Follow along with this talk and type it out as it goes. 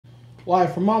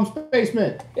Live from Mom's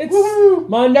basement. It's Woo-hoo!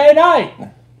 Monday night.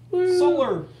 Woo.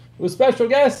 Solar. With special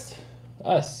guest,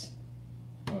 us.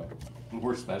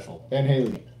 We're special. And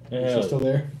Haley. Is she still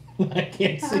there? I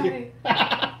can't see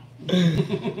Hi.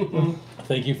 her.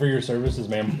 Thank you for your services,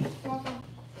 ma'am. Welcome.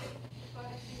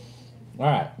 All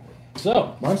right.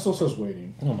 So, Mine still says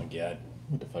waiting. oh my god,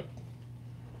 what the fuck?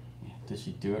 Did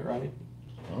she do it right?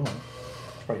 Oh,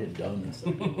 probably hit done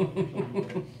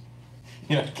instead.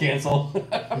 Yeah, cancel.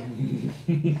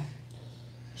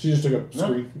 She just took a No.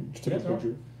 screen. Just took a That's all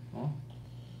picture.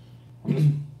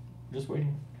 I'm just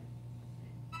waiting.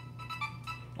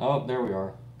 Oh, there we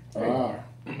are.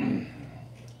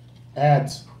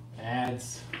 Ads.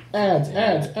 Ads. Ads,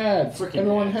 ads, ads. Frickin'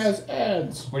 Everyone ads. has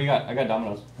ads. What do you got? I got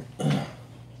Domino's.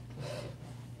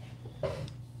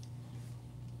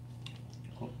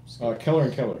 Keller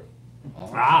and Keller.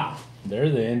 Ah, they're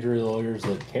the injury lawyers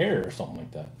that care, or something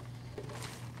like that.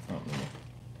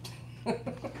 I don't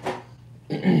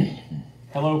know.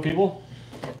 Hello, people.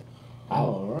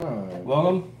 Alright.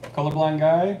 Welcome, colorblind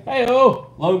guy. Hey, oh.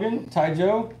 Logan, Ty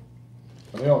Joe.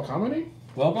 Are they all commenting?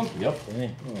 Welcome. Yep. Oh my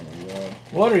god.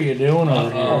 What are you doing over I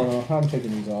here? don't know. I'm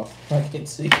taking these off. I can't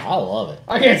see. I love it.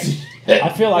 I can't see. I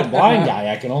feel like blind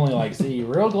guy. I can only like see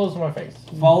real close to my face.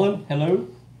 Fallen. Hello,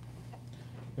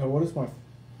 Now, what is my...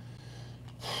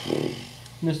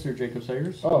 Mr. Jacob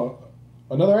Sayers. Oh,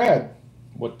 another ad.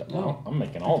 What the? No. I'm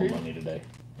making all the money today.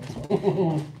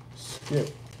 Skip.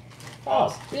 Oh,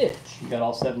 bitch. You got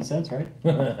all 7 cents, right?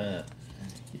 Yeah,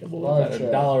 well, Live at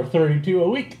chat. $1.32 a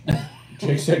week.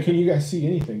 Jake said, can you guys see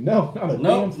anything? No, not a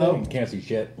No, damn no. thing. Can't see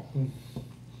shit.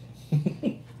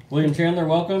 William Chandler,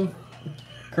 welcome.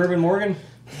 Kervin Morgan.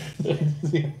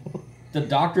 The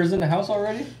doctor's in the house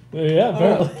already? Yeah,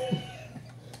 apparently.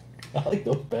 I like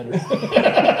those better.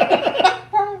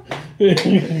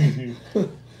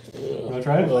 Want to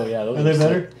try it? Oh yeah, those Are they sick.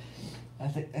 better? I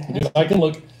think. Dude, I can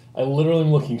look. I literally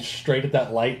am looking straight at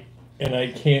that light, and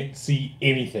I can't see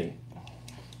anything.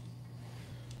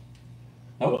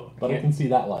 Nope. But I can see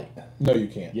that light. No, you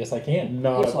can't. Yes, I can.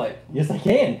 Not Which light? Yes, I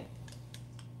can.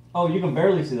 Oh, you can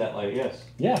barely see that light. Yes.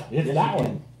 Yeah, it's Yes, that you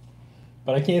one.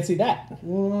 But I can't see that.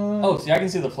 What? Oh, see, I can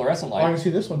see the fluorescent Oh, I can light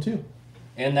see this one too.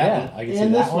 and that Yeah, one. I can see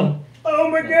And that this one. one.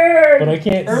 Oh my god! But I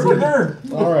can't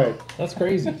see. All right. That's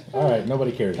crazy. All right,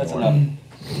 nobody cares That's anymore.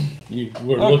 enough.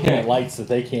 We're looking Okay. at lights that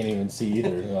they can't even see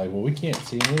either. They're like, well, we can't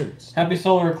see yours. Happy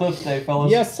solar eclipse day, fellas.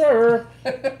 Yes, sir.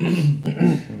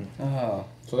 Oh.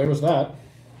 So there was that.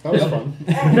 That was fun.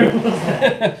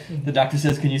 The doctor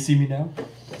says, "Can you see me now?"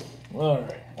 All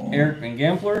right. Eric Van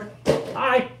Gampler.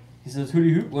 Hi. He says,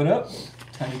 "Hooty hoot, what up?"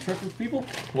 Tiny truckers people.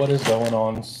 What is going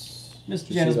on? Mr. you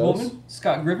see Janice those? Bowman.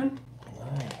 Scott Griffin.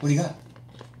 What do you got?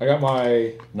 I got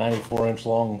my 94-inch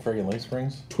long friggin' leaf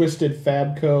springs. Twisted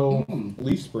Fabco Mm.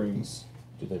 leaf springs.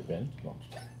 Do they bend? No.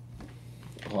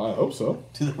 Well, I hope so.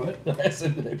 To the what? I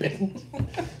said, do they bend?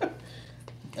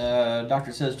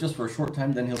 Doctor says just for a short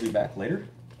time, then he'll be back later.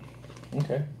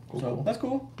 Okay. Cool. So Cool. that's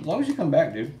cool. As long as you come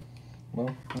back, dude.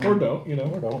 Well, Or don't, you know.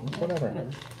 or don't. Whatever.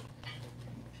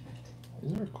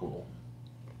 These are cool.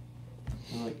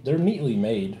 Like, They're neatly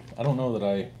made. I don't know that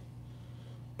I.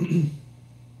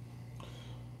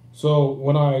 So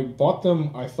when I bought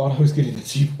them, I thought I was getting the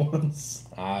cheap ones.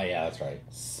 Ah, yeah, that's right.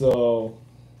 So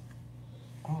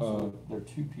oh, so they're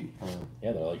 2 piece.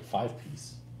 Yeah, they're like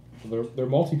 5-piece. they're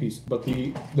multi-piece, but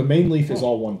the main leaf is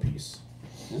all one piece.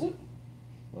 Is it?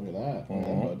 Look at that.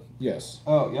 Mhm. Bud. Yes.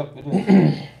 Oh, yep, it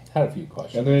is. Had a few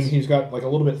questions. And then he's got like a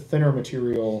little bit thinner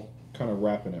material kind of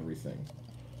wrapping everything.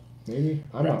 Maybe?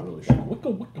 I'm not really sure.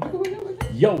 Wicka, wicka, wicka, wicka,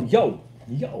 wicka.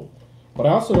 Yo. But I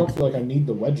also don't feel like I need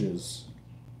the wedges.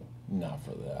 Not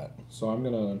for that. So I'm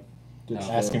going to ditch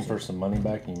Ask him those. for some money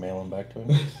back and you mail him back to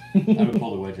him. I would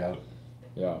pull the wedge out.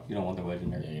 Yeah. You don't want the wedge in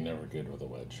there. Yeah, you're never good with a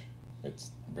wedge.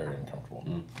 It's very uncomfortable.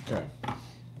 Okay.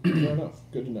 Fair enough.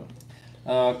 Good to know.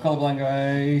 Colorblind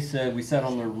guy said we sat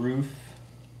on the roof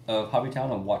of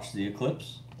Hobbytown and watched the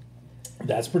eclipse.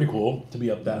 That's pretty cool to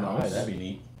be up that high. Nice. That'd be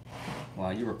neat. Wow,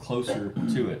 you were closer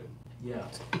to it. Yeah.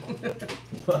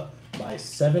 By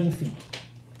 7 feet.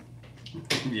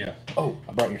 Yeah. Oh,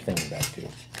 I brought your thingy back too.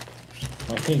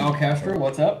 I think. Al Castro,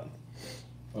 what's up?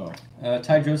 Oh.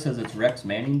 Ty Joe says it's Rex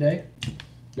Manning Day.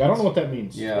 Yeah, I don't know what that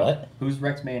means. Yeah. What? Who's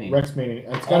Rex Manning? Rex Manning.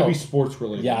 It's got to Oh. be sports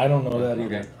related. Yeah, I don't know that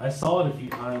either. Okay. I saw it a few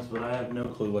times, but I have no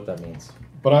clue what that means.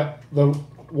 But the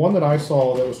one that I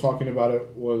saw that was talking about it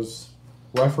was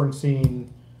referencing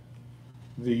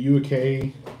the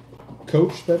UAK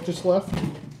coach that just left,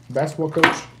 basketball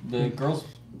coach. The girls.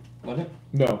 What?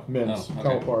 No, men's Oh, okay.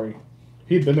 Calipari.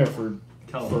 He'd been there for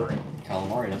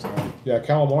Calamari, that's right. yeah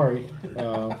Calamari.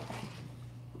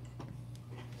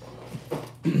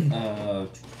 William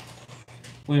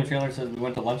Chandler says we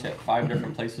went to lunch at 5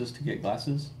 different places to get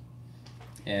glasses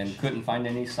and couldn't find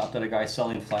any. Stopped at a guy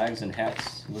selling flags and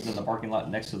hats who was in the parking lot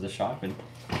next to the shop, and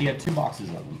he had 2 boxes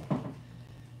of them.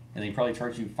 And he probably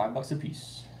charged you $5 a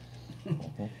piece.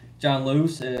 John Lowe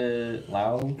said,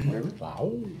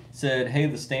 said, hey,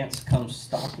 the stance comes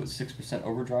stock with 6%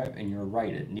 overdrive, and you're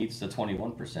right, it needs the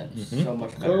 21%. So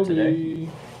much better today.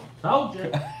 Told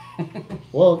you.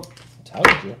 Well, Told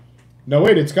you. no,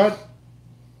 wait, it's got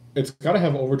to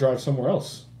have overdrive somewhere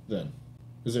else then.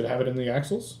 Does it have it in the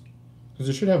axles? Because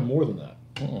it should have more than that.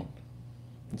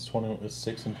 It's 20. It's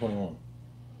 6 and 21.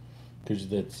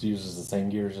 Because it uses the same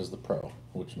gears as the Pro,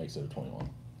 which makes it a 21.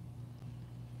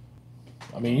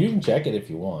 I mean, you can check it if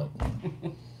you want.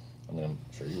 I mean, I'm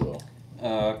sure you will.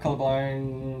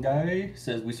 Colorblind guy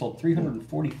says we sold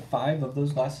 345 of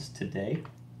those glasses today.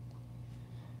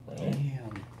 Really?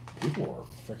 Damn. People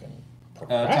are freaking.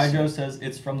 Ty Joe says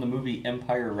it's from the movie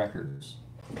Empire Records.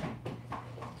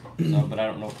 So, but I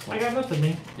don't know. I got nothing,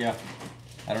 man. Yeah,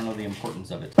 I don't know the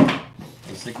importance of it,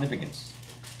 the significance.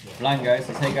 Blind guy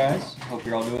says, hey guys, hope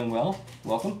you're all doing well.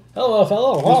 Welcome. Hello,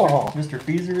 fellow. Oh. Mr.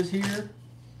 Feezer is here.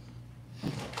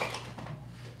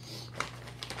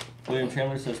 William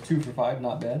Chandler says 2 for $5,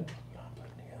 not bad.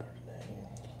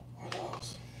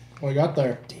 What I got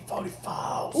there?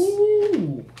 D45s.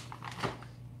 Ooh.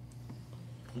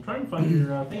 I'm trying to find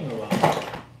your thing a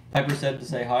while. Piper said to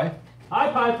say hi.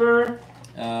 Hi, Piper.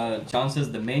 John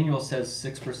says the manual says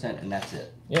 6% and that's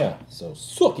it. Yeah, so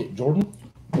suck it, Jordan.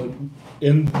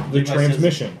 In the Levi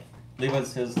transmission. Levi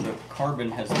says the carbon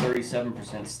has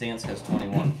 37%, stance has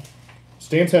 21.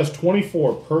 Stance has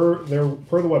 24 per the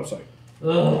website.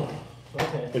 Ugh.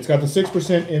 Okay. It's got the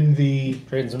 6% in the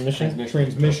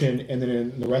Transmission. and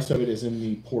then the rest of it is in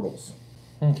the portals.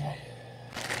 Okay.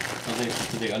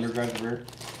 Do they underdrive the rear?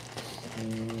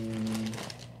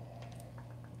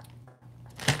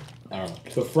 I don't know.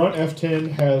 The front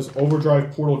F10 has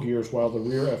overdrive portal gears, while the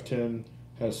rear F10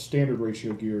 has standard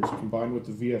ratio gears combined with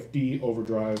the VFD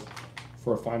overdrive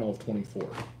for a final of 24.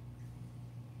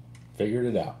 Figured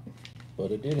it out.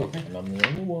 But it did it, and I'm the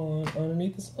only one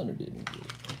underneath the sun who didn't do it.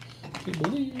 Can't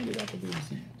believe it. I could be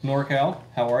see. NorCal,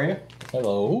 how are you?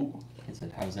 Hello. He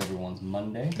said, how's everyone's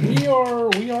Monday? We are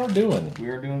doing. We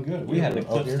are doing good. We had an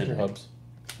eclipse here's today. your hubs.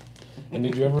 And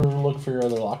did you ever look for your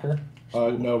other locker?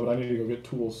 No, but I need to go get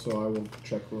tools, so I will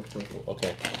check real quick.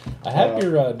 Okay. I have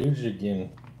your Doohickey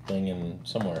thing in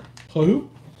somewhere. Who?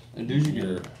 And do you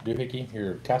Your Doohickey,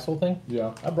 your castle thing?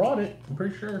 Yeah. I brought it. I'm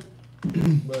pretty sure.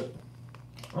 But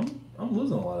I'm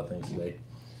losing a lot of things today.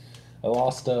 I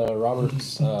lost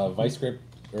Robert's vice grip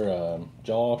or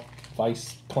jaw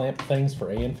vice clamp things for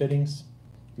AN fittings.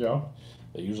 Yeah.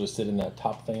 They usually sit in that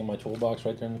top thing in my toolbox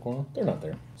right there in the corner. They're not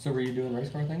there. So were you doing race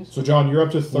car things? So, John, you're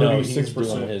up to No, he's 36%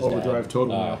 doing his overdrive dad.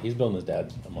 total now. He's building his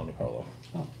dad's Monte Carlo.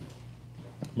 Oh.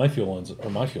 My fuel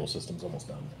system's almost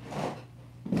done.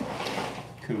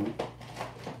 Cool.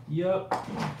 Yep.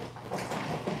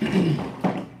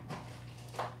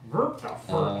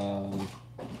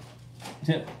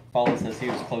 Paula says he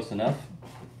was close enough.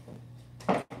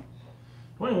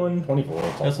 21. 24.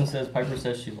 Justin says Piper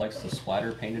says she likes the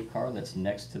splatter painted car that's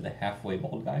next to the halfway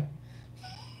bald guy.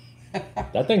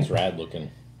 That thing's rad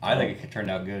looking. I think it turned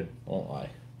out good. Won't lie.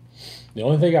 The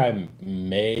only thing I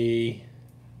may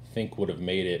think would have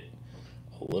made it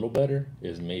a little better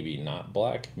is maybe not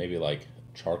black, maybe like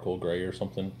charcoal gray or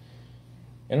something.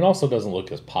 And it also doesn't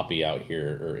look as poppy out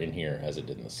here or in here as it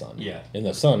did in the sun. Yeah. In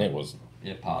the sun, it was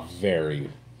It pops. very,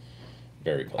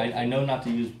 very colorful. I know not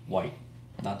to use white,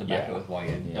 not to back Yeah. it with white.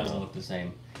 It No. doesn't look the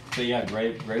same. But yeah,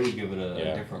 gray would give it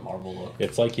a different marble look.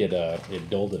 It's like it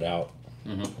dulled it out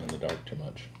Mhm. in the dark too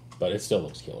much, but it still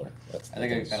looks killer. That's I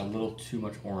think I got a little too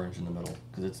much orange in the middle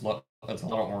because it's a lot of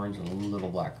orange and a little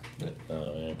black, but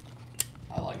yeah.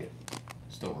 I like it.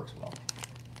 Still works well.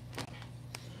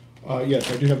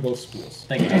 Yes, I do have both spools.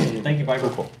 Thank you, thank you, Piper.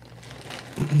 Cool.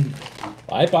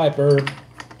 Hi, Piper.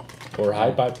 Or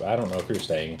hi, Piper. I don't know if you're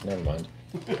staying. Never mind.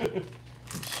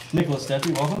 Nicholas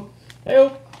Steffi, welcome.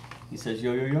 Hey, He says,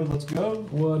 yo, yo, yo, let's go.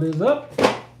 what is up?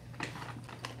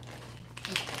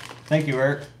 Thank you,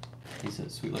 Eric. He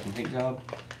says, sweet looking paint job.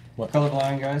 What?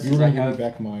 Colorblind guys, You says were I going to give me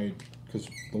have. back my... Because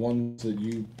the ones that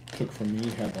you took from me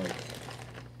had like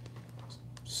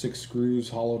 6 screws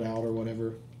hollowed out or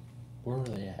whatever. Where were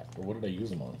they at? Or what did I use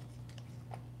them on?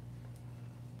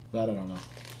 That I don't know.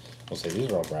 I'll say these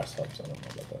are all brass hubs. I don't know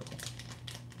about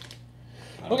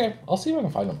that. Okay, I'll see if I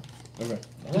can find them. Okay.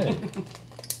 Hey.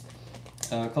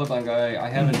 Colorblind guy, I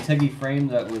have an Integi frame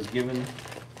that he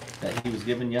was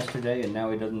given yesterday, and now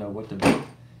he doesn't know what to build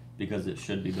because it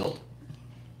should be built.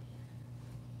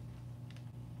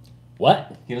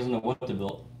 What? He doesn't know what to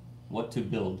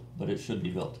build, but it should be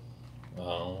built.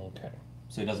 Oh, okay.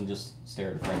 So he doesn't just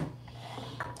stare at a frame.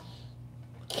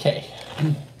 Okay.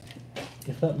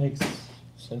 If that makes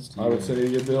sense to you. I would say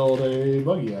you build a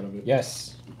buggy out of it.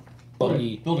 Yes.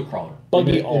 Buggy. Build a crawler.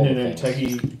 Buggy and, all and the an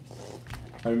things. Integi.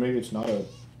 I mean, maybe it's not a.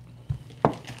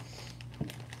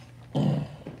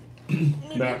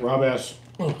 Matt, Rob asked,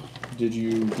 did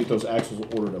you get those axles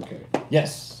ordered okay?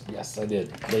 Yes. Yes, I did.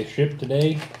 They shipped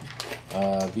today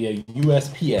via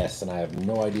USPS, and I have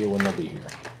no idea when they'll be here.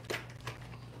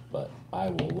 But I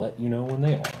will let you know when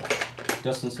they are.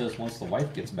 Justin says once the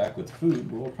wife gets back with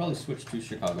food, we'll probably switch to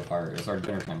Chicago Fire as our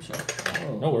dinner time show.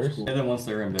 Oh, No worries. And then once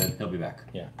they're in bed, he'll be back.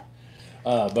 Yeah.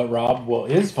 But Rob, what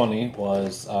is funny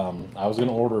was I was going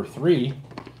to order 3,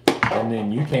 and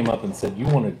then you came up and said you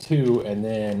wanted 2, and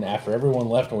then after everyone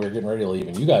left and we were getting ready to leave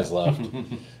and you guys left,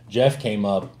 Jeff came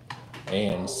up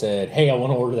and said, hey, I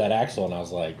want to order that axle, and I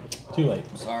was like, too late.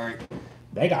 Sorry.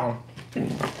 They gone.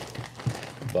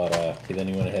 But then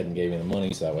he went ahead and gave me the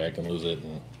money so that way I can lose it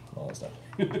and all that stuff.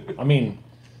 I mean,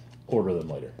 order them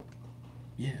later.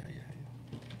 Yeah.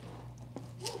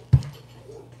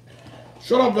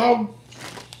 Shut up, dog!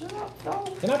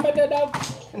 Can I pet that dog?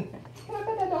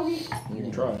 You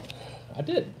can try. I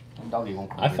did. Doggy won't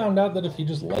come I here. found out that if you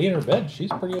just lay in her bed, she's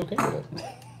pretty okay with it.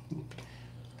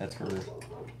 That's her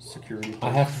security.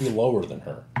 I have to be lower than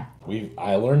her.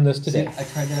 I learned this See, today. I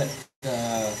tried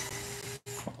that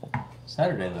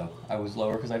Saturday though. I was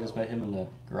lower because I just met him in the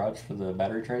garage for the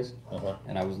battery trays, Uh-huh.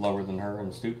 and I was lower than her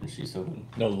and stooped, and she still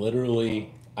didn't. No,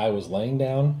 literally, I was laying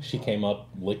down. She came up,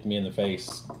 licked me in the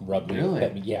face, rubbed me, Really?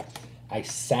 pet me. Yeah, I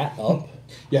sat up.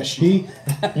 Yeah, she.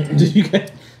 Did you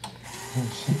get?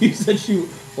 You said she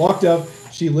walked up,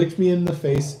 she licked me in the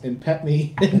face and pet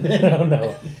me. And then, No,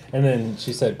 no. And then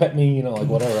she said, "Pet me," you know, like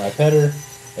whatever. I pet her.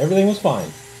 Everything was fine.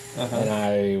 And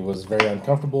I was very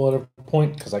uncomfortable at a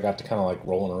point because I got to kind of like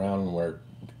rolling around where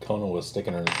Kona was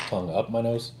sticking her tongue up my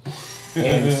nose.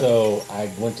 And so I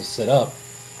went to sit up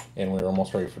and we were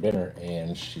almost ready for dinner.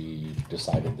 And she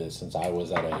decided that since I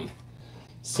was at a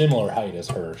similar height as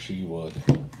her, she would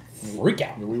freak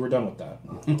out. we were done with that.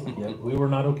 Yeah, we were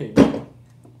not okay.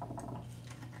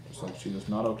 Just like she is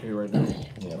not okay right now.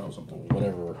 Yeah, Or something.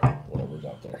 whatever's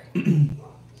out there.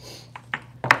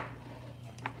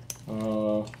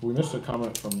 We missed a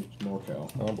comment from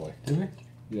NorCal. Oh boy, Did we?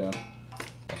 Yeah.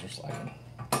 those are slacking.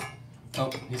 Oh,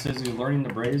 he says he was learning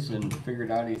the braze and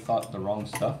figured out he thought the wrong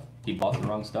stuff. He bought the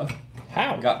wrong stuff.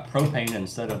 How? Got propane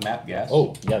instead of MAP gas.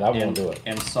 Oh yeah, that won't and, do it.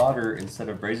 and solder instead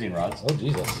of brazing rods. Oh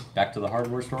Jesus. Back to the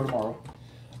hardware store tomorrow.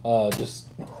 Just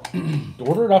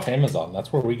order it off Amazon.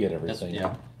 That's where we get everything.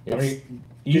 yeah. I It's mean,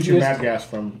 get your easiest- mad gas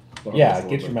from the Yeah, hardware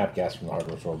get store, your map gas from the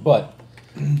hardware store. But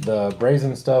the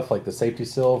brazen stuff, like the safety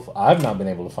seal, I've not been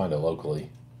able to find it locally.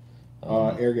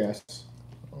 Air gas.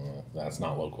 That's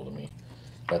not local to me.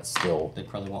 That's still, They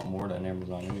probably want more than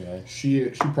Amazon anyway. She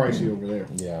pricey over there.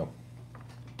 yeah.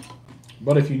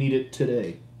 But if you need it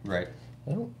today. Right.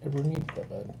 I don't ever need that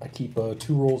bad. I keep 2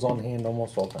 rolls on hand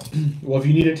almost all the time. Well, if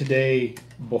you need it today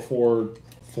before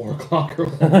 4 o'clock or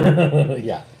whatever,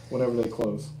 Yeah. whenever they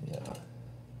close. Yeah.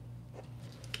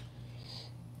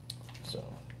 So.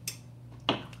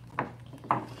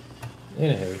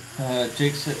 Anywho.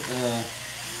 Jake said,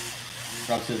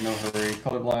 Rob said no hurry.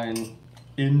 Colorblind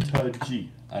Integi.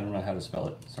 I don't know how to spell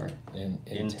it. Sorry.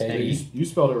 Integi. You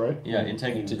spelled it right. Yeah,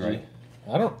 Integi was Integi. right.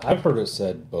 I've heard it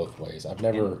said both ways. I've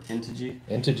never, Integi?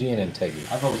 Integi and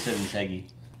Integi. I've always said Integi.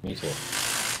 Me too.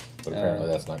 But apparently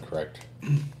that's not correct.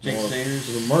 Jake Well, Sayers.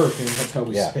 as Americans, that's how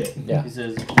we Yeah. say it. Yeah. He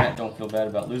says, Matt, don't feel bad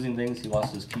about losing things. He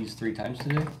lost his keys 3 times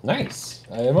today. Nice.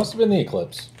 It must have been the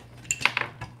eclipse.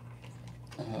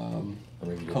 Or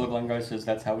maybe the Colorblind guy says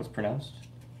that's how it's pronounced.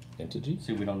 Integi?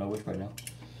 See, we don't know which right now.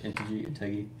 Integi,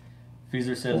 Integi.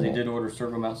 Feezer says he did order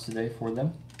servo mounts today for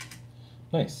them.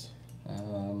 Nice.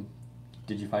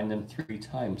 Did you find them 3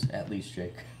 times at least,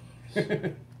 Jake?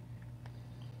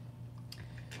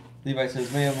 Levi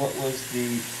says, man, what was the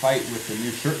fight with the new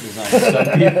shirt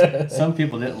design? Some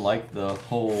people didn't like the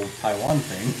whole Taiwan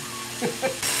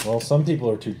thing. Well, some people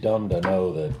are too dumb to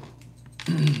know that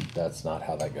that's not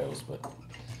how that goes, but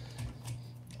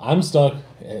I'm stuck.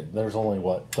 There's only,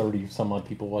 30 some odd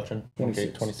people watching?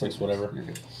 26. 26, whatever. You're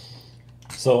good.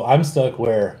 So I'm stuck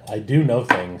where I do know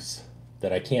things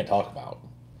that I can't talk about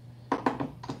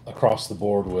across the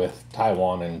board with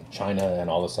Taiwan and China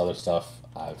and all this other stuff.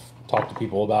 I've talked to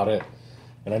people about it,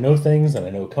 and I know things, and I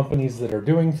know companies that are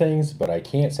doing things, but I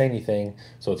can't say anything.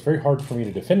 So it's very hard for me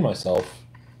to defend myself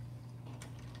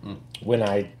when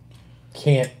I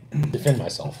can't defend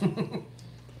myself.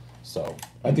 So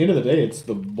At the end of the day, it's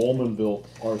the Bowman built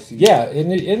RC. yeah,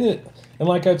 and And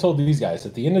like I told these guys,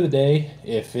 at the end of the day,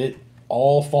 if it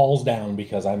all falls down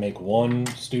because I make one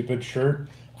stupid shirt,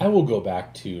 I will go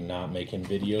back to not making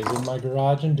videos in my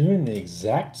garage and doing the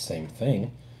exact same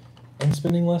thing and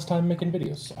spending less time making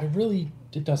videos.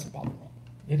 It doesn't bother me.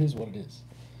 It is what it is.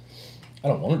 I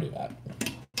don't want to do that.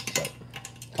 But,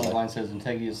 Colorline says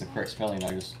Integi is the correct spelling.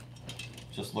 I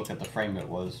just look at the frame it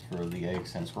was for the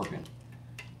eggs and scorpion.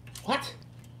 what?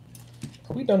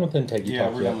 Are we done with Integi Yeah,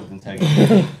 talk we're yet? done with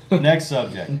Integi. Next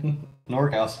subject.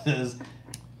 NorCal says,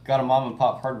 got a mom and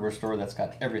pop hardware store that's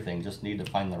got everything. Just need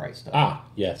to find the right stuff. Ah,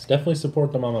 yes. Definitely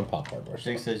support the mom and pop hardware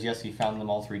Jake store. says, yes, he found them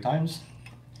all 3 times.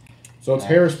 So it's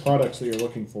Harris products that you're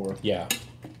looking for. Yeah.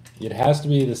 It has to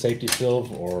be the safety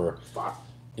silv, or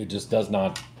it just does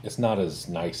not, it's not as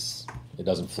nice. It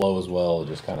doesn't flow as well. It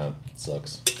just kind of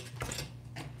sucks.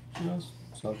 Yes,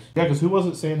 sucks. Yeah, because who was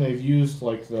it saying they've used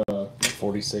like the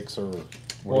 46 or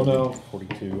Well, no.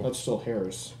 42. that's still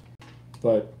Harris,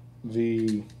 but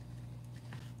the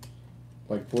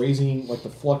like brazing, like the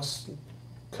flux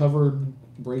covered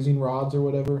brazing rods or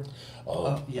whatever.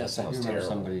 Oh, yes, that I do sounds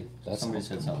remember terrible. somebody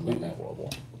said something about completely that. horrible.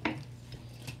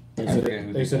 They I said, forget who it,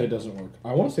 did they said that. it doesn't work.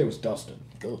 I want to say it was Dustin.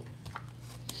 Ugh.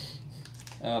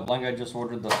 Blind Guy just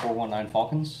ordered the 419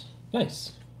 Falcons.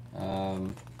 Nice.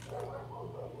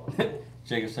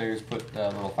 Jacob Sayers put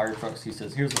little fire trucks. He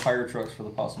says, here's the fire trucks for the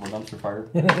possible dumpster fire.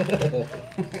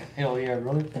 Hell yeah,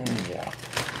 really? Yeah.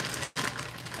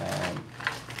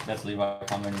 That's Levi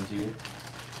commenting to you.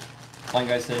 Blind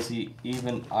Guy says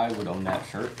even I would own that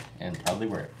shirt and probably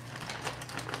wear it.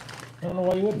 I don't know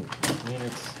why you wouldn't. I mean,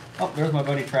 it's. Oh, there's my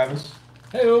buddy Travis.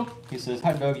 Hey-o. He says,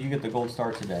 hi Doug, you get the gold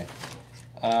star today.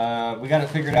 We got it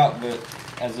figured out, but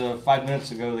as of 5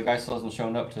 minutes ago, the guy still hasn't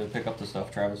shown up to pick up the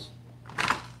stuff, Travis.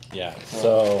 Yeah,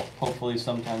 so. Hopefully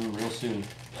sometime real soon.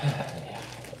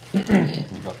 You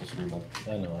dropped the screw bug.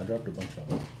 I know, I dropped a bunch of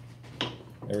them.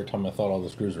 Every time I thought all the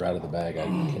screws were out of the bag, I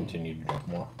continued to drop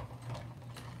more.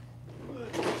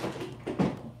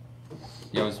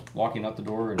 Yeah, I was walking out the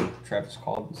door and Travis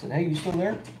called and said, hey, you still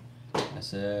there? I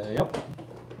said, yep.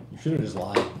 You should have just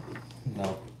lied.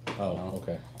 No. Oh, No.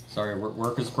 okay. Sorry,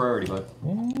 work is a priority, bud.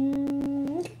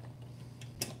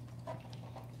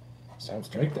 Sounds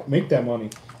great. Make that money.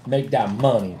 Make that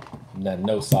money. And that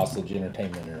no sausage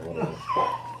entertainment or whatever.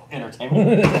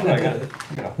 Entertainment? I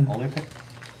got an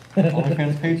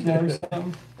OnlyFans page now or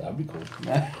something? That'd be cool.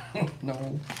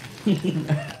 No.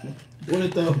 Would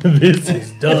it though? This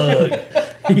is Doug.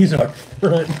 He's our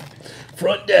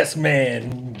front desk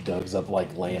man. Doug's up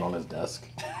like laying on his desk.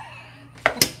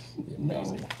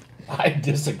 No. I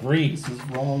disagree. This is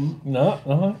wrong. No,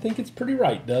 I think it's pretty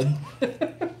right, Doug.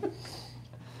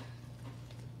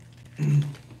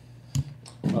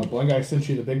 Blind Guy sent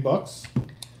you the big bucks.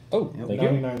 Oh, Yep. thank you.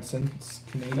 99 cents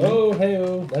Canadian. Oh,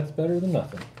 hey-oh, that's better than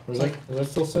nothing. Is that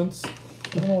still cents? I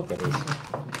don't know what that is.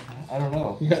 I don't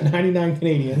know. You got 99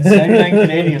 Canadians. 99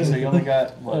 Canadian, so you only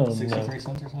got, what, Oh, no. 63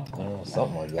 cents or something? I don't know,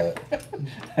 something like that.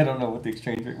 I don't know what the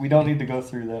exchange rate. We don't need to go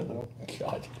through that, though.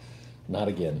 God, not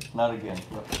again. Not again.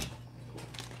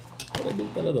 How did I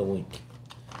get that other link?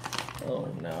 Oh,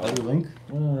 no. Other link?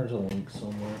 Oh, there's a link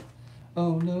somewhere.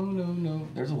 Oh, no.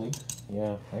 There's a link.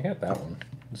 Yeah, I got that one.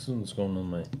 This one's going on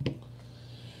my...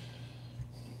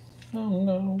 Oh,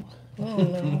 no. Oh,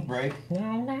 no. Right? No.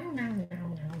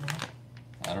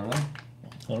 I don't know.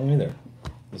 I don't either.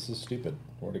 This is stupid.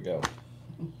 Where'd it go?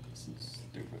 This is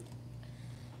stupid.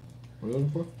 What are you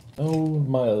looking for? Oh,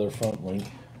 my other front link.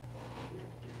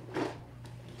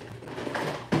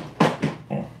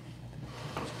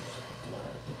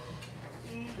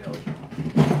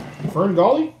 Fern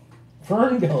Gully?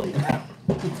 Fern Gully.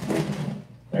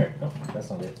 There. No, that's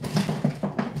not it.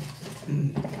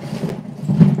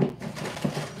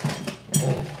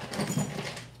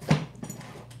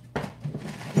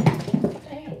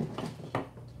 Damn.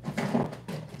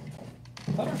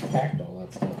 I thought I packed all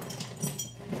that stuff.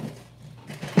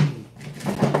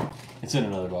 It's in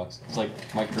another box. It's like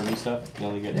Mike Kirby stuff. You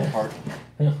only get that part.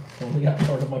 Yeah, only got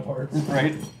part of my parts.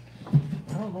 Right?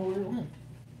 I don't know where it went.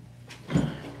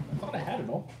 I thought I had it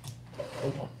all.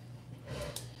 Hold on.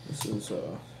 This is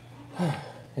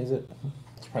Is it?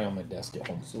 It's probably on my desk at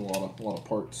home. this is a lot of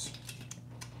parts.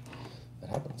 That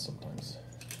happens sometimes.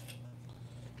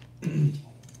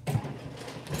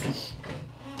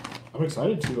 I'm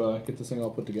excited to get this thing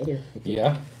all put together.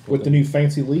 Yeah. With the new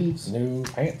fancy leaves. new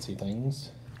fancy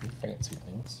things.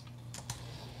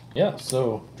 Yeah,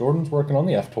 so Jordan's working on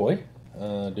the F toy,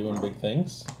 doing big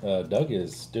things. Doug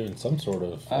is doing some sort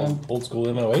of old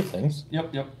school MOA things.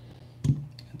 Yep.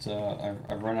 It's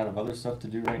I've run out of other stuff to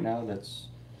do right now that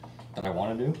I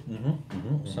want to do.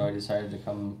 So I decided to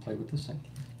come play with this thing.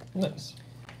 Nice.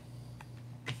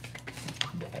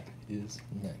 That is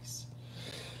nice.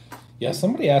 Yeah,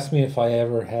 somebody asked me if I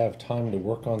ever have time to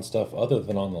work on stuff other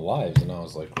than on the lives, and I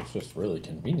was like, it's just really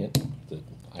convenient that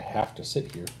I have to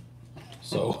sit here.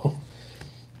 So,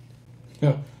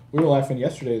 Yeah, we were laughing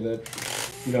yesterday that,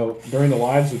 you know, during the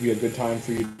lives would be a good time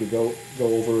for you to go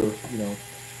over, you know,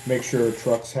 make sure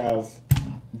trucks have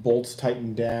bolts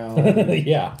tightened down,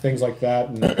 yeah. things like that,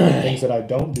 and things that I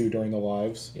don't do during the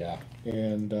lives, Yeah.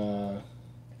 and then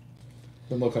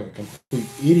look like a complete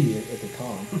idiot at the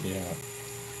con. Yeah.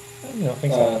 You know,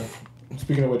 things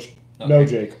Speaking of which, Okay. no,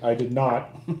 Jake, I did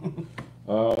not.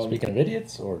 speaking of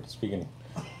idiots, or speaking...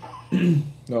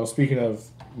 No, speaking of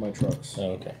my trucks.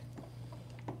 Oh, okay.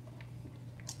 I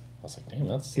was like, damn,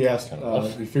 that's He asked, kind of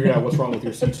rough. you figured out what's wrong with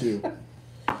your C2.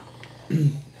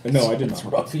 And no, I did It's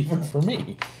not. rough even for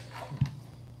me.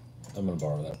 I'm going to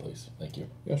borrow that, please. Thank you.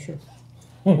 Yeah, sure.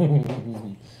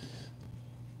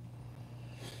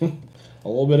 A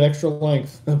little bit extra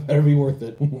length. Better be worth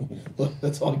it.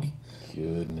 That's all.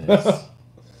 Goodness.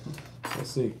 Let's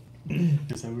see.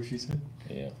 Is that what she said?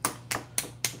 Yeah.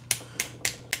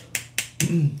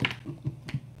 There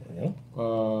we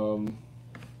go.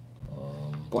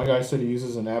 Blind Guy said he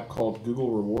uses an app called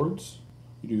Google Rewards.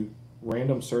 You do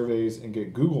random surveys and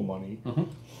get Google money.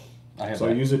 I have So I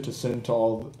that. use it to send to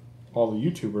all the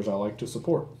YouTubers I like to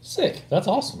support. Sick. That's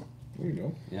awesome. There you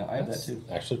go. Yeah, I have that That's too.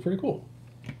 actually pretty cool.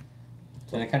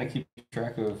 And I kind of keep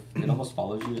track of. It almost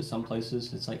follows you at some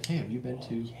places. It's like, hey, have you been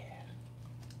to?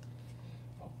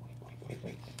 Oh,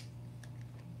 wait.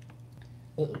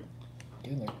 Uh-oh.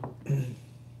 Get in there.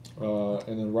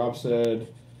 And then Rob said,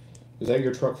 "Is that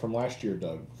your truck from last year,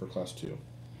 Doug, for Class 2?"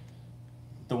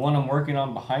 The one I'm working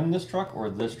on behind this truck or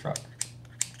this truck?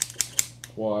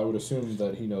 Well, I would assume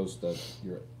that he knows that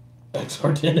your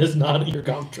XR10 is not your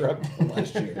comp truck from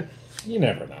last year. You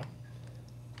never know.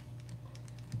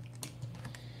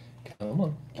 Come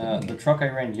on. The truck I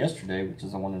ran yesterday, which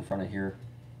is the one in front of here,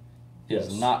 is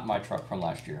Yes. not my truck from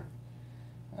last year.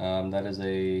 That is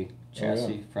a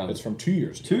chassis from It's from 2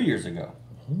 years ago. 2 years ago.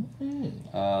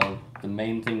 Mm-hmm. The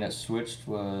main thing that switched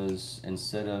was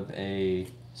instead of a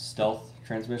stealth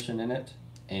transmission in it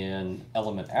and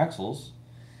element axles,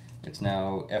 it's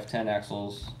now F10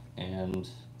 axles and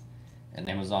an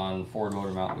Amazon forward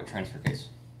motor mount with transfer case.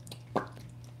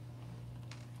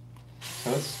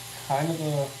 So it's kind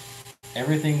of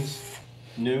everything's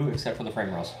new except for the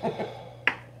frame rails.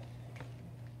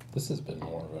 This has been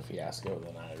more of a fiasco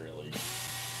than I really...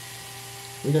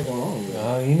 What you got going on over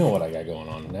there? You know what I got going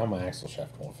on. Now my axle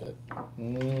shaft won't fit.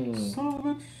 Son of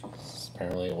a bitch.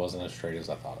 Apparently it wasn't as straight as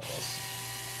I thought it was.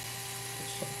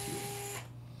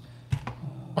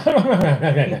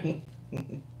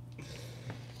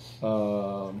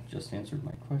 Just answered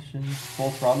my question.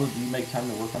 Full throttle, do you make time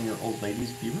to work on your old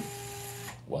lady's Beaver?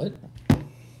 What?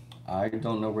 I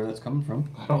don't know where that's coming from.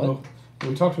 I don't know.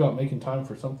 We talked about making time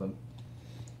for something.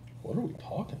 What are we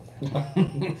talking about?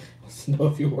 Let's know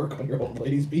if you work on your old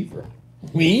lady's beaver.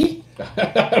 Me?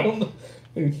 I don't know.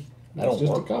 It's I don't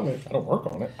just work. a comment. I don't work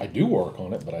on it. I do work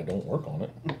on it, but I don't work on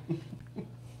it.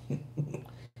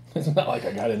 It's not like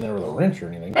I got in there with a wrench or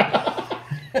anything.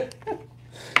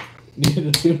 Needed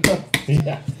a tune-up.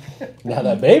 Yeah. Now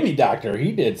that baby doctor,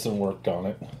 he did some work on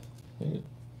it. He was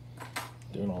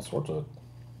doing all sorts of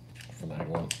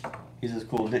finagling. He's as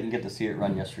cool. Didn't get to see it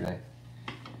run yesterday.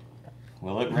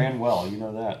 Well, it ran well. You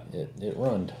know that. It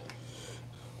runned.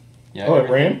 Yeah. Oh, it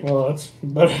ran? Well, that's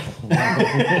better.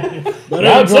 Better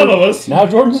Now than some of us. Now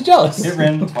Jordan's jealous. It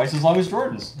ran twice as long as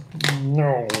Jordan's.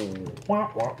 No.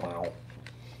 Wow, wow, wow.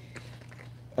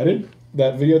 I did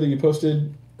that video that you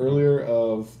posted earlier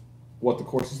of what the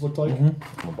courses looked like. I'm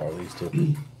gonna borrow these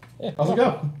two. I was like,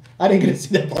 oh, I didn't get to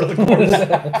see that part of the course.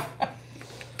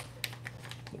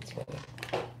 That's funny.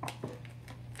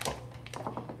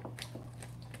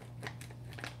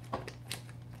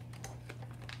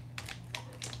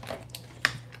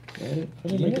 I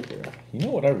didn't make it there. You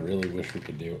know what I really wish we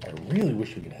could do? I really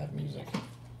wish we could have music.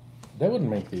 That would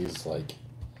make these, like,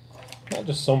 not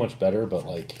just so much better, but,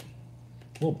 like,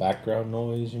 a little background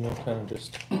noise, you know, kind of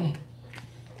just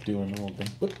doing a little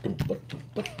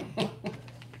bit.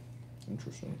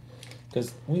 Interesting.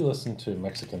 Because we listen to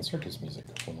Mexican circus music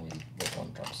when we work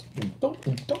on trucks.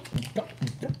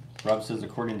 Rob says,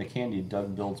 according to Candy,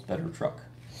 Doug builds better truck.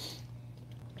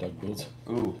 Doug builds.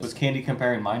 Ooh, was Candy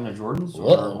comparing mine to Jordan's or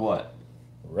Whoa. what?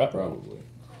 Probably.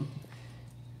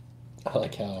 I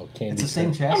like how Candy. It's the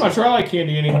same chassis. I'm not sure I like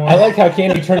candy anymore. I like how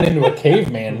Candy turned into a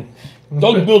caveman.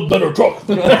 Doug builds better truck.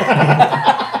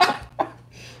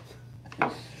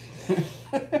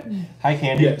 Hi,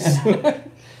 Candy. Yes.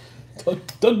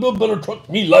 Doug build better truck.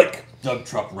 Me like. Doug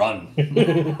truck run.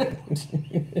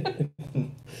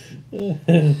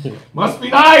 Must be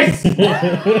nice.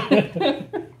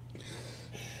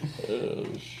 Oh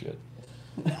shit!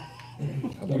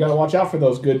 You gotta watch out for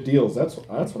those good deals. That's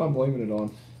what I'm blaming it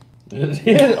on.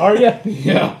 Are you?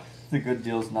 Yeah. The good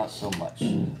deal's not so much.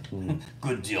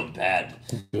 Good deal, bad.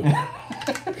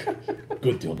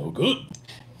 Good deal, no good.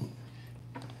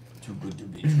 Too good to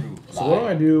be true. So what do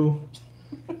I do?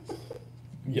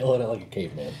 Yell at it like a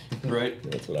caveman. Right?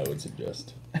 That's what I would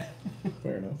suggest.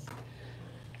 Fair enough.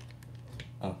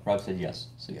 Oh, Rob said yes.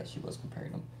 So yes, she was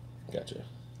comparing them. Gotcha.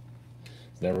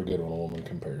 It's never good when a woman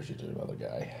compares you to another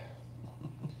guy.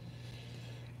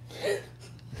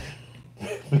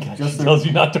 Just tells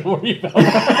you not to worry about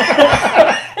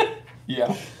it.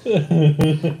 Yeah.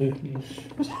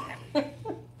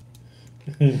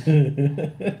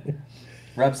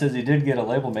 Rob says he did get a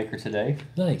label maker today.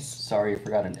 Nice. Sorry, I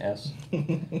forgot an S.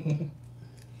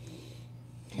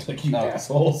 Like you No.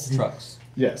 assholes. Trucks.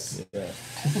 Yes. Yeah.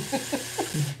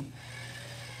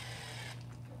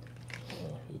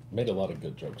 It made a lot of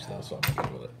good jokes though, so I'm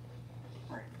okay with it.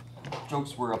 Right.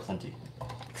 Jokes were aplenty.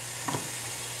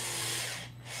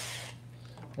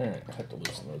 Alright, I have to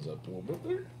loosen those up a little bit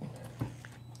there.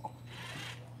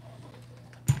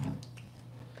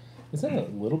 Is that a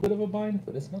little bit of a bind?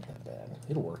 But it's not that bad.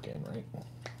 It'll work in, right?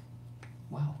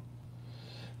 Wow.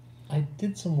 I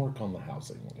did some work on the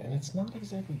housing, and it's not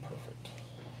exactly perfect.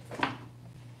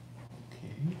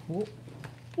 Okay. We'll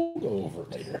go over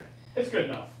it later. It's good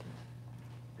enough.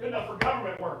 Good enough for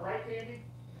government work, right, Candy?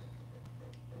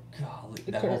 Golly, It's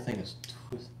that whole alright. thing is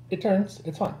twisted. It turns.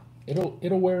 It's fine.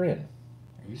 It'll wear in.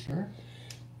 Are you sure?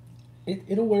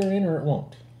 It'll wear in or it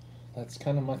won't. That's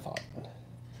kind of my thought.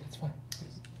 It's fine.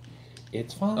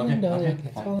 It's fine, Doug. It's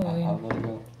fine. fine. I'll let it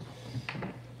go.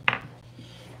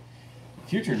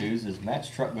 Future news is Matt's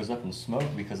truck goes up in smoke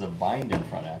because of bind in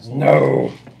front axle.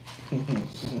 No.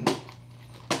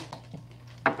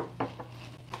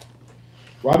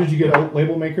 Rob, did you get a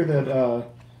label maker that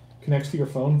connects to your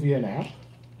phone via an app?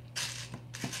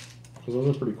 Because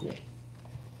those are pretty cool.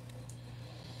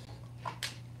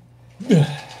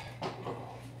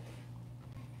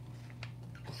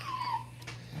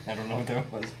 I don't know what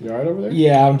that was. You alright over there?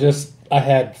 Yeah, I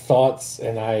had thoughts,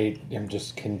 and I am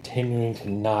just continuing to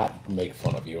not make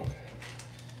fun of you.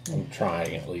 I'm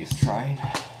trying, at least. Trying.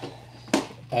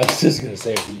 I was just going to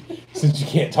say, since you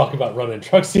can't talk about running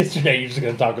trucks yesterday, you're just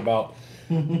going to talk about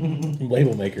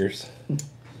label makers.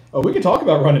 Oh, we could talk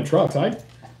about running trucks. I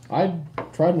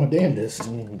tried my damnedest.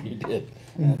 You did.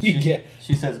 She, You get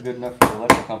she says good enough for the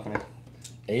electric company.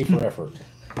 A for effort.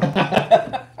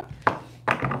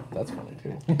 That's funny,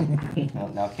 too.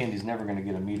 Now Candy's never going to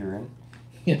get a meter in.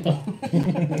 Yeah.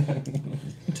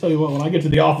 Tell you what, when I get to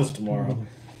the office tomorrow,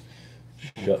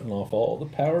 Shutting off all the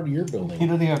power to your He building.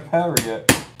 doesn't even have power yet.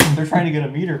 They're trying to get a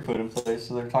meter put in place,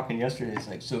 so they're talking yesterday. It's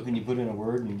like, so can you put in a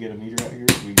word and get a meter out here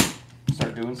so we can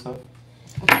start doing stuff?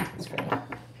 That's fine.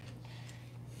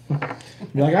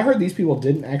 be like, I heard these people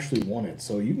didn't actually want it,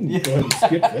 so you can Yeah. go ahead and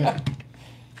skip that.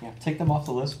 Yeah, take them off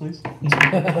the list, please.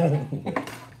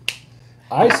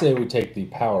 I say we take the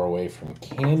power away from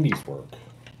Candy's work,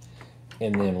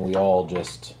 and then we all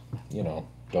just,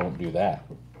 don't do that.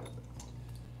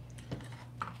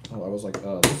 Oh, I was like,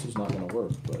 this is not going to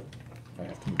work, but I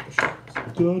have to move the shots.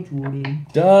 Dodge warning.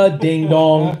 Duh, ding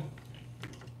dong.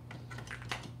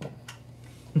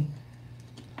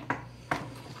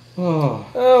 Oh,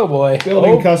 Oh boy.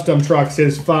 building custom trucks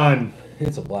is fun.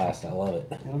 It's a blast. I love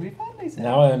it. It'll be fun, they said.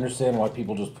 Now I understand why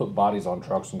people just put bodies on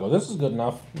trucks and go, this is good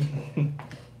enough.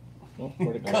 Oh,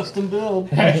 where'd it go? Custom build.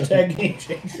 Hashtag game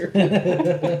changer.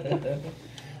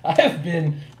 I have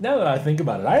been, now that I think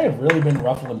about it, I have really been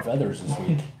ruffling feathers this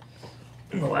week.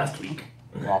 In the last week.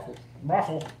 Waffle.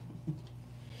 Ruffle.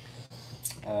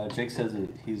 Jake says that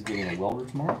he's getting a welder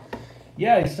tomorrow.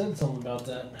 Yeah, he said something about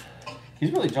that.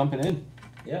 He's really jumping in.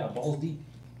 Yeah, balls deep.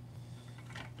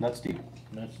 Nuts deep.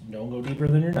 Don't go deeper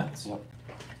than your nuts. Yep.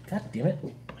 God damn it.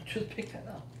 I should have picked that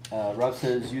up. Rob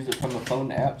says use it from the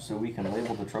phone app so we can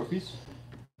label the trophies.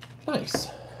 Nice.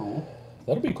 Cool.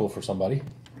 That'll be cool for somebody.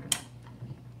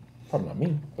 Probably not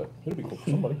me, but it'll be cool for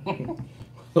somebody.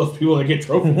 Those people that get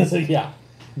trophies. Yeah.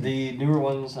 The newer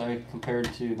ones I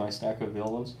compared to my stack of the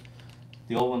old ones.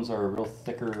 The old ones are a real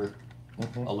thicker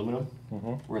aluminum,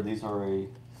 where these are a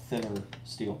thinner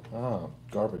steel. Ah,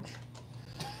 garbage.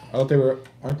 I thought they were,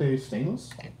 aren't they stainless?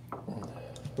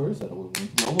 Where is that aluminum?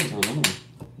 The old ones are aluminum.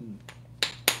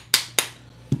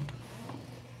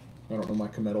 I don't know my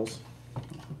commetals.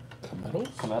 Metals?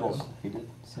 Metals. He did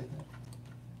say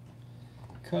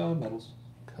that. Metals.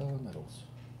 Metals.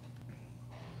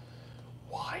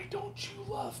 Why don't you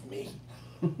love me?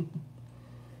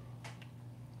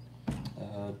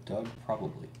 Doug,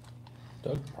 probably.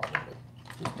 Doug probably.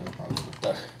 Just Doug, probably.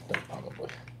 Doug probably.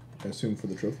 I assume for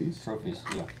the trophies. Trophies,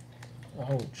 yeah.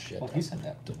 Oh shit! Well, he said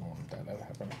that. Didn't want that to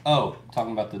happen. Oh,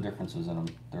 talking about the differences in them.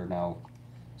 They're now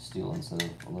steel instead of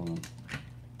aluminum.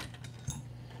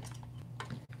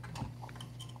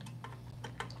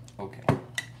 Okay.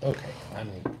 Okay, I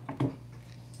mean,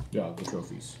 Yeah, the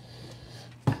trophies.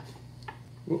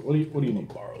 What do you need?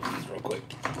 borrow these real quick.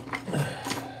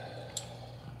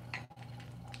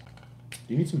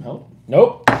 Do you need some help?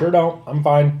 Nope, sure don't. I'm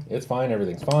fine. It's fine.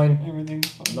 Everything's fine. Everything's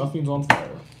fine. Nothing's on fire.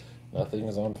 Nothing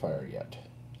is on fire yet.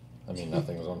 I mean,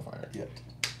 nothing is on fire. Yet.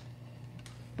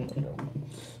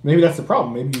 Maybe that's the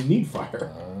problem. Maybe you need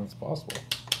fire. It's possible.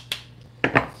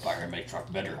 Fire and make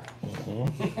truck better.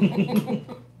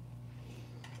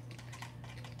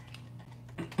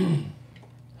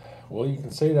 Well, you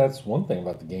can say that's one thing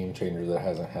about the game changer that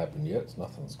hasn't happened yet. It's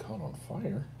nothing's caught on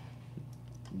fire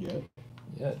Yeah.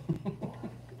 yet.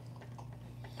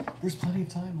 There's plenty of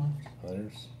time left.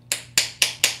 There's.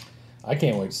 I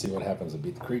can't wait to see what happens at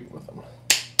Beat the Creek with them.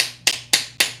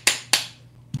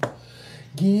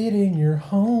 Get in your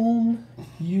home,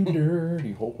 you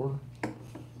dirty whore.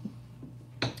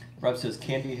 Rob says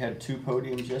Candy had 2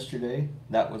 podiums yesterday.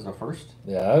 That was the first.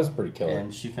 Yeah, that was pretty killer.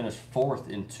 And she finished 4th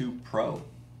in 2 pro.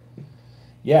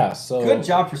 Yeah, so. Good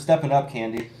job for stepping up,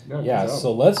 Candy. Yeah, good job.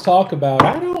 so let's talk about.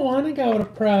 I don't want to go to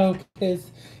pro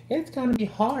because it's going to be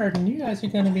hard and you guys are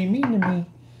going to be mean to me.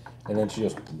 And then she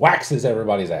just waxes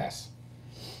everybody's ass.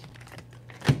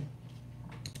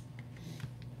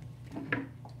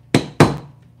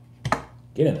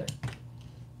 Get in there.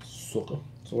 Sucker.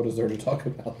 So what is there to talk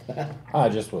about that? I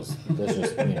just was, that's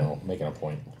just, making a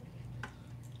point.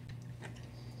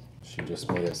 She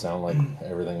just made it sound like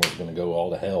everything was going to go all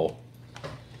to hell.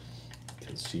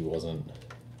 Because she wasn't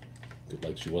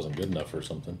good enough or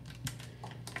something.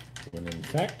 When in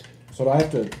fact... So do I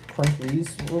have to crank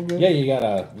these real good? Yeah, you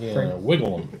gotta Crank.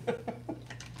 wiggle them.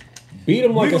 Beat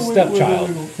them like Wiggle, a wiggle, stepchild.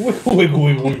 wiggle, Wiggle,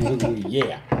 wiggle, wiggle, wiggle,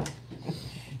 yeah.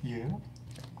 Yeah.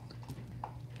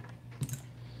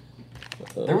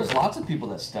 There was lots of people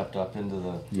that stepped up into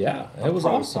the Yeah, that was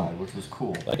pro awesome. side, which was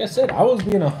cool. Like I said, I was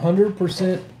being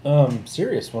 100%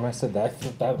 serious when I said that. I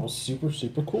thought that was super,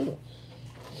 super cool.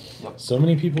 Yep. So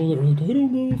many people that are like, I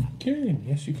don't know if you can.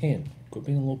 Yes, you can. Quit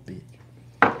being a little bitch.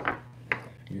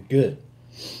 You're good.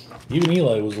 Even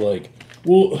Eli was like,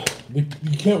 well, you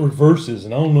can't reverse this,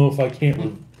 and I don't know if I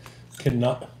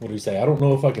cannot, what do you say? I don't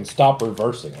know if I can stop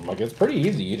reversing. I'm like, it's pretty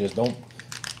easy. You just don't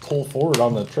pull forward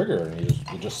on the trigger, and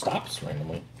it just stops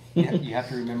randomly. You have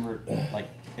to remember, like,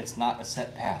 it's not a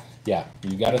set path. Yeah,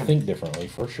 you got to think differently,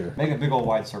 for sure. Make a big old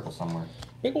wide circle somewhere.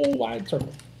 Big old wide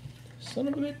circle. Son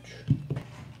of a bitch.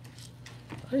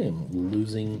 I am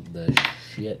losing the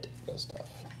shit of stuff.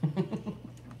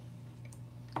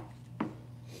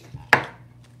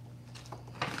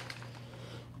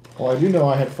 Well, I do know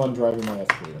I had fun driving my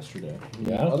F3 yesterday.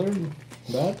 Yeah? Other than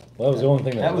that, Well, that was the only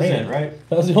thing that, That was ran. it, right?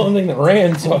 That was the only thing that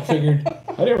ran, so I figured.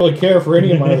 I didn't really care for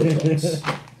any of my other trucks.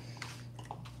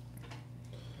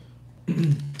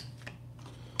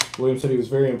 William said he was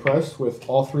very impressed with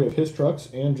all 3 of his trucks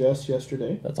and Jess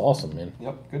yesterday. That's awesome, man.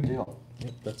 Yep, good deal.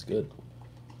 Yep, that's good.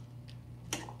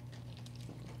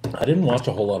 I didn't watch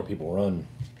a whole lot of people run.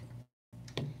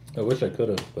 I wish I could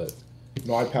have, but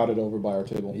No, I pouted over by our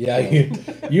table. yeah,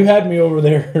 you had me over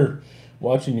there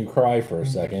watching you cry for a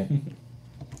second.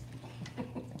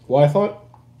 Well, I thought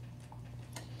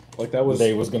like that was The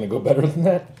day was going to go better than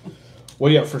that.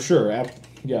 well, yeah, for sure,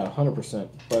 yeah, 100%.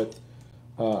 But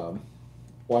well,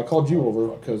 I called you over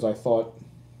because I thought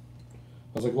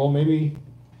I was like, well, maybe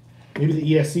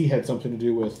the ESC had something to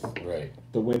do with Right.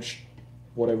 the winch,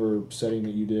 whatever setting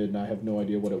that you did, and I have no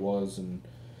idea what it was, and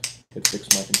it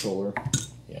fixed my controller.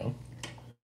 Yeah.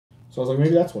 So I was like,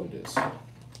 maybe that's what it is.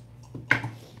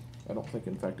 I don't think,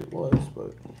 in fact, it was,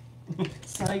 but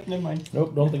Psych, never mind.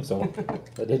 Nope, don't think so.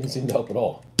 That didn't seem to help at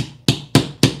all.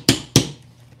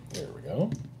 There we go.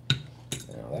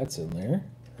 Now that's in there.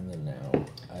 And then now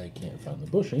I can't find the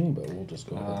bushing, but we'll just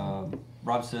go ahead.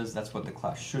 Rob says that's what the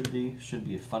class should be. Should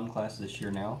be a fun class this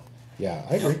year now. Yeah,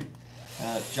 I agree.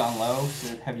 John Lowe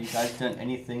said, have you guys done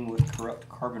anything with Corrupt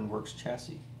Carbon Works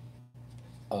chassis?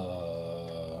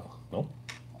 No.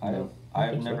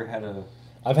 I've never had a...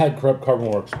 I've had Corrupt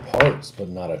Carbon Works parts, but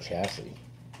not a chassis.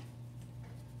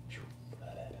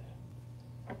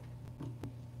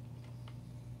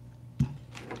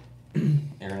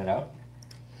 Airing it out?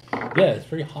 Yeah, it's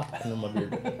pretty hot under my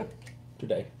beard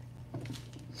today.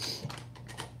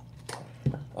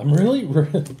 I'm really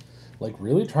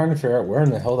trying to figure out where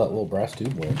in the hell that little brass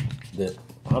tube went that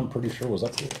I'm pretty sure was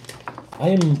up here. I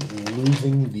am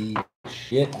losing the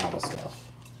shit out of stuff.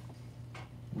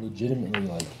 Legitimately,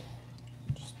 like,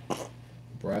 just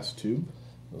Brass tube.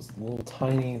 this little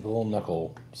tiny little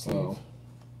knuckle sleeve. Oh.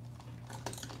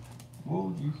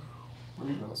 Well, you.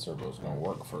 The servo's gonna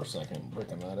work for a second,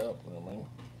 breaking that up. You know what I mean?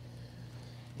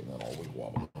 Getting that all wig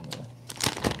wobbly in there.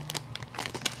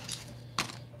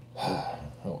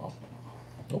 Oh well.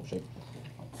 Oh shit.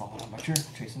 I'm falling out my chair,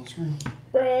 chasing the screw.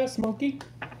 Brass monkey.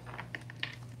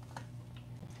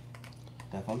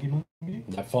 That funky monkey?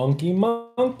 That funky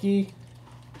monkey.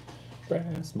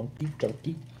 Brass monkey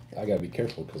junkie. I gotta be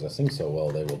careful because I sing so well,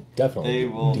 they will definitely They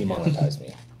will. demonetize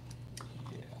me.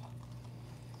 Yeah.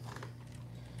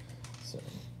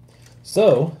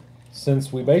 So,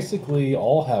 since we basically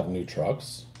all have new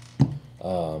trucks,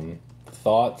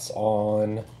 thoughts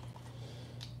on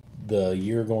the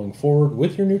year going forward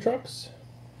with your new trucks?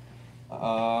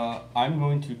 I'm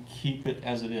going to keep it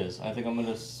as it is. I think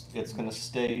it's gonna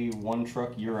stay one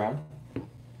truck year round.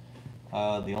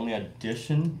 The only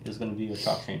addition is gonna be a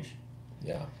shock change.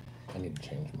 Yeah, I need to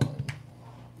change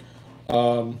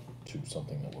mine to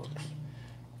something that works.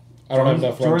 I don't have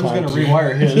enough Jordan's runtime gonna to-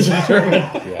 rewire his.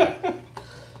 Yeah.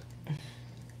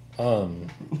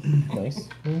 Nice.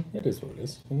 It is what it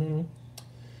is.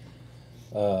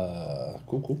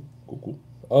 Cool.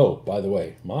 Oh, by the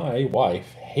way, my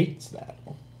wife hates that.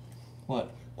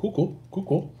 What?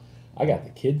 Cool. I got the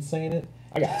kids saying it.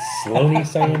 I got Sloaney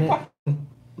saying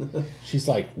it. She's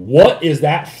like, "What is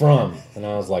that from?" And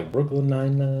I was like, "Brooklyn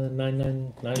Nine-Nine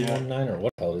or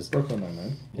what the hell is it? Brooklyn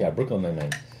Nine-Nine. Yeah, Brooklyn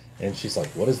Nine-Nine." And she's like,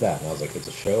 "What is that?" And I was like, "It's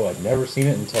a show. I'd never seen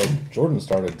it until Jordan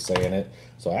started saying it.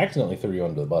 So I accidentally threw you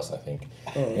under the bus, I think."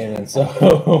 Oh. And then so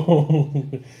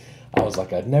I was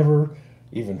like, "I'd never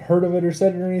even heard of it or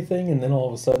said it or anything." And then all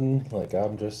of a sudden, like,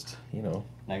 I'm just, Now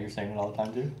you're saying it all the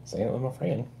time too? saying it with my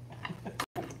friend.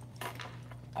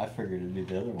 I figured it'd be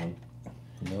the other one.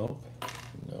 Nope.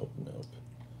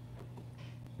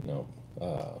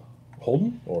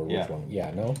 Holden or which Yeah. one? Yeah,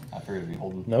 no. I figured it'd be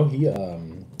Holden. No, he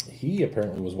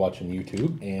apparently was watching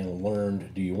YouTube and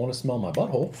learned, "Do you want to smell my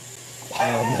butthole?"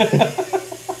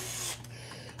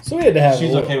 So we had to have She's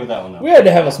a little- okay with that one though. We had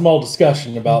to have a small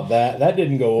discussion about that. That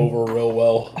didn't go over real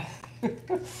well.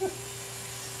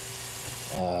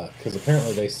 Because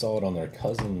apparently they saw it on their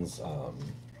cousin's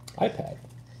iPad.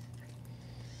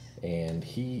 And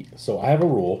so I have a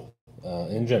rule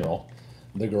in general.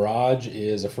 The garage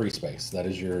is a free space. That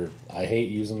is I hate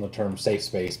using the term safe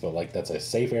space, but like that's a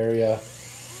safe area.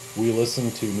 We listen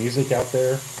to music out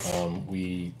there.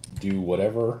 We do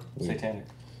whatever. Satanic.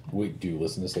 We do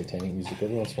listen to satanic music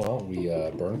every once in a while. We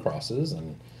burn crosses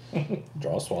and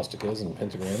draw swastikas and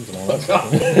pentagrams and all that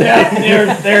stuff. Yeah,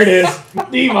 there it is.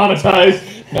 Demonetized.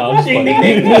 No, I'm just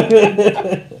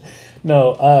fucking-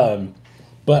 No,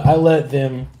 but I let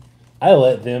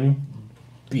them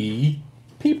be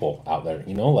people out there.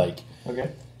 Like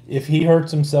Okay. if he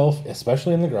hurts himself,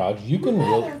 especially in the garage, you can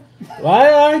really.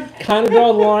 I kind of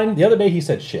draw the line. The other day he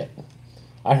said shit.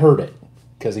 I heard it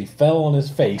because he fell on his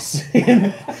face,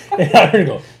 and I heard him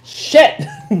go shit.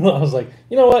 I was like,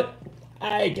 you know what?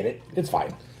 I get it. It's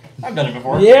fine. I've done it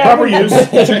before. Yeah, Proper use.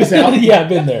 Check this out. Yeah, I've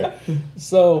been there.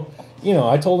 So,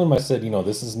 I told him, I said,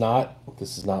 this is not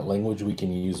language we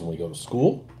can use when we go to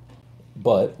school.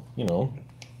 But,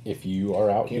 if you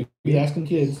are out here, Be asking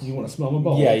kids, "Do you want to smell my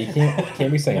ball?" yeah, you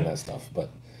can't be saying that stuff.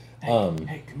 But,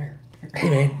 Hey, come here. hey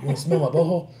man, you want to smell my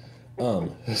butthole?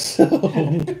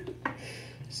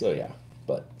 So yeah,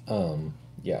 but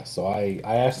yeah. So I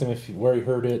asked him where he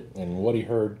heard it and what he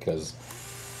heard, because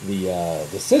the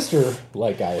sister,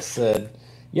 like I said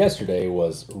yesterday,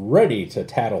 was ready to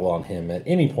tattle on him at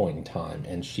any point in time,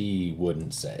 and she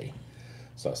wouldn't say.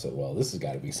 So I said, well, this has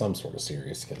got to be some sort of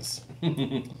serious, because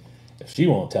if she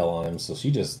won't tell on him, so she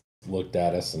just looked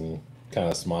at us and kind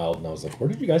of smiled, and I was like, where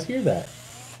did you guys hear that?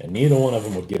 And neither one of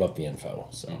them would give up the info.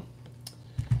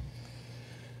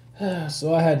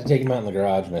 So I had to take him out in the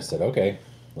garage, and I said, okay,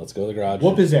 let's go to the garage.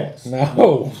 Whoop his ass.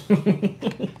 No.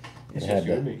 It's had just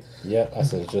you to- and me. Yep, I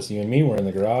said, it's just you and me. We're in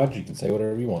the garage. You can say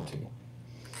whatever you want to.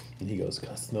 And he goes, can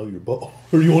I smell your butthole?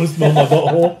 Or you want to smell my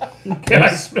butthole? Can I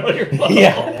smell your ball?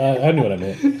 Yeah, I knew what I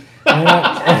meant.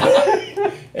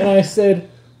 And I said,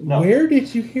 No. where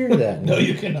did you hear that? No,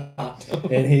 you cannot.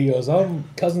 And he goes,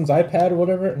 cousin's iPad or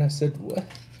whatever. And I said, what?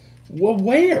 Well,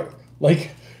 where?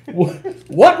 Like,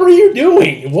 what were you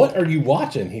doing? What are you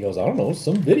watching? He goes, I don't know,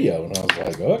 some video. And I was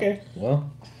like, okay, well.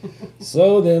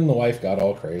 So then the wife got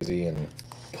all crazy and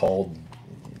called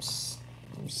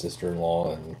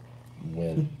sister-in-law and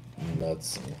went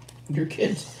nuts. Your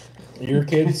kids. Your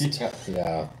kids? Yeah.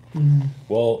 Yeah.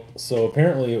 Well, so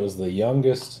apparently it was the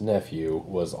youngest nephew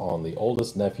was on the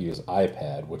oldest nephew's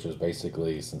iPad, which is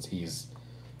basically, since he's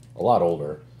a lot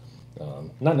older.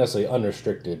 Not necessarily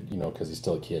unrestricted, you know, because he's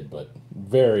still a kid, but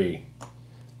very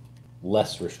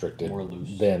less restricted More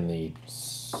loose. than the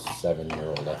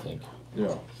 7-year-old, I think.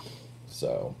 Yeah.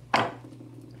 So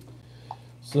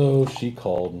she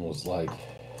called and was like,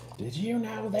 "Did you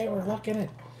know they were looking at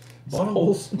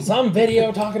Buttholes. some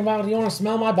video talking about you want to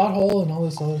smell my butthole and all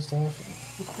this other stuff?"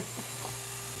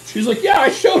 She's like, yeah, I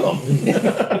showed them.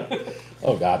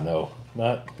 Oh God, no,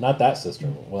 not that sister.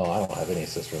 Well, I don't have any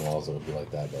sister-in-laws that would be like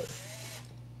that, but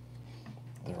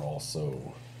they're all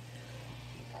so.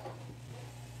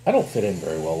 I don't fit in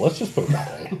very well. Let's just put it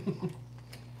that way.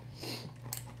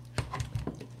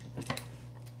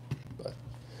 But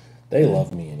they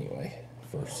love me anyway,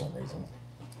 for some reason.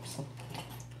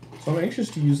 So I'm anxious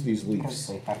to use these leaves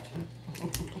They have to.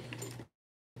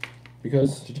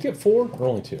 because Did you get 4 or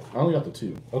only 2? I only got the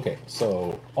 2. Okay,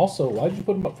 so also, why did you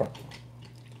put them up front?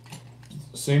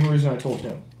 Same reason I told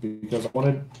him, because I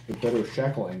wanted a better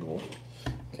shackle angle,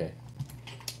 Okay,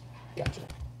 gotcha.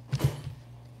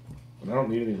 and I don't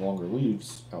need any longer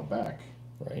leaves out back.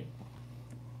 Right?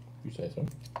 You say so.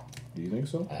 Do you think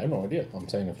so? I have no idea. I'm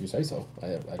saying if you say so. I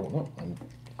don't know.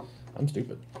 I'm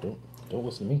stupid. Don't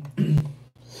listen to me.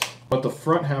 But the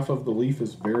front half of the leaf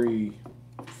is very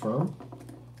firm.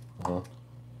 Uh-huh.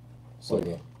 So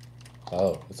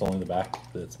it's only the back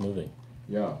that's moving.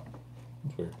 Yeah.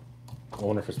 It's weird. I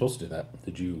wonder if you're supposed to do that.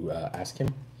 Did you ask him?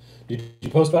 Did you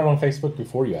post about it on Facebook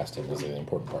before you asked him? Is the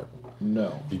important part.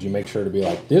 No. Did you make sure to be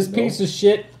like, this No. piece of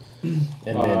shit? And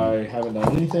then I haven't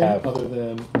done anything have other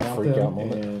than mount freak them out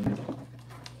moment. and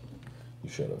you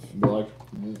should have, be like,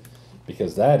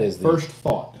 because that is the first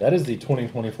thought. That is the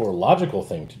 2024 logical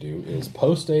thing to do: is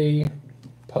post a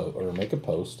or make a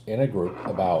post in a group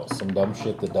about some dumb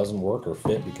shit that doesn't work or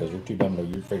fit because you're too dumb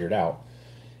to figure it out,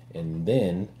 and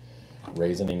then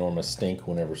raise an enormous stink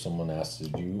whenever someone asks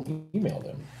did you email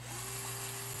them.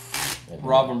 And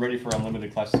Rob, I'm ready for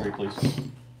unlimited class 3, please.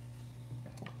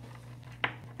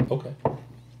 Okay,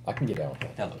 I can get down with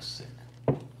that. That looks sick.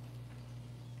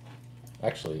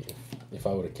 Actually, if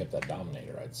I would have kept that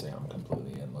Dominator, I'd say I'm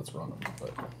completely in. Let's run them,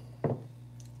 but.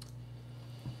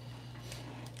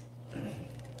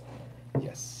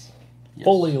 Yes.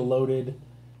 Fully loaded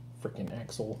freaking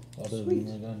axle. Other than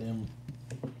the goddamn.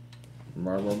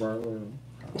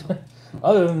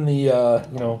 Other than the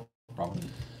Probably.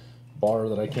 bar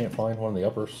that I can't find, one of the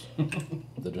uppers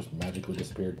that just magically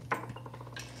disappeared.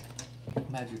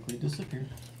 Magically disappeared.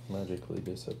 Magically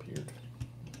disappeared.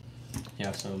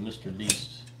 Yeah, so Mr.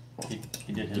 Beast,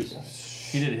 he did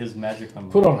his magic on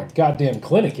Put on a goddamn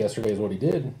clinic yesterday is what he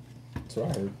did. That's what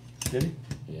I heard. Did he?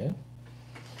 Yeah.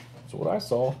 That's what I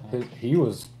saw. He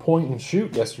was point and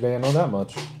shoot yesterday, I know that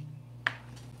much.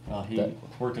 Well, he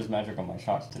worked his magic on my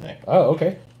shots today. Oh,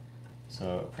 okay.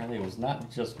 So apparently it was not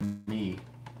just me.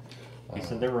 He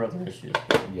said there were other issues.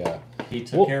 Yeah. He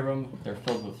took care of them. They're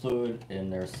filled with fluid,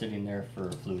 and they're sitting there for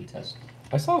a fluid test.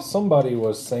 I saw somebody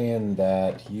was saying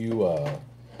that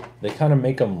they kind of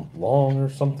make them long or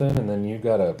something, and then you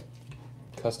gotta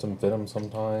custom fit them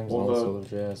sometimes and all this other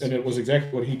jazz. And it was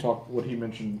exactly what he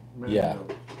mentioned. Yeah.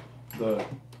 The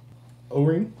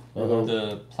O-ring? Uh-huh.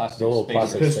 The plastic The little spacer.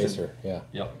 plastic Piston. spacer. Yeah.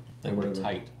 Yep, they Or were whatever.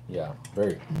 tight. Yeah.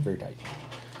 Very, very tight.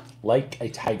 Like a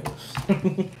tiger.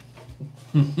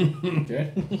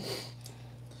 Okay.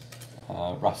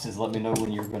 Rob says, let me know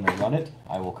when you're going to run it.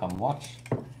 I will come watch.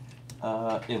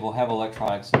 It will have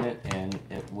electronics in it, and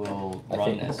it will I run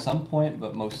think- at some point,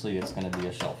 but mostly it's going to be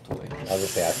a shelf toy. I was gonna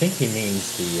say, I think he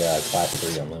means the Class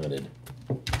 3 Unlimited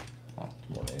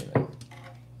more than anything.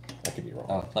 I could be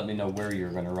wrong. Let me know where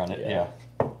you're going to run it. Yeah.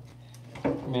 Yeah.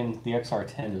 I mean, the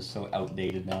XR10 is so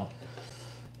outdated now.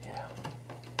 Yeah.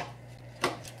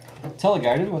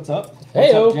 Teleguided, what's up?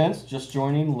 What's Heyo. up, gents? Just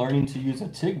joining, learning to use a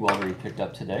TIG welder he picked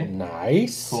up today.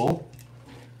 Nice. Cool.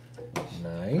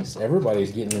 Nice.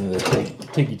 Everybody's getting into the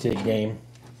Tiggy Tig game.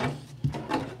 Alright.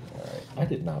 I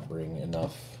did not bring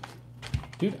enough.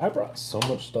 Dude, I brought so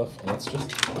much stuff and it's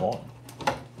just gone.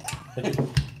 It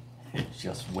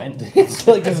just went. It's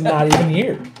like it's not even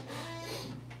here.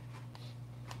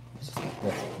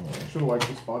 I should have wiped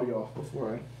this body off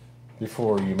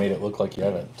Before you made it look like you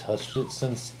haven't touched it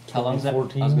since How long's that? I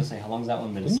was 2014. going to say, how long's that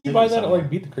one been? Didn't you sitting buy that at somewhere? like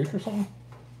Beat the Creek or something?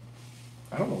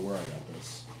 I don't know where I got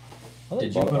this. I thought Did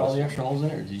you bought it put all last- the extra holes in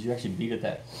it, or did you actually beat it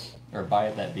that, or buy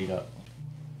it that beat up?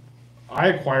 I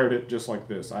acquired it just like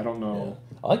this. I don't Yeah. know.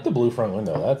 I like the blue front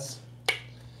window. That's.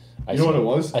 You know what it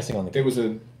was? Icing on the It cake. was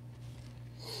It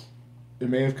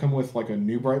may have come with like a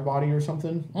new bright body or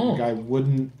something. Mm. The guy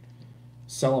wouldn't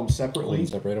sell them separately. Wouldn't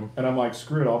separate them. And I'm like,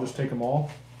 screw it, I'll just take them all.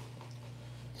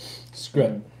 Screw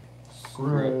it.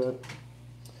 Screw it.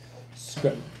 Screw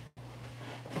it.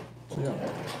 So, yeah.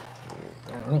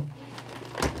 I don't know.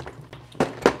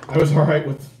 I was all right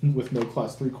with no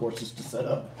class 3 courses to set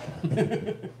up.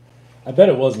 I bet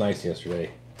it was nice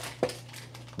yesterday.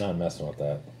 Not messing with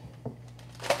that.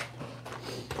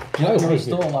 Yeah, Oh, there was thank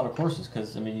still you. a lot of courses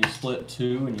because I mean you split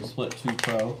 2 and you split 2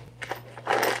 pro.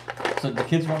 So the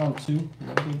kids run on 2. Is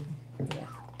that what you- Yeah.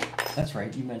 That's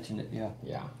right. You mentioned it. Yeah.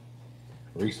 Yeah.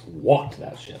 Reese walked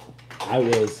that shit. I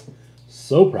was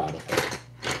so proud of her.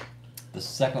 The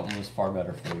second one was far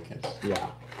better for the kids. Yeah.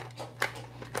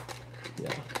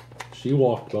 Yeah. She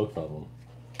walked both of them.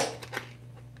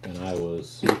 And I was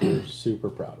super, super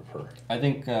proud of her. I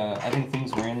think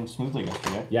things ran smoothly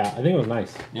yesterday. Yeah, I think it was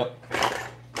nice. Yep.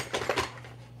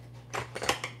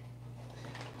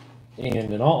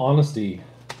 And in all honesty,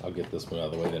 I'll get this one out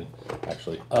of the way then,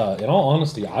 actually. In all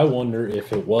honesty, I wonder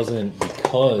if it wasn't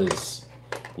because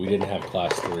we didn't have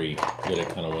class 3 that it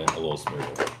kind of went a little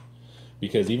smoother.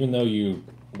 Because even though you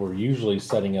were usually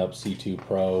setting up C2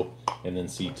 Pro and then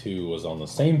C2 was on the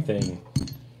same thing,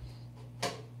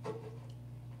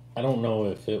 I don't know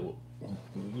if it...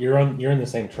 You're in the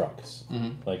same trucks.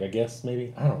 Mm-hmm. Like, I guess,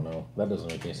 maybe? I don't know. That doesn't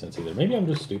make any sense either. Maybe I'm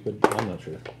just stupid. I'm not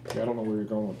sure. Yeah, I don't know where you're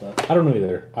going with that. I don't know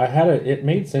either. It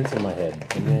made sense in my head,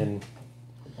 and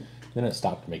then it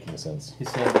stopped making sense. He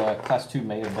said class 2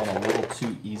 may have been a little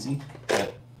too easy,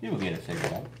 but you'll get it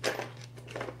figured out.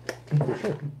 For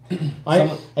sure.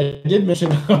 I did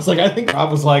mention, I was like, I think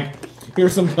Rob was like,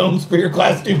 here's some cones for your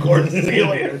class 2 courses. See you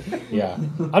later. Yeah.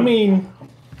 I mean,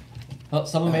 Well,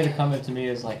 someone made a comment to me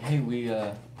as like, "Hey,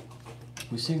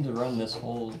 we seem to run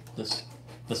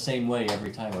the same way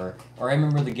every time," or I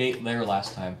remember the gate there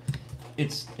last time.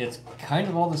 It's kind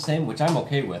of all the same, which I'm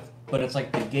okay with, but it's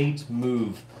like the gates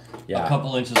move Yeah. a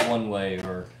couple inches one way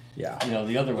or yeah.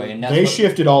 the other way, and that's They what,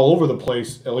 shifted all over the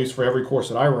place, at least for every course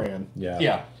that I ran.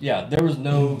 Yeah. yeah. There was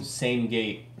no same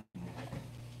gate.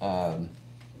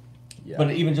 Yeah.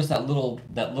 But even just that little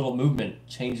movement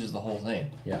changes the whole thing.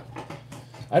 Yeah.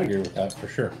 I'd agree with that for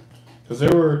sure. Because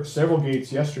there were several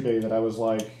gates yesterday that I was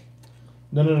like,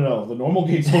 no, the normal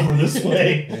gate's over this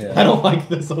way. Yeah. I don't like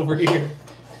this over here.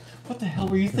 What the hell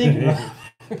were you thinking?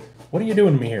 What are you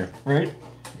doing to me here? Right?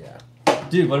 Yeah.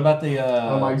 Dude, what about the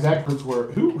My exact words were,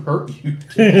 who hurt you?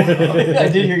 I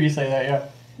did hear you say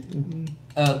that,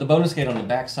 yeah. The bonus gate on the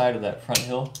back side of that front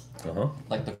hill, Uh-huh.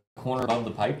 like the corner above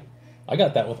the pipe, I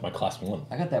got that with my class 1.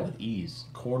 I got that with ease.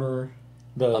 Corner.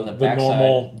 On the The backside.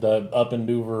 normal, the up and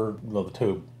over, the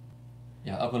tube.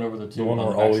 Yeah, up and over the The tube. one on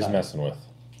we're the always backside. messing with.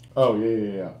 Oh,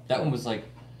 yeah. That one was like,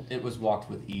 it was walked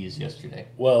with ease yesterday.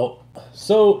 Well,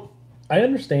 so I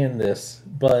understand this,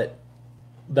 but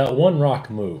that one rock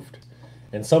moved,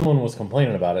 and someone was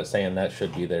complaining about it, saying that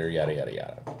should be there, yada yada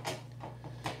yada.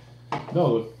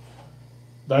 No,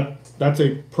 that's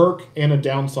a perk and a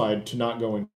downside to not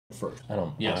going first.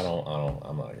 Yes.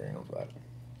 I'm not agreeing with that.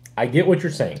 I get what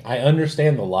you're saying. I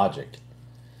understand the logic,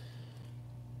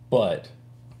 but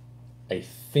I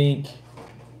think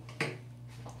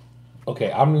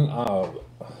okay.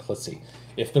 Let's see.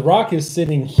 If the rock is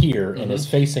sitting here and is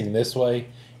facing this way,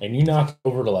 and you knock it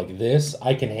over to like this,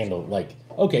 I can handle like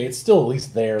okay, it's still at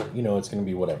least there. It's going to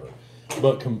be whatever.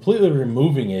 But completely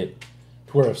removing it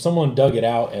to where if someone dug it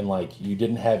out and like you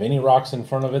didn't have any rocks in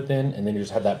front of it, then and then you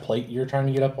just had that plate you're trying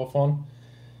to get up off on,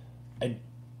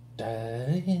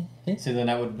 See, then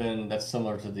that would have been, that's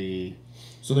similar to the,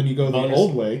 So then you go the Bonus.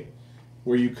 old way,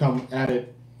 where you come at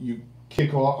it, you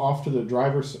kick off to the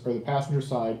driver's or the passenger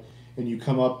side, and you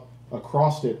come up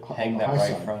across it on hang the that high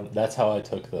right side. front. That's how I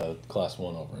took the class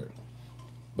 1 over it,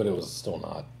 but it was still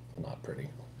not pretty.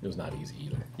 It was not easy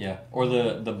either. Yeah, or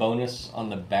the bonus on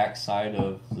the back side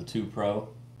of the 2 Pro,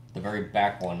 the very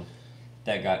back one,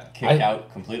 that got kicked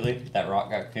out completely. That rock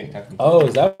got kicked out completely. Oh,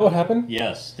 is that what happened?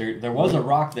 Yes, there was a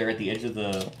rock there at the edge of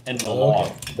the log.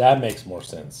 Okay, that makes more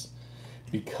sense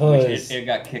Which because it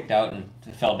got kicked out and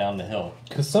it fell down the hill.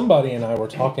 somebody and I were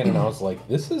talking and I was like,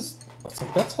 that's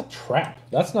a trap.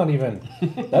 That's not even.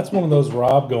 That's one of those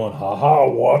Rob going, haha,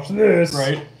 watch this.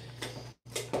 Right.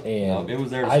 And It was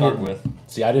there to I start didn't- with.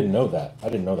 See, I didn't know that. I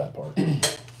didn't know that part.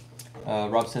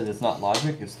 Rob says it's not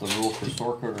logic, it's the rule for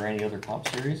Sorka or any other comp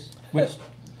series. Which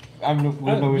I have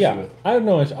no issue yeah, with. I have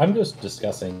no issue. I'm just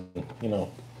discussing.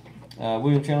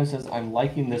 William Chandler says, I'm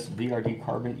liking this VRD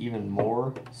Carbon even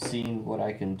more, seeing what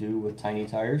I can do with tiny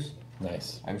tires.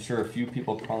 Nice. I'm sure a few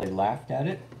people probably laughed at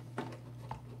it.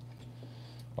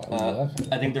 Why would you laugh?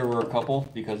 I think there were a couple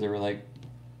because they were like,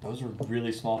 those are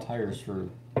really small tires for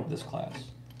this class.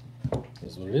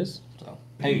 Is what it is. So,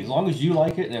 hey, as long as you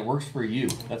like it and it works for you,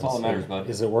 that's all that matters, bud.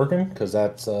 Is it working? Because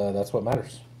that's what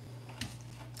matters.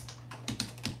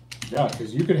 Yeah,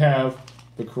 because you could have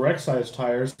the correct size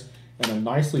tires, and a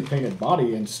nicely painted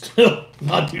body and still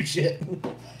not do shit.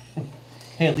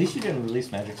 Hey, at least you didn't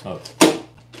release magic smoke.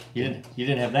 You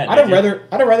didn't have that. I'd have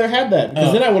rather had that because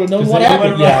Oh. then I would have known 'Cause what then you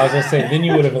happened. would've- Yeah, I was gonna say, then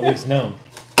you would have at least known.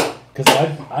 Because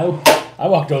I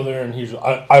walked over there and he's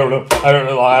I don't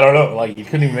know. Like, he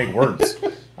couldn't even make words.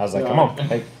 I was like, come on.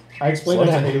 Like, I explained slow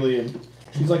that down. to Haley, and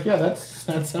she's like, "Yeah, that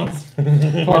sounds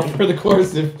par for the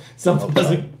course if something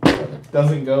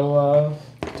doesn't go."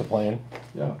 to plan.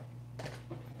 Yeah.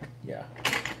 Yeah.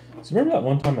 So remember that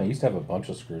one time I used to have a bunch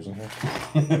of screws in here?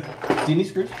 Do you need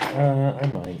screws? I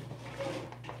might.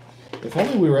 If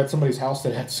only we were at somebody's house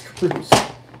that had screws.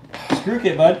 Screw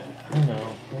kit, bud. I know.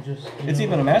 It's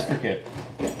even a master kit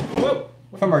Whoa!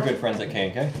 from our good friends at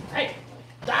K&K. Hey,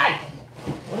 die!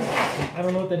 What is that? I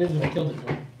don't know what that is, but I killed it.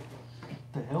 What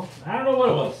the hell? I don't know what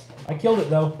it was. I killed it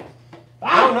though.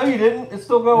 Oh no, you didn't. It's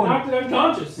still going. Knocked it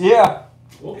unconscious. Yeah.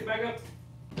 We'll get back up.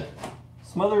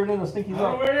 Smother it in the stinky I don't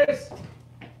know sock. where it is.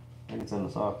 I think it's in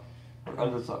the sock. Or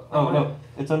under the sock. Oh no,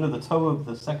 it's under the toe of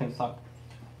the second sock.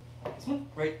 This one?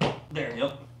 Right there,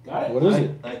 yep. Got it. What is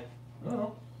it? I don't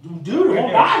know. Dude, it Right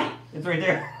won't there. die. It's right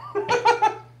there.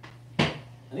 I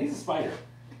think it's a spider.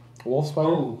 Wolf spider?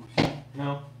 Oh,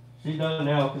 No. she's done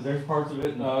now because there's parts of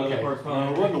it and the other parts No, it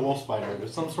coming. wasn't a wolf spider. It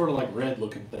was some sort of like red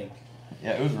looking thing.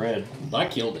 Yeah, it was red. I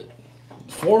killed it.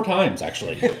 4 times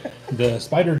actually. The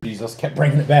spider Jesus kept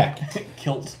bringing it back.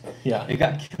 Kilt. Yeah. It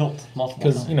got kilt multiple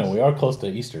times. Because, you know, we are close to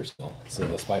Easter still. So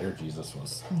the spider Jesus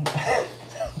was.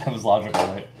 That was logical,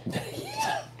 right?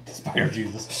 Spider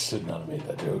Jesus. Should not have made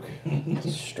that joke.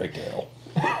 Straight to hell.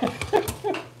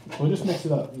 We'll just mix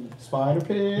it up. Spider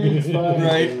pig, spider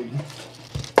Right.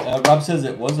 pig. Rob says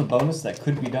it was a bonus that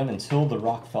could be done until the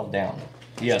rock fell down.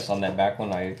 Yes, on that back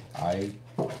one, I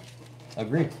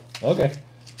agree. Okay.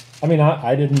 I mean,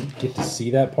 I didn't get to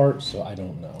see that part, so I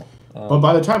don't know. But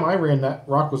by the time I ran, that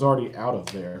rock was already out of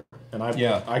there. And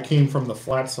I came from the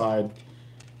flat side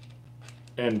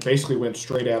and basically went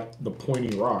straight at the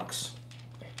pointy rocks.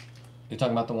 You're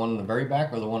talking about the one in the very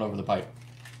back or the one over the pipe?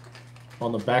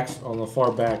 On the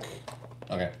far back,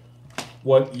 Okay.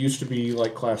 what used to be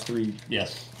like class 3.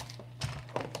 Yes.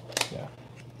 Yeah.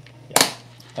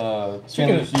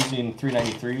 Chandler's using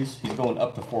 393s. He's going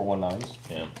up to 419s.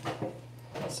 Yeah.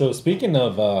 So speaking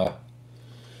of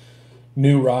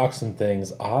new rocks and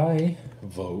things, I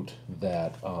vote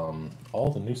that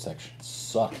all the new sections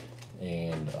suck,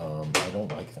 and I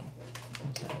don't like them.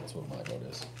 So that's what my vote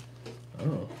is. I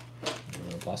don't know.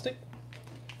 Plastic?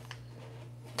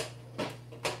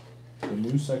 The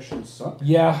new sections suck.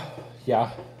 Yeah.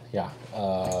 I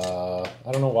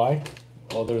don't know why,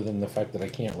 other than the fact that I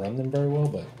can't run them very well,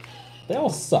 but they all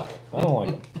suck. I don't like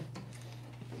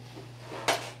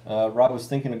them. Rob was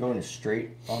thinking of going straight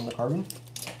on the carbon.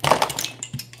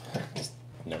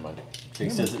 Never mind. He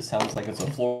says it sounds like it's a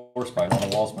floor spider, not a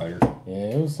wall spider. Yeah,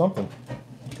 it was something.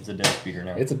 It's a dead speaker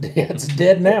now. It's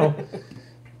dead now.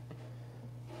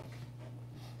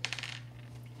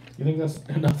 You think that's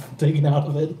enough taken out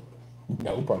of it?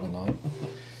 No, probably not.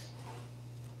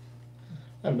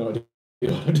 I have no idea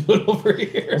how to do it over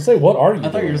here. I'll say, what are you I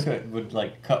thought you doing? were just would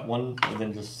like cut one and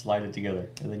then just slide it together,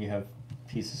 and then you have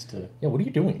pieces to. Yeah, what are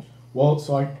you doing? Well,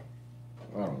 so I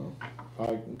don't know.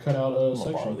 I cut out a I'm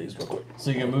gonna borrow section. these real quick. So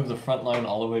you're gonna move the front line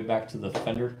all the way back to the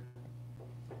fender,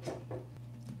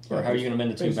 or how are you gonna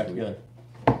mend the two back Basically. together?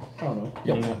 I don't know.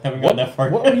 You haven't gotten that far.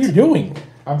 What yet. are you doing?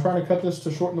 I'm trying to cut this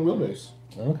to shorten the wheelbase.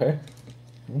 Okay.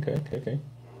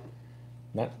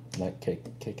 Not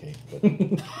KK, but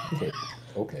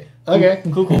okay. Okay.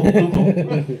 Cool.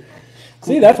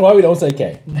 See, that's why we don't say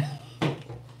K.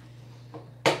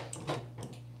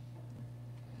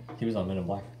 He was on Men in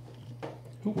Black.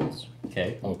 Who was?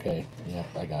 K. Okay. Yeah,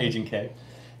 I got it. Agent K.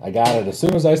 I got it. As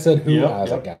soon as I said who, Yep, I was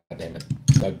yep. like, God damn it.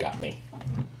 That got me.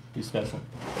 He's special.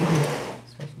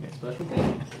 Special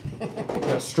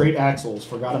Got straight axles.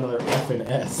 Forgot another F and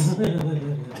S.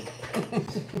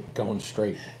 Going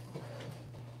straight.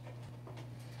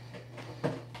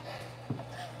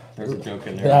 There's a joke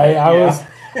in there.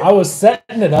 I was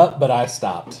setting it up, but I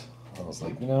stopped. I was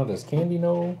like, does Candy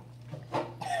know?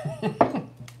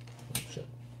 Shit.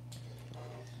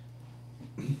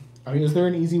 I mean, is there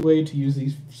an easy way to use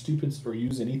these stupids or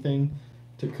use anything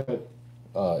to cut?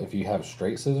 If you have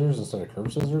straight scissors instead of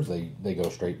curved scissors, they go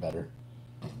straight better.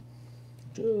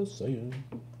 Just saying.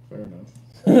 Fair enough.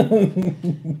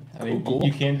 I mean, Cool.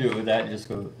 you can do it with that. Just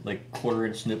go like 1/4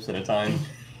 inch snips at a time,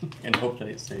 and hope that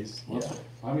it stays. Yeah.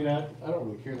 I mean, I don't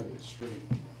really care that it's straight.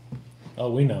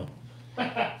 Oh, we know.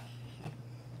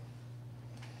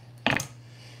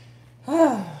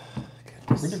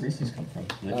 Where did Reese's come from?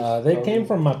 They came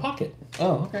from my pocket.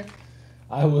 Oh, okay.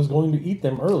 I was going to eat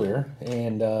them earlier,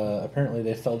 and apparently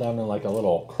they fell down in like a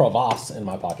little crevasse in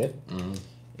my pocket,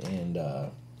 and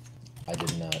I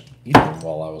did not eat them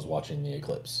while I was watching the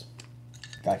eclipse.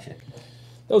 Gotcha.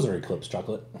 Those are eclipse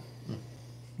chocolate.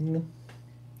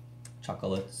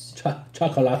 Chocolates.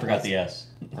 Chocolate. I forgot the S.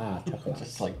 Ah, chocolate.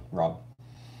 Just like Rob.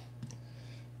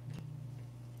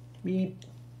 Beep.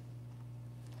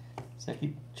 So I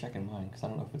keep checking mine because I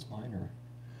don't know if it's mine or.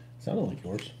 Sounded like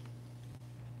yours.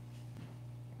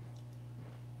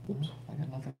 Oops, I got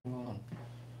nothing going on.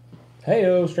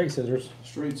 Hey-o, straight scissors.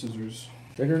 Straight scissors.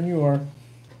 Straighter than you are.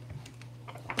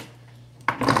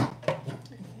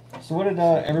 So what did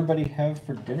everybody have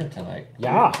for dinner tonight?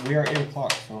 Yeah. We are 8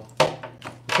 o'clock, so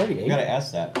It's already we 8. gotta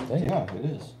ask that. Dang. Yeah, it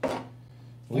is.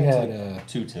 We Yeah, it's had like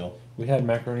 2 till. we had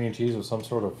macaroni and cheese with some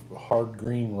sort of hard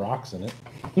green rocks in it.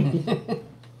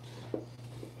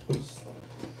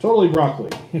 Totally broccoli.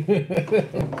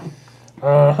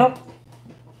 Uh-huh.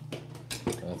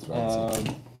 That's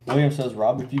right. William says,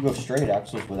 Rob, if you go straight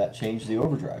axles, will that change the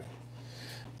overdrive?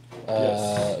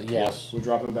 Yes. We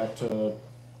drop it back to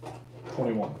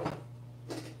 21.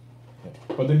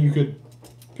 But then you could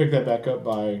pick that back up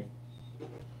by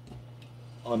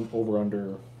over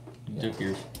under. Duke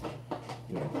gears.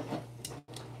 You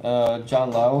know.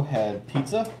 John Lau had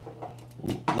pizza.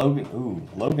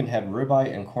 Logan had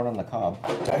ribeye and corn on the cob.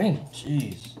 Dang.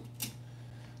 Jeez.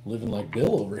 Living like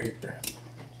Bill over here.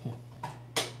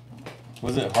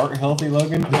 Was it heart healthy,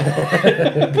 Logan?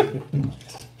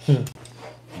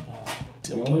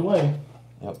 The only way.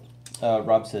 Yep.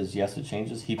 Rob says yes, it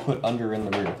changes. He put under in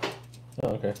the rear. Oh,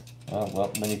 okay.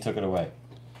 Well, then he took it away.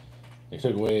 They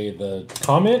took away the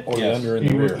comment or the Yes. under in He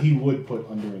the would, rear? he would put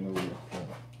under in the rear.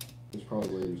 That's probably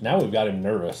where he's. Now we've got him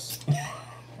nervous.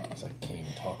 He's like, can't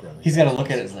even talk around. He's got to look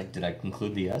at it as like, did I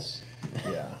conclude the S?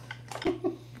 Yeah.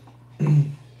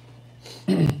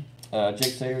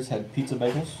 Jake Sayers had pizza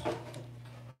bagels.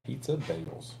 Pizza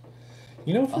bagels.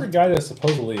 You know, for a guy that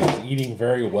supposedly is eating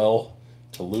very well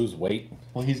to lose weight.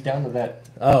 Well, he's down to that.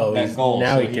 Oh, That goal,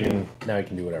 now so he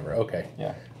can do whatever. Okay.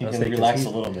 Yeah, he I was can thinking relax he- a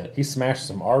little bit. He smashed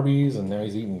some Arby's and now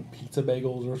he's eating pizza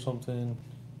bagels or something.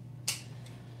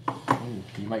 Ooh,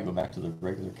 you might go back to the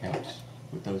regular counts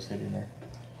with those hitting there.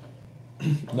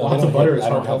 No, Lots they of don't butter have- is I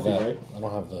don't heart have that. healthy, right? I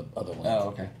don't have the other one. Oh,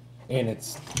 okay. And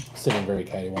it's sitting very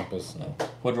cattywampus. No.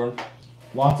 What, Jordan?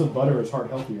 Lots of butter is heart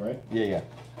healthy, right? Yeah.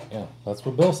 Yeah, that's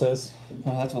what Bill says.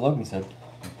 Well, that's what Logan said.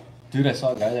 Dude, I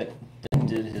saw a guy that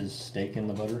did his steak in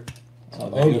the butter. Saw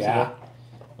Oh videos of yeah. it.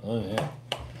 Oh yeah.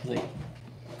 Like,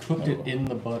 cooked it in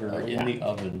the butter, Oh, in yeah. the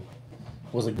oven.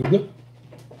 Was it Guga?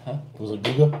 Huh? Was it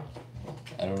Guga?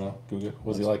 I don't know. Guga.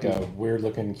 Was he like a weird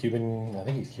looking Cuban? I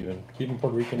think he's Cuban. Cuban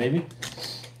Puerto Rican. Maybe.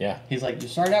 Yeah. He's like, you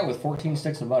start out with 14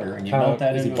 sticks of butter and you Kinda, melt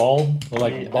that is he into bald? Or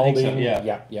like Yeah, I think balding? so, yeah.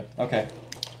 Yeah. Yep. Okay.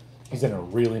 He's in a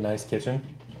really nice kitchen.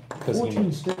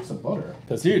 14 sticks of butter.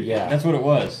 Dude, yeah. that's what it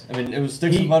was. I mean, it was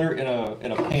sticks He- of butter in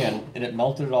a pan, and it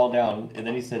melted it all down. And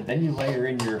then he said, then you layer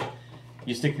in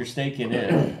you stick your steak in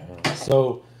it.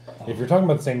 So, if you're talking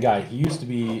about the same guy,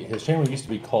 his channel used to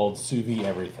be called Sous Vide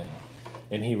Everything,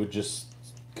 and he would just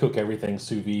cook everything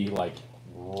sous vide like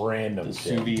random Does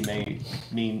shit. sous vide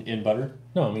mean in butter?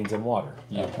 No, it means in water.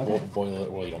 You Oh, okay. boil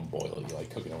it. Well, you don't boil it. You like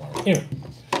cook it in water. Anyway,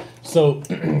 so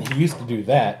he used to do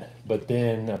that, but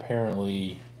then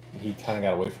apparently he kind of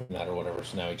got away from that or whatever.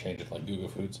 So now he changed it to like Google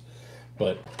Foods.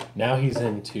 But now he's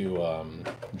into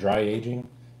dry aging.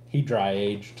 He dry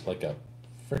aged like a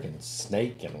freaking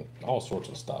snake and all sorts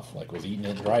of stuff. Like was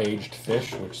eating dry aged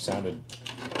fish, which sounded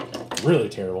really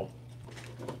terrible.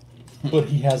 But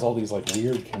he has all these like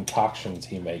weird concoctions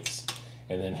he makes,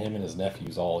 and then him and his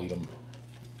nephews all eat them.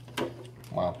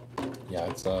 Wow. Yeah,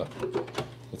 it's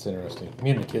interesting. Me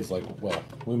and the kids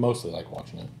we mostly like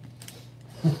watching it.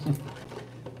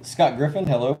 Scott Griffin,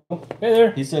 hello. Hey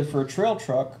there. He said for a trail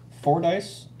truck, 4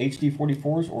 dice, HD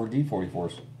 44s or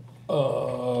D44s.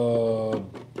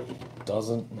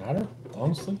 Doesn't matter,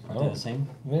 honestly. Are they the same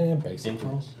Yeah, basically.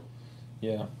 intervals?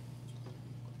 Yeah.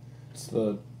 It's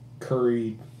the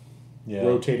curry Yeah.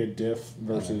 rotated diff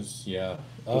versus Yeah.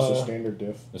 just a standard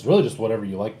diff. It's really just whatever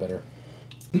you like better.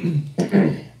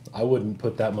 I wouldn't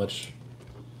put that much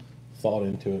thought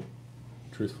into it,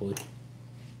 truthfully.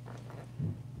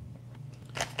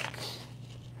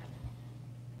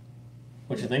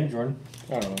 What you think, Jordan?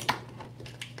 I don't know.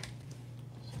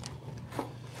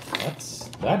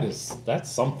 That's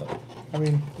something. I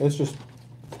mean, it's just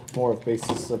more of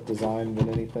basis of design than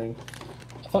anything.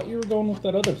 I thought you were going with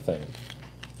that other thing.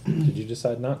 Did you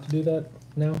decide not to do that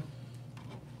now?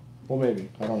 Well, maybe.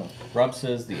 I don't know. Rob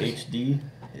says the HD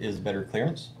is better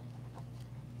clearance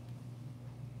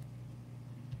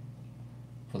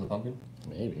for the pumpkin.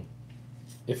 Maybe.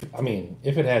 If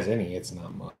it has any, it's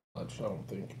not much. I don't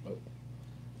think, but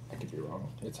I could be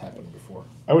wrong. It's happened before.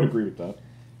 I would agree with that.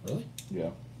 Really? Yeah.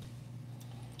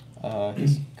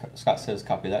 Scott says,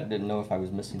 copy that. Didn't know if I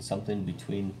was missing something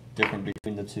different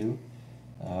between the two.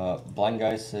 Blind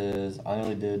Guy says, I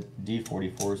only did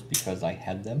D44s because I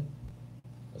had them.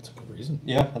 That's a good reason.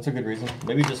 Yeah, that's a good reason.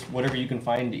 Maybe just whatever you can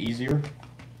find easier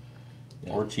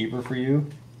or cheaper for you,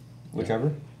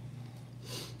 whichever.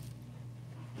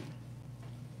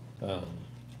 Yeah,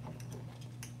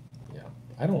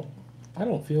 I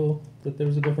don't feel that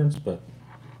there's a difference, but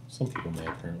some people may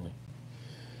apparently.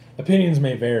 Opinions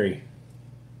may vary.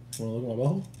 Want to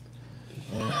look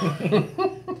at my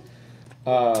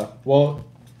bubble? Well,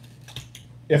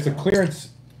 if the clearance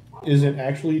isn't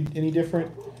actually any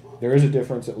different, there is a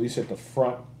difference at least at the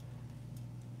front,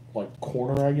 like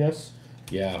corner, I guess,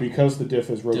 Yeah. because the diff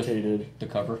is rotated The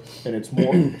cover. and it's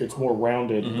more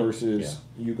rounded versus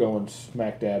you going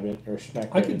smack dab it or smack.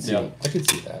 I dab could it. see. I could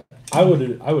see that. I would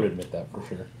admit that for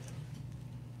sure.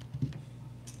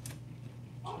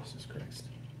 Jesus Christ.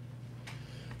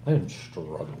 I am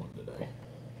struggling today.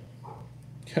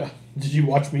 Yeah. Did you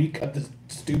watch me cut this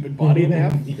stupid body in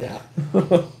half? Yeah.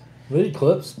 The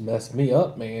Eclipse messed me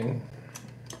up, man.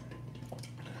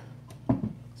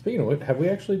 Speaking of which, have we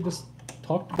actually just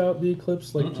talked about the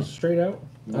Eclipse, like, just straight out?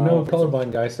 No, I I know don't a think so.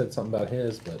 colorblind guy said something about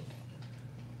his, but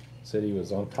said he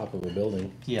was on top of a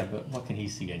building. Yeah, but what can he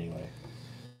see anyway?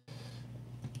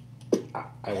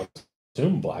 I would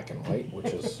assume black and white, which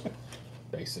is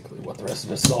basically what the rest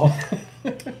of us saw.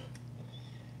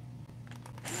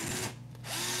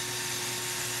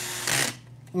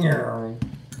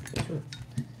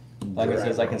 Like I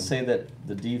says, I can say that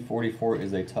the D44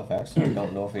 is a tough axle. I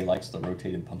don't know if he likes the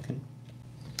rotated pumpkin.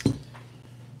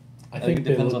 I think it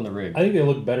they depends look- on the rig. I think they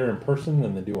look better in person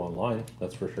than they do online.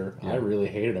 That's for sure. Yeah. I really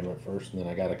hated them at first, and then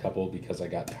I got a couple because I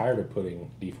got tired of putting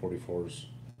D44s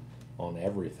on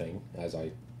everything as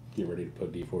I get ready to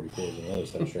put D44s and other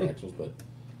stuff straight axles. But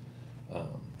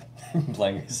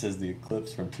Blank says the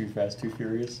Eclipse from Too Fast, Too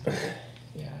Furious.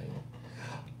 yeah,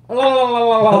 I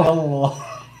know.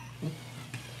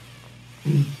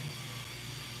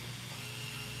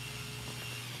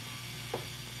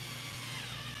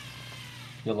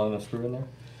 You alone a screw in there?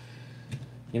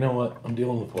 You know what? I'm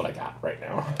dealing with what I got right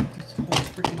now.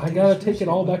 I gotta take it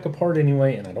all back apart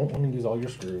anyway, and I don't want to use all your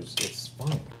screws. It's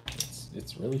fine.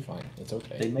 It's really fine. It's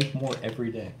okay. They make more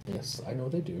every day. Yes, I know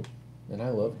they do. And I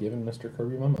love giving Mr.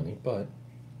 Kirby my money, but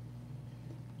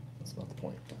that's not the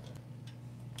point.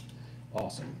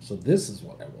 Awesome. So this is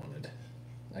what I wanted.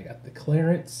 I got the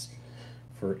clearance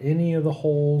for any of the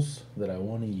holes that I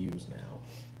want to use now.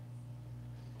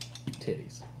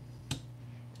 Titties.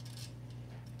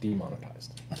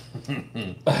 Demonetized.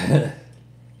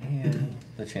 And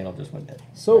the channel just went dead.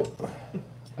 So,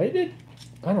 I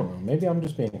don't know, maybe I'm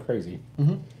just being crazy,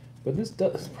 Mm-hmm. but this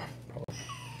does, probably,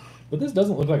 but this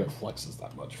doesn't look like it flexes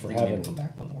that much for They can't having, go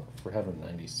back one more. for having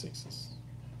 96s.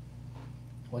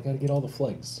 Well, I gotta get all the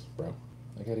flags, bro.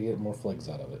 I gotta get more flags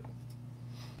out of it.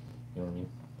 You know what I mean?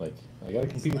 Like, I gotta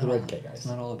compete with the Red K It's guys.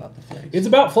 not all about the flags. It's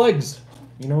about flags.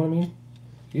 You know what I mean?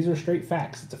 These are straight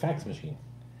facts. It's a fax machine.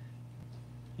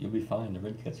 You'll be fine. The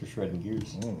Red Cats are shredding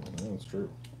gears. That's true.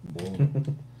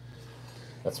 Boom.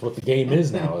 That's what the game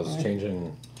is now, is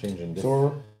changing different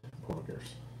So, portal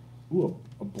gears. ooh,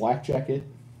 a black jacket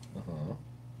Uh-huh.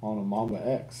 on a Mamba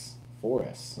X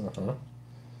 4S. Uh-huh.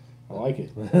 I like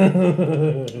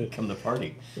it. Come to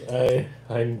party. I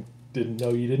didn't know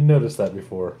you didn't notice that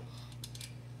before.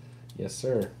 Yes,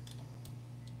 sir.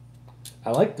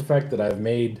 I like the fact that I've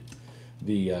made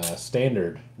the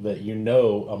standard that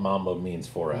a Mamba means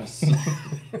 4S.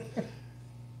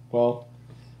 Well,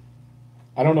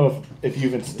 I don't know if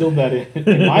you've instilled that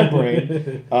in my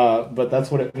brain, but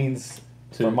that's what it means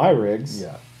for my rigs.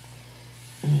 Yeah.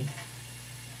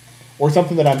 Or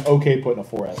something that I'm okay putting a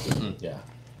 4S in. Yeah.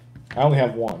 I only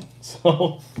have one,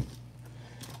 so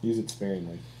use it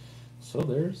sparingly. So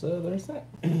there's that.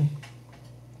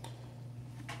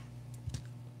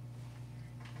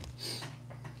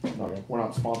 No, we're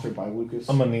not sponsored by Lucas.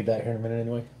 I'm gonna need that here in a minute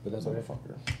anyway, but that's okay.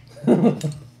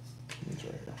 Motherfucker. It's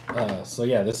right here. So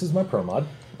yeah, this is my Pro Mod.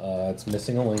 It's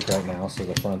missing a link right now, so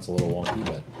the front's a little wonky,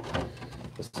 but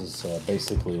this is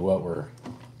basically what we're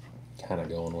kind of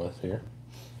going with here.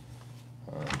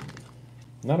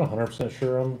 Not 100%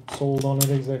 sure I'm sold on it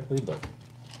exactly, but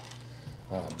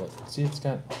see, it's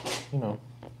got, I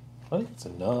think it's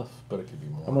enough, but it could be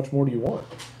more. How much more do you want?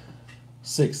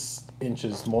 6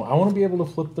 inches more. I want to be able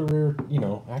to flip the rear,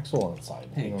 axle on its side.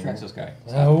 Hey, you know? Traxxas guy.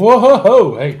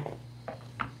 Whoa, hey.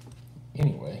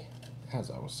 Anyway, as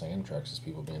I was saying, Traxxas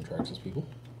people being Traxxas people.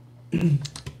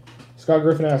 Scott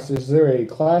Griffin asks, is there a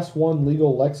Class 1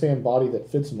 legal Lexan body that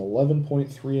fits an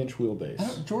 11.3-inch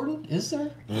wheelbase? Jordan, is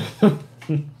there?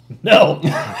 No!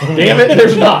 Damn it,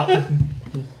 there's not!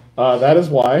 That is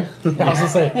why. I was gonna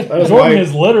say, is Jordan why-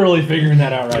 is literally figuring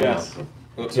that out right Yeah.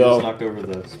 Oh, he So- just knocked over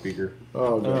the speaker.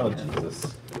 Oh, now. Oh, God.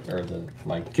 Jesus. Or the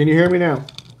mic. Can you hear me now?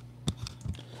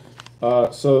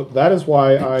 So that is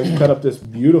why I cut up this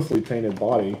beautifully painted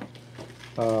body.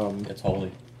 It's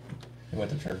holy. He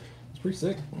went to church. It's pretty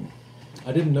sick.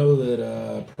 I didn't know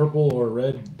that purple or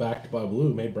red backed by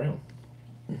blue made brown.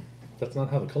 That's not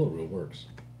how the color wheel works.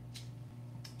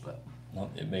 No,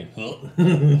 it made.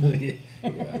 Yeah,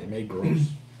 it made gross.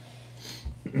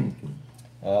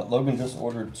 Logan just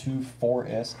ordered two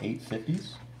 4S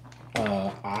 850s.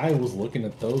 I was looking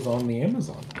at those on the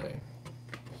Amazon today.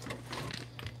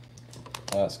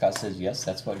 Scott says yes,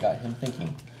 that's what got him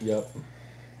thinking. Yep.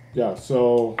 Yeah,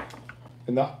 so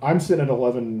I'm sitting at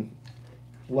 11.5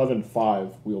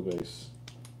 wheelbase.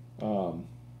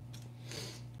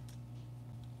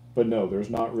 But no, there's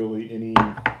not really any.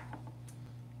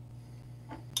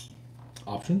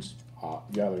 Options?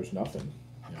 Yeah, there's nothing.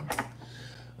 Yeah.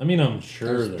 I mean, I'm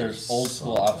sure There's old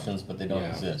school something. options, but they don't Yeah.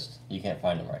 exist. You can't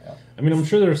find them right now. I mean, I'm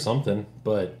sure there's something,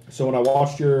 but So when I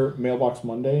watched your mailbox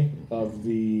Monday of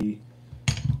the,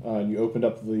 you opened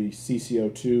up the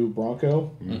CCO2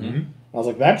 Bronco, Mm-hmm. I was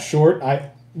like, that's short.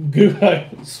 I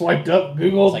swiped up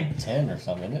Google, It's like 10 or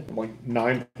something, isn't it? like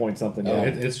 9 point something. Oh. Yeah.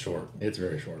 it's short. It's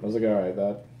very short. I was like, all right,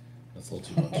 that. That's a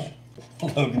little too much.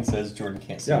 Logan says Jordan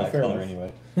can't see Yeah, that fair color enough.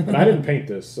 anyway. And I didn't paint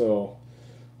this, so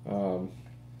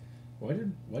Why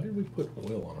did we put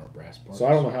oil on our brass parts? I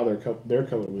don't know how their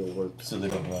color wheel works. So they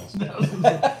don't rust.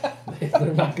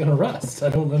 They're not gonna rust. I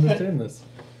don't understand this.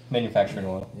 Manufacturing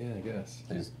oil. Yeah, I guess.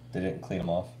 They didn't clean them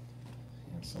off.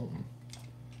 Yeah, something.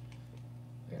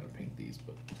 I gotta paint these,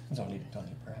 but You don't need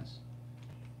brass.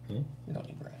 Hmm? You don't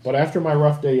need brass. But after my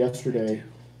rough day yesterday, it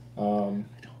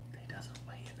doesn't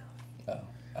weigh enough.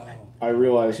 Oh. I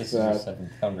realized This is a that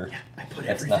 7-pounder. I put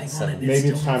That's not 7. maybe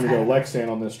it's time to go Lexan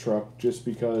on this truck, just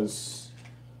because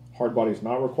hard body is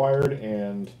not required,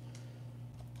 and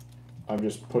I'm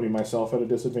just putting myself at a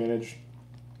disadvantage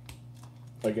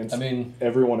against I mean,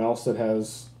 everyone else that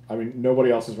has. I mean,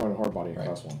 nobody else is running hard body in Right.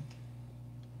 Class 1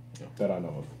 that I know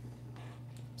of.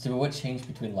 see, but what changed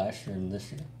between last year and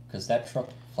this year? Because that truck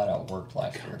flat out worked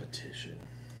last year. Competition.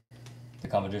 The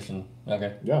competition.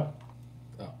 Okay. Yeah.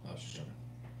 Oh, I was just joking.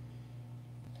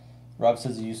 Rob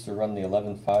says he used to run the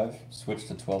 11.5, switched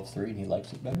to 12.3, and he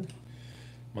likes it better.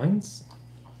 Mine's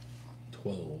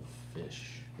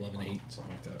 12-ish, 11.8,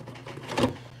 something like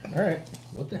that. All right,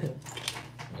 what the hell?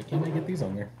 Why can't I get these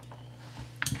on there?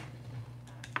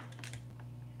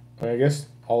 I guess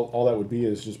all that would be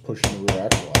is just pushing the rear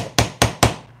axle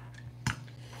out.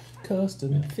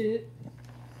 Custom fit.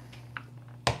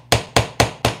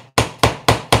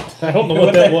 I don't know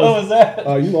what that What was. was that?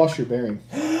 You lost your bearing.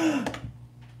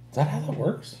 Is that how that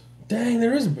works? Dang,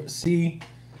 there is. See,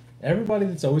 everybody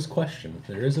that's always questioned,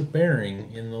 there is a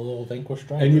bearing in the little Vanquish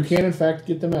driver. And you can, in fact,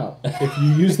 get them out if you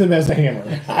use them as a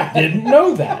hammer. I didn't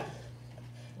know that.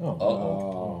 Oh,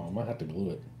 Uh-oh. I might have to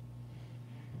glue it.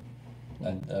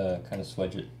 And kind of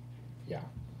swedge it. Yeah.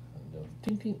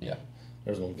 Tink tink. Yeah.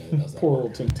 There's an old guy that does that. Poor little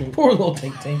Tink Tink. Poor little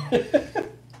tink tink.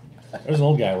 There's an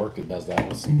old guy at work that does that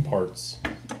with some parts.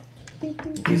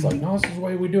 He's like, no, this is the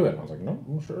way we do it. I was like, no,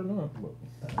 I'm sure not. But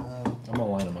I'm gonna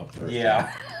line them up first.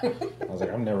 Yeah. I was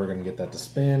like, I'm never gonna get that to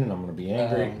spin, and I'm gonna be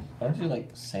angry. Why don't you like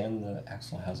sand the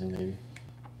axle housing maybe?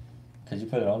 Because you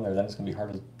put it on there, then it's gonna be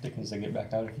hard as Dickens to get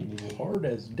back out if you need it. Hard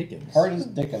as Dickens. Hard as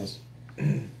Dickens.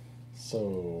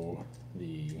 So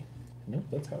nope,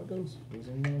 that's how it goes. It goes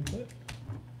in there like that.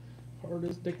 Hard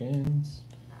as Dickens.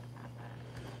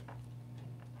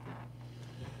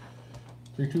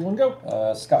 3, 2, 1,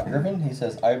 go. Scott Griffin, he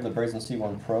says, I have the Brazen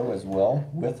C1 Pro as well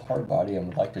with hard body and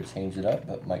would like to change it up,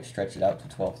 but might stretch it out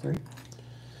to 12.3.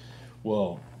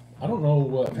 Well, I don't know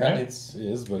what Apparently Matt's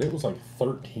is, but it was like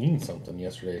 13 something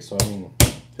yesterday. So I mean,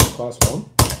 Class 1?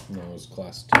 no, it was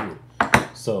class 2.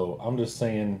 So I'm just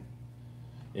saying,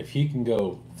 if he can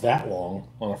go that long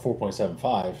on a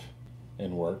 4.75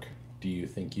 and work, do you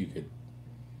think you could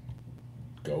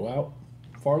go out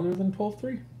farther than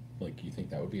 12.3? Like, you think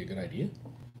that would be a good idea?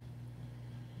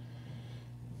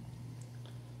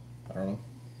 I don't know.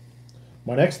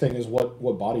 My next thing is what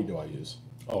body do I use?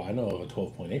 Oh, I know of a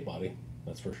 12.8 body.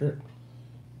 That's for sure.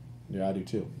 Yeah, I do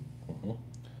too. Mhm.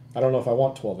 I don't know if I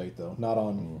want 12.8 though. Not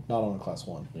on a Class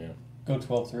 1. Yeah. Go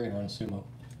 12.3 and run a sumo.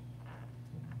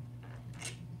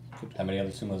 How many other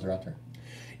sumos are out there?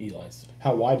 Eli's.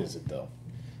 How wide is it though?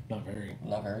 Not very.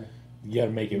 Not very. You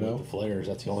gotta make it No? with the flares.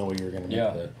 That's the only way you're gonna make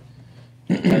Yeah. the.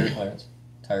 Tire clearance.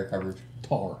 Tire coverage.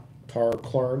 Tar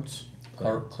Clarence.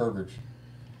 Coverage.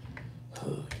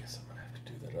 Oh, I guess I'm gonna have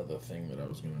to do that other thing that I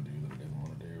was gonna do that I didn't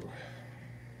want to do.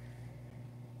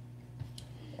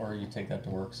 Or you take that to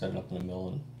work, set it up in the mill,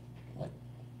 and like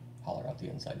holler out the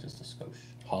inside just a skosh.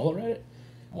 Holler at it.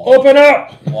 Wall. Open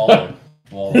up!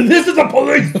 Wall. This is the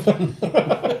police.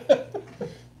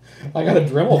 I got a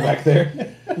Dremel back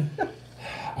there.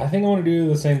 I think I want to do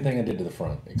the same thing I did to the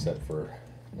front, except for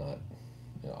not.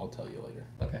 I'll tell you later.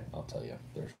 Okay. I'll tell you.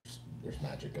 There's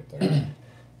magic up there.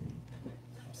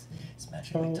 It's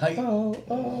magically tight.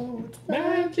 It's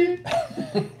magic.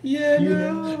 Yeah,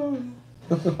 You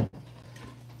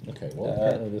Okay. Well,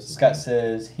 apparently this is Scott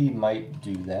says he might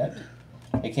do that.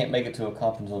 He can't make it to a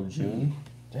comp until June.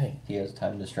 Dang. He has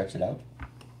time to stretch it out.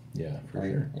 Yeah, for Or-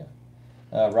 sure.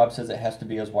 Yeah. Rob says it has to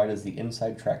be as wide as the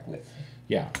inside track width.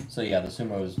 Yeah. So yeah, the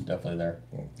sumo is definitely there.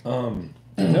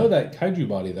 I know that kaiju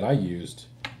body that I used.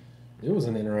 It was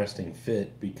an interesting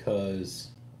fit because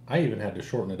I even had to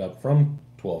shorten it up from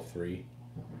 12.3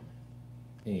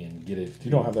 and get it. You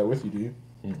don't have that with you, do you?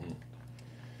 Mm-mm.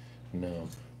 No.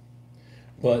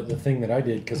 But the thing that I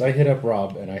did, because I hit up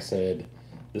Rob and I said,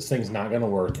 this thing's not going to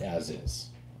work as is.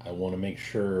 I want to make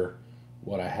sure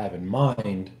what I have in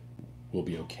mind will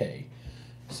be okay.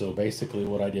 So basically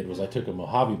what I did was I took a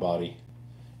Mojave body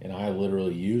and I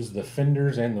literally used the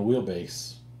fenders and the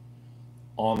wheelbase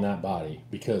on that body,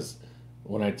 because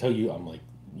when I tell you, I'm like,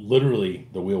 literally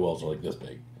the wheel wells are like this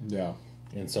big. Yeah.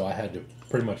 And so I had to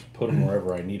pretty much put them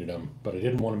wherever I needed them, but I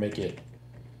didn't want to make it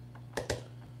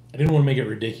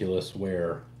ridiculous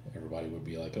where everybody would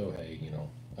be like, oh, hey,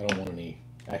 I don't want any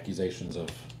accusations of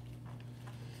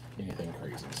anything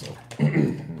crazy. So,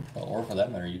 Or for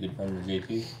that matter, you could run your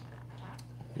JP.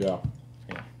 Yeah.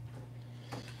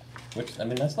 Which, I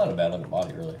mean, that's not a bad looking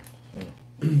body, really.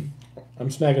 I'm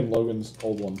snagging Logan's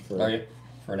old one Are you?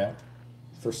 For now?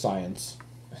 for science.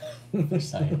 For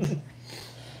science.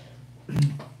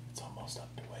 it's almost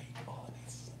up to weight. All it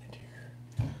needs is an interior.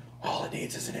 All it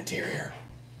needs is an interior.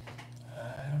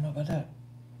 I don't know about that.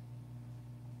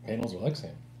 Panels are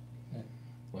Lexan. Yeah.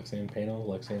 Lexan panels,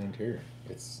 Lexan interior.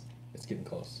 It's getting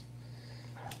close.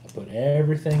 I put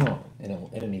everything on, and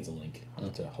it needs a link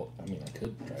to hold. I mean, I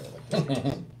could try it like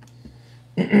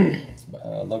this.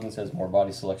 Logan says more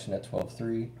body selection at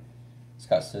 12.3.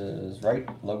 Scott says, right?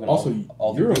 Logan, Also,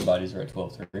 all the you're- good bodies are at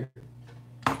 12.3.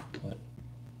 What?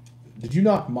 Did you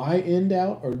knock my end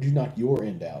out, or did you knock your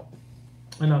end out?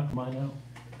 I knocked mine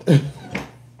out.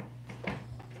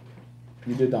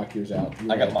 You did knock yours out.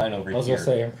 You're I got right. mine over I was here. gonna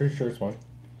say, I'm pretty sure it's mine.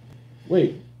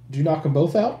 Wait, did you knock them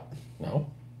both out? No,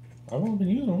 I've only been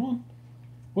using one.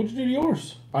 What'd you do to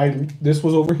yours? This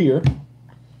was over here.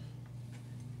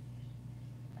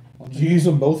 Did you use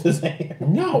them both as a hammer?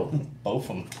 No, Both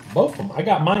of them. both of them. I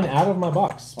got mine out of my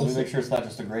box. Let me make sure it's not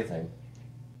just a gray thing.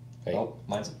 Hey. Oh,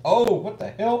 mine's. Oh, what the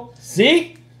hell?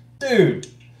 See, Dude!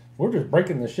 we're just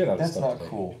breaking the shit out of That's stuff. not today.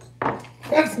 cool.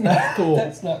 That's not cool.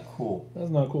 That's not cool. That's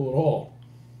not cool at all.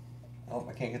 Oh,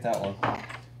 I can't get that one.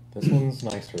 This one's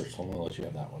nicer, so I'm gonna let you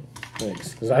have that one.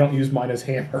 Thanks, because I don't use mine as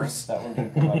hammers. That one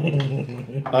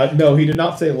didn't come out. No, he did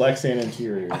not say Lexan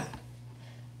interior.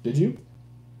 Did you?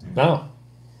 No,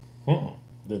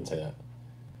 didn't say that.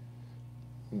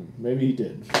 Maybe he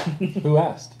did. Who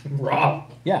asked?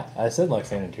 Rob. Yeah, I said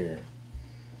Lexan interior,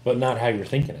 but not how you're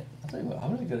thinking it. I'll tell you what,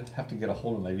 I'm gonna have to get a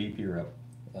hold of my VP rep.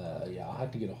 Yeah, I'll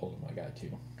have to get a hold of my guy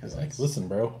too. 'Cause Like, that's- listen,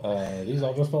 bro, these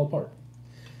all just fell apart.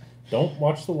 Don't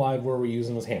watch the live where we're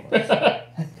using his hammer.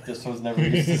 This was never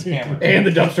used as a hammer. And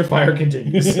the dumpster fire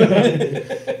continues.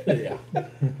 Yeah.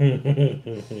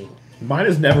 Mine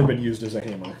has never been used as a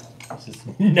hammer. This is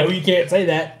No, you can't say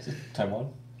that.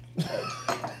 Taiwan.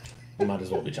 It might as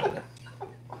well be China.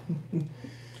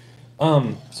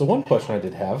 So one question I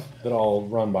did have that I'll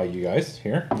run by you guys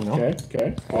here.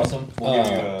 Okay. Awesome.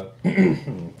 We'll give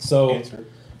you So a answer.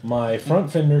 my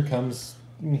front fender comes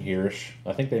here-ish.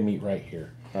 I think they meet right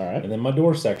here. All right. And then my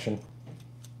door section,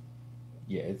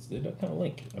 yeah, it doesn't have a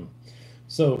link.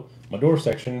 So my door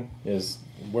section is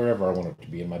wherever I want it to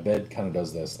be, and my bed kind of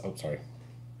does this. Oh, sorry.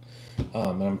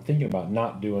 And I'm thinking about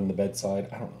not doing the bedside.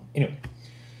 I don't know. Anyway,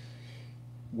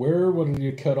 where would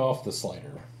you cut off the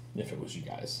slider if it was you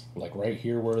guys? Like right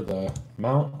here where the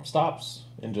mount stops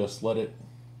and just let it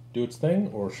do its thing?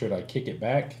 Or should I kick it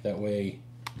back? That way...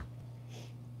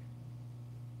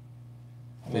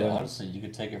 I mean, honestly, you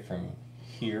could take it from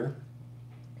here,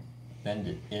 bend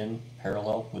it in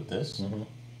parallel with this, and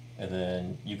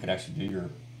then you could actually do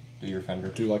your fender.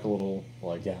 Do like a little,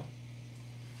 Yeah.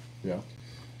 yeah.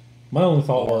 My only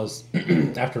thought was,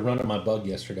 after running my bug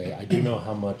yesterday, I do know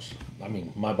how much, I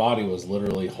mean, my body was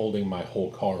literally holding my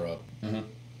whole car up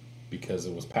because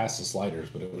it was past the sliders,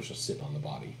 but it was just sitting on the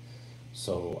body.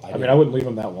 So I mean, I wouldn't leave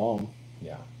them that long.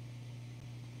 Yeah.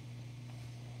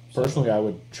 Personally, I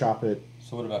would chop it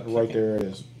So what about right kicking? there at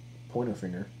his pointer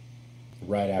finger.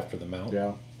 Right after the mount.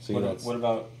 Yeah. See, What, that's what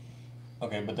about?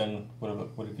 Okay, but then what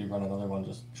if you run another one,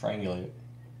 just triangulate it?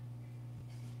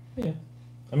 yeah.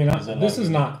 I mean, Is that this not is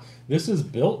good? not. This is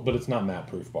built, but it's not mat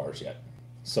proof bars yet.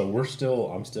 So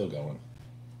I'm still going.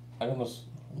 I'd almost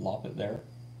lop it there,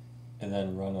 and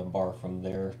then run a bar from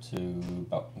there to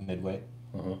about midway,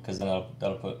 because then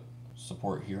that'll put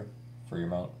support here for your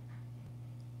mount.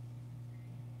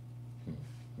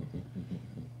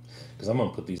 Because I'm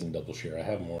gonna put these in double shear. I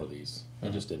have more of these. I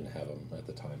just didn't have them at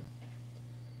the time.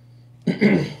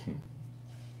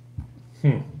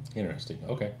 Interesting.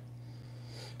 Okay.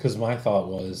 Because my thought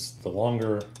was the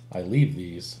longer I leave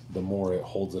these, the more it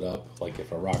holds it up. Like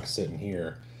if a rock's sitting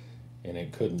here, and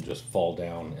it couldn't just fall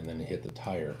down and then hit the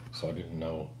tire. So I didn't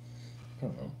know. I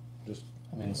don't know. Just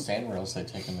I mean, sand rails, they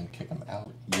take them and kick them out.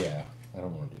 yeah. I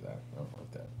don't want to do that. I don't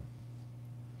like that.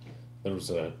 There was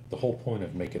the whole point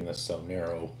of making this so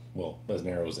narrow. Well, as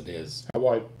narrow as it is, How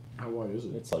wide is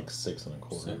it? it's like 6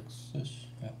 1/4. 6-ish,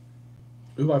 yeah.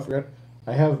 Ooh, I forgot.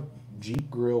 I have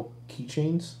Jeep grill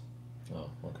keychains Oh,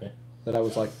 okay. that I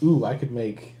was like, ooh, I could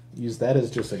use that as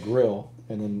just a grill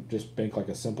and then just make like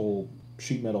a simple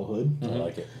sheet metal hood. I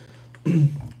like it.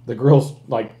 The grill's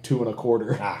like 2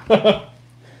 1/4. Ah.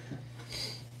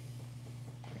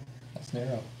 That's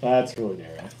narrow. That's really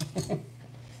narrow.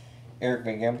 Eric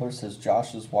Van Gambler says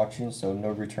Josh is watching, so no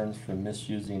returns for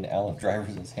misusing Allen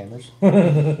drivers as hammers.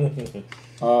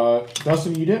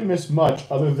 Dustin, you didn't miss much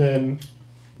other than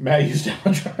Matt used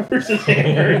Allen drivers as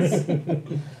hammers.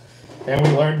 And we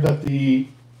learned that the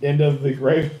end of the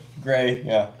gray. Gray,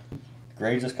 yeah.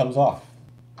 Gray just comes off.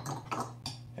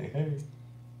 Hey, hey.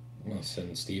 I'm gonna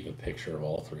send Steve a picture of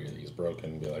all 3 of these broken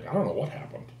and be like, I don't know what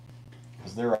happened.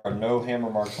 Because there are no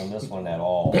hammer marks on this one at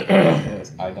all.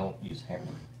 Because I don't use hammer.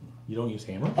 You don't use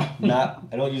hammer? I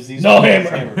don't use these. No ones as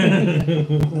hammer.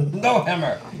 No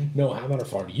hammer. No hammer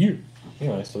for you.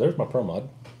 Anyway, so there's my Pro Mod.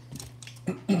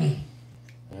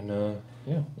 And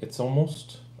yeah, it's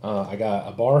almost. I got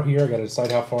a bar here. I got to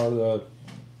decide how far the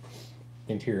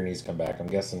interior needs to come back. I'm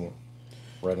guessing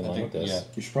right in line with this. yeah.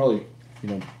 You should probably,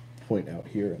 point out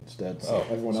here instead so Oh,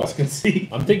 everyone sorry. else can see.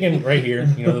 I'm thinking right here,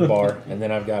 the bar, and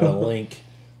then I've got to link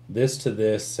this to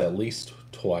this at least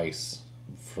twice.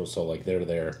 So like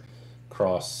there,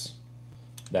 cross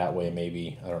that way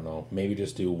maybe. I don't know. Maybe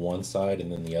just do one side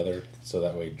and then the other, so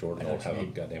that way Jordan will have a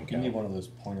goddamn Give me cow. one of those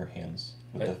pointer hands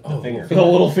with the Oh, finger. The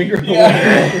little finger.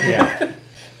 Yeah,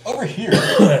 Over here.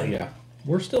 yeah.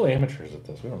 We're still amateurs at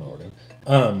this. We don't know what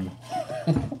we're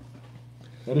doing.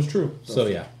 That is true. So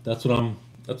yeah, that's what I'm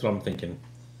thinking.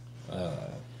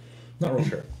 Not real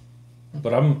sure,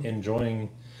 but I'm enjoying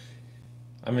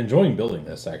building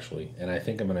this actually, and I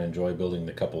think I'm going to enjoy building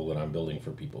the couple that I'm building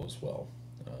for people as well,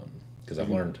 because I've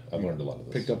learned a lot of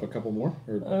this. Picked up a couple more?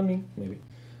 Or I mean, maybe.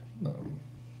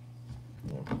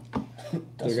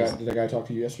 did the guy talk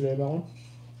to you yesterday about one?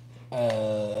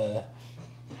 I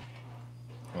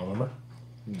don't remember.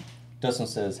 Dustin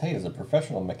says, hey, as a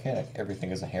professional mechanic,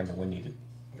 everything is a hammer when needed.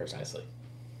 Precisely.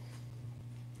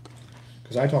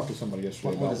 Because I talked to somebody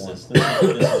yesterday What about is one. this?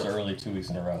 This is early 2 weeks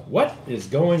in a row. What is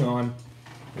going on?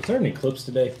 Was there any clips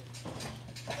today?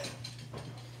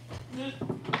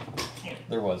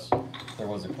 There was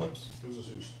Eclipse.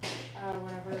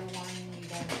 Whatever one you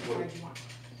guys decide you want.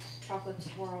 Chocolate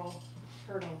swirl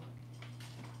turtle.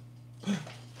 Hey,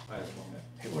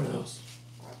 what are those?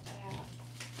 What the heck?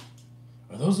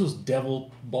 Are those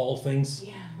devil ball things?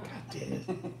 Yeah. God damn it.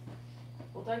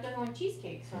 Well, Doug doesn't like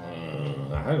cheesecake, so.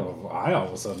 I don't. I all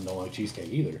of a sudden don't like cheesecake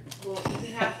either. Well, you can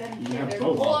have them. You can have There's a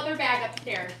both. whole other bag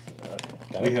upstairs.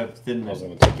 Got We it? have Thin I was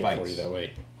Mint going to take it for bites you that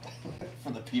way,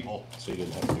 for the people. so you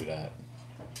didn't have to do that.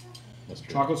 That's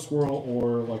true. Chocolate swirl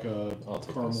or like a I'll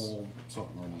take caramel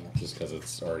something on there. Just because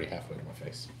it's already halfway to my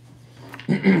face.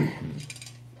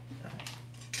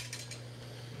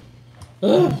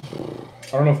 I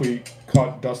don't know if we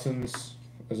caught Dustin's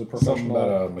as a Something professional.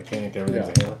 about a mechanic, everything's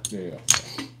Yeah. a hammer. Yeah.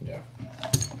 Yeah.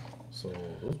 So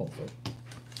those won't fit.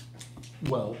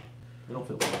 Well, they don't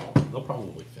fit well. They'll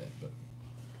probably fit, but.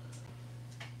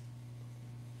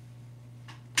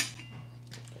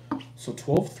 So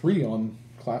 12.3 on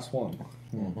class 1.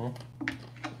 Mm-hmm. I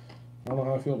don't know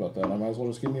how I feel about that. I might as well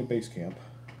just give me a base camp.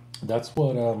 That's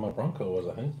what my Bronco was,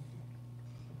 I think.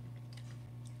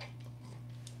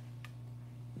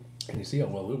 And you see how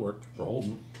well it worked for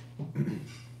Holden.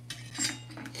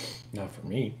 Not for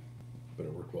me, but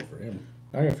it worked well for him.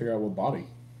 Now I gotta figure out what body.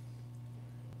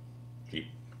 Jeep.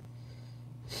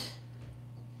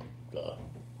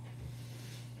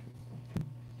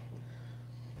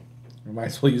 We might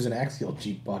as well use an axial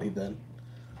Jeep body then.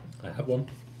 I have one.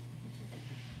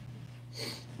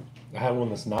 I have one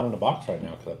that's not in a box right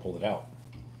now because I pulled it out.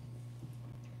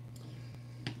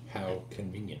 How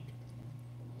convenient.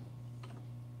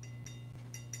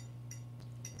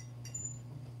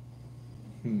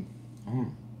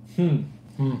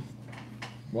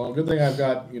 Well, good thing I've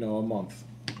got, a month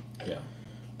Yeah.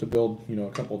 to build, a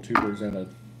couple tubers and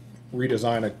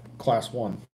redesign a class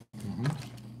 1.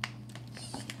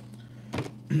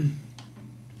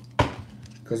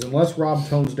 Because unless Rob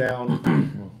tones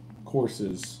down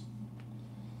courses,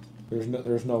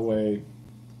 there's no way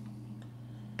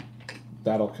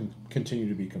that'll continue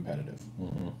to be competitive.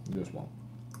 It just won't.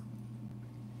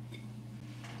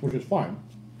 Which is fine.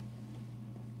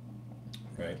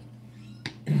 Right.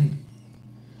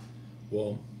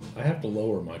 Well, I have to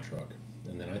lower my truck,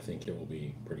 and then I think it will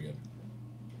be pretty good.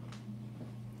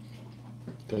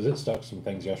 Because it stuck some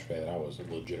things yesterday that I was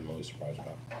legitimately surprised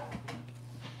about.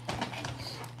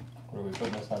 What are we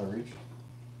putting this out of reach?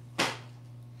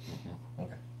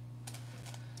 Okay.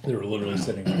 They were literally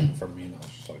sitting right in front of me, and I was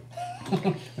just like,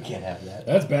 We can't have that.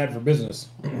 that's bad for business.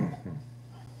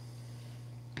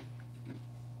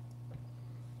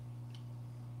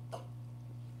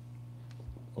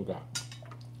 Oh God.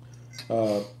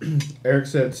 Eric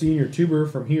said, "Seeing your tuber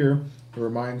from here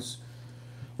reminds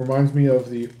me of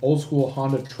the old school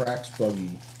Honda Trax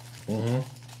buggy."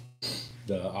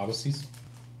 The Odysseys.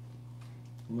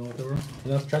 You know what they were?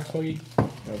 That's Trax buggy. I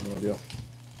have no idea.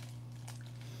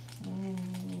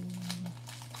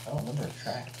 I don't remember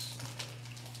tracks.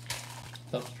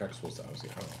 I thought the Trax was the Odyssey.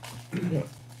 I don't know. Yeah.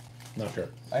 Not sure.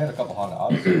 I had a couple Honda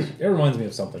Odysseys. It reminds me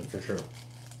of something for sure.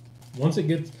 Once it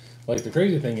gets like the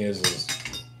crazy thing is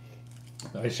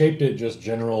I shaped it just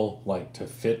general like to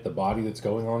fit the body that's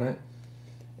going on it,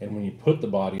 and when you put the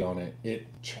body on it, it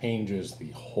changes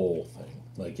the whole thing.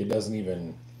 Like it doesn't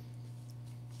even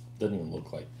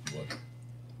look like what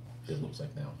it looks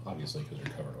like now. Obviously, because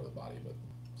they're covered over the body, but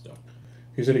still.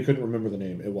 He said he couldn't remember the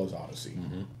name. It was Odyssey.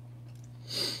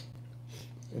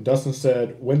 And Dustin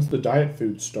said, "When's the diet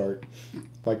food start?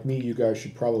 Like me, you guys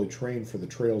should probably train for the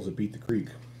trails at Beat the Creek."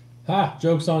 Ha!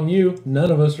 Joke's on you.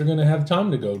 None of us are going to have time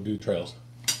to go do trails.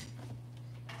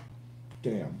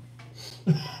 Damn.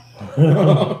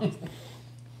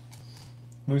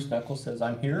 Moose Knuckles says,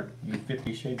 "I'm here. You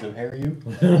 50 Shades of Hair, you."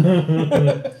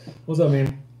 What's that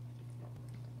mean?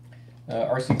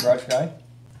 RC Garage Guy.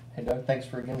 Hey, Doug, thanks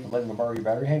for letting me borrow your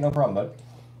battery. Hey, no problem,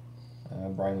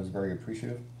 bud. Brian was very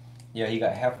appreciative. Yeah, he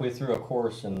got halfway through a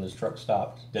course and his truck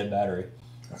stopped, dead battery.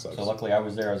 That sucks. So luckily I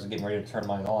was there. I was getting ready to turn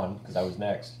mine on because I was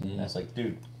next. And I was like,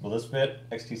 "Dude, will this fit?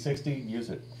 XT60, use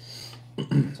it."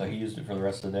 So he used it for the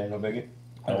rest of the day. No biggie.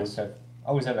 I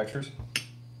always have extras.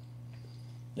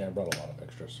 Yeah, I brought a lot of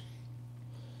extras.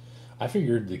 I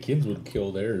figured the kids would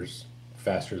kill theirs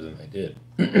faster than they did,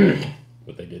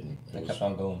 but they didn't. I kept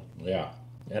on going. Yeah,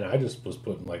 and I just was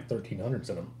putting like 1300s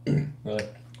in them. Really?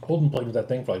 Holden played with that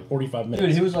thing for like 45 minutes.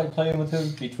 Dude, he was like playing with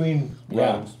him between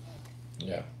rounds.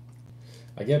 Yeah.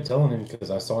 I kept telling him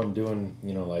because I saw him doing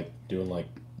a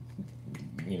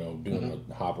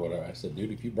hop or whatever. I said,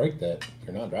 "Dude, if you break that,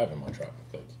 you're not driving my truck.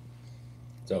 Because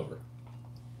it's over."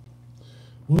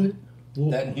 What? Well,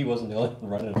 That and he wasn't the only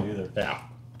one running it either. yeah.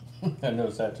 I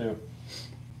noticed that too.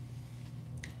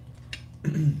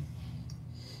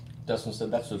 Dustin said,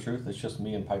 "That's the truth. It's just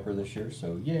me and Piper this year,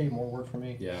 so yay, more work for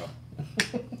me." Yeah.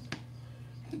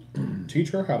 Teach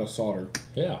her how to solder.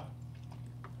 Yeah.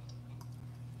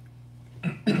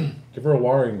 Give her a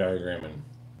wiring diagram and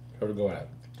have her go at it.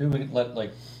 Dude, we could let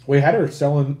like We had her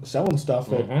selling stuff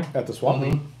Mhm. at the swap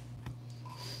meet.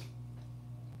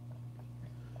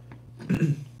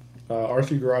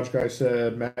 RC Garage Guy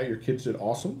said, "Matt, your kids did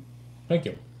awesome." Thank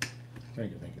you.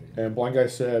 Thank you. And Blind Guy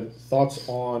said, "Thoughts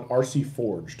on RC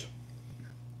Forged?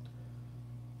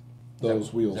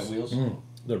 Those wheels. Is that wheels?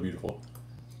 They're beautiful.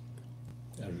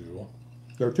 As usual.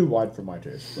 They're too wide for my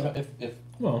taste." You know, if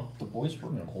Well, the boys were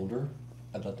older,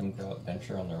 I'd let them go out and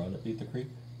venture on their own at Beat the Creek.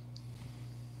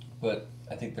 But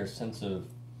I think their sense of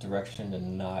direction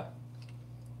and not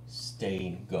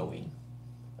staying going.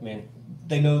 I mean,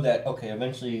 they know that, okay,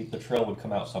 eventually the trail would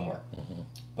come out somewhere.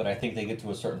 But I think they get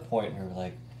to a certain point and they're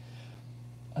like,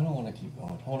 "I don't want to keep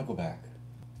going. I want to go back."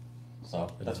 So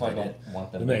that's why I don't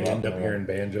want them then to they go end out up on their hearing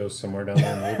banjos somewhere down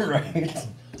there in the woods.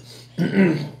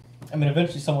 Right. I mean,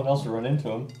 eventually someone else will run into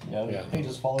them. You know, Yeah. hey,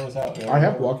 just follow us out. You know, I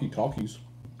have walkie-talkies.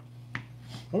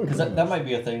 because that might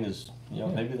be a thing. Is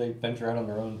maybe they venture out on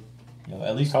their own.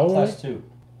 At least How old are class 2,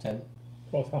 10.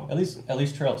 Well, fine. At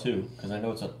least trail 2, because I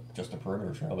know it's just a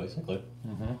perimeter trail basically.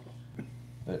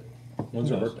 But When's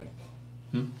who their knows? birthday?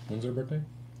 When's their birthday?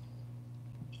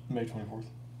 May 24th.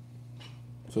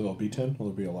 So there'll be 10. Or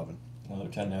there'll be 11. No, they're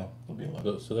 10 now. They'll be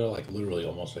 11. So they're like literally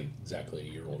almost like exactly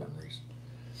a year older than Reese.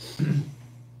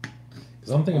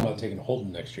 Because I'm thinking about taking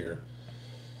Holden next year,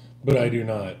 but I do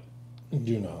not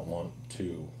want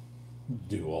to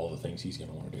do all the things he's going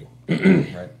to want to do.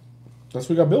 Right. That's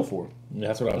what we got Bill for.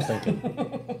 That's what I was thinking.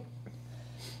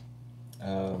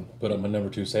 But I'm a number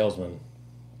 2 salesman.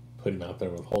 Put him out there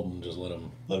with Holden, just let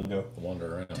him go.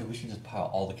 wander around. Dude, we should just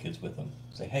pile all the kids with them.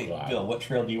 Say, hey, Wow. Bill, what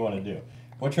trail do you want to do?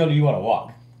 What trail do you want to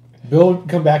walk? Bill would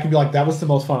come back and be like, "That was the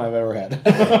most fun I've ever had."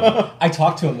 I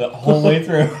talked to him the whole way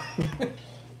through.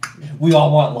 We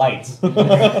all want lights.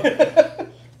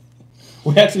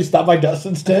 We actually stopped by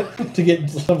Dustin's tent to get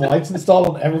some lights installed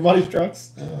on everybody's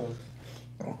trucks.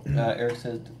 Eric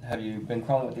says, have you been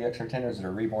crawling with the XR10 or is it a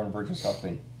reborn Virgin Shelf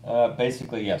Queen?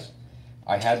 Basically, yes.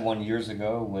 I had one years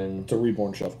ago when... It's a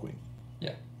reborn Shelf Queen.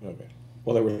 Yeah. Okay.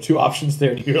 Well, there were 2 options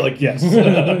there, and you're like, yes.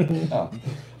 Oh.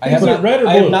 I have Is it not, red or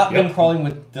I have blue? not Yep. been crawling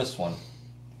with this one.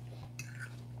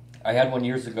 I had one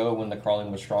years ago when the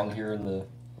crawling was strong here in the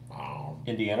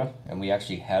Indiana, and we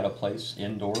actually had a place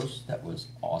indoors that was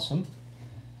awesome.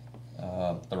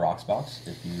 The Rocks Box,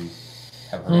 if you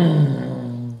have heard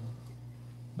of it.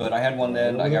 But I had one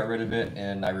then, I got rid of it,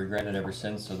 and I regret it ever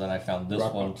since, so then I found this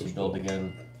Rock one Box to is build cool.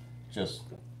 again. Just,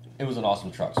 it was an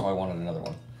awesome truck, so I wanted another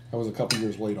one. I was a couple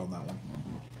years late on that one.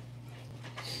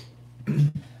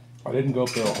 I didn't go up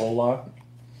there a whole lot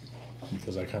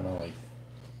because I kind of like.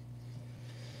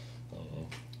 I don't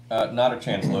know. Not a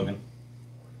chance, Logan.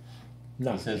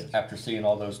 No, He says, after seeing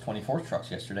all those 24 trucks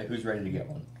yesterday, who's ready to get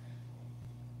one?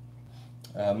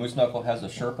 Moose Knuckle has a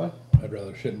Sherpa. I'd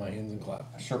rather shit in my hands and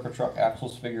clap. Sherpa truck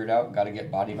axles figured out. Got to get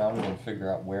body mounted and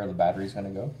figure out where the battery's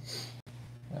going to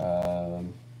go.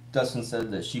 Dustin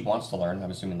said that she wants to learn.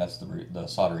 I'm assuming that's the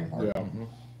soldering part. Yeah.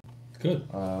 Good.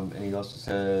 And he also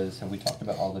says, have we talked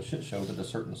about all the shit show with a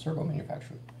certain servo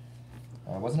manufacturer?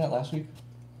 Wasn't that last week?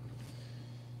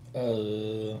 I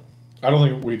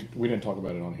don't think we didn't talk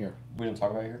about it on here. We didn't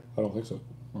talk about it here? I don't think so.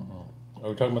 Are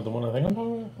we talking about the one I think I'm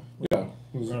talking about? Yeah.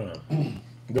 I don't know.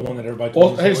 The one that everybody Well,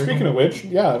 told me hey, to stay away speaking from? of which,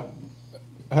 yeah.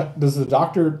 Does the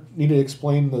doctor need to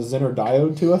explain the Zenner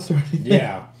diode to us or anything?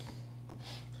 Yeah.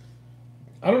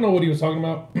 I don't know what he was talking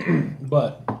about,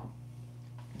 but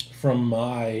from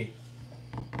my,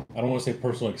 I don't want to say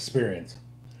personal experience,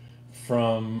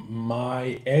 from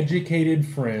my educated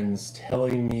friends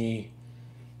telling me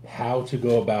how to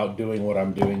go about doing what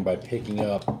I'm doing by picking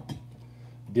up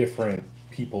different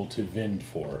people to vend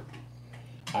for,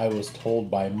 I was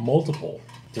told by multiple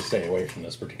to stay away from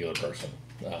this particular person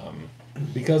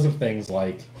because of things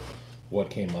like what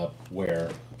came up where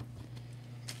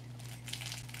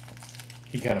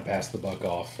he kind of passed the buck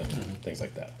off and things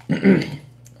like that.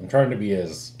 I'm trying to be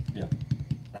as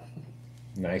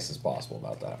nice as possible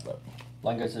about that, but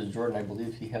Line guy says, Jordan, I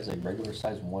believe he has a regular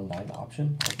size 1.9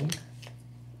 option, I think.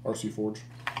 RC Forge.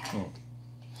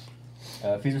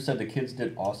 Feezer said the kids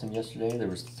did awesome yesterday. There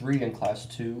was 3 in Class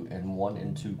 2 and 1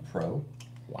 in 2 Pro.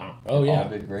 wow. Oh They all yeah,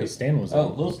 did great. because Stan was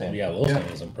Oh, in, Lil Stan. Yeah, Lil Yeah.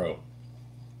 Stan was in pro.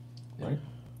 Right?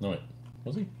 No wait,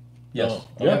 was he? Yes. Oh,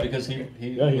 yeah, okay. because he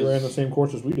Yeah, he was, ran the same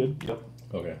course as we did. Yep.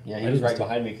 Okay. Yeah, I he was didn't right stay-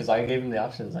 behind me because I gave him the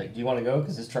options. Like, do you want to go?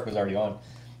 Because his truck was already on.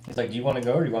 He's like, do you want to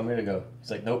go or do you want me to go? He's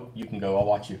like, nope, you can go. I'll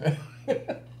watch you.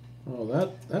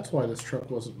 Oh, that's why this truck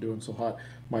wasn't doing so hot.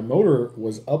 My motor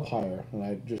was up higher, and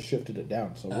I just shifted it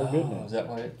down, so we're good now. Is that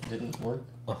why it didn't work?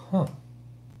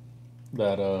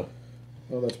 That Oh,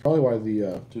 that's probably why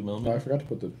the 2 I millimeter. forgot to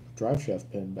put the drive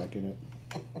shaft pin back in it.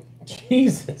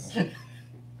 Jesus.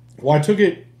 Well, I took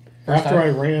it First after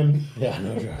time? I ran. Yeah,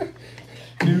 no joke.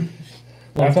 After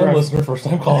Long time I- listener, first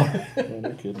time caller. Yeah,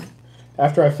 no kidding.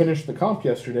 After I finished the comp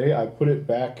yesterday, I put it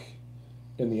back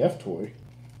in the F toy.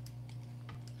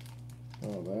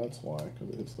 Oh, that's why, because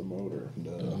it hits the motor.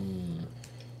 Duh.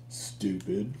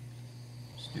 Stupid.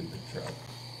 Stupid truck.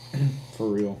 For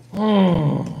real.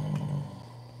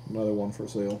 Another one for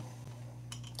sale.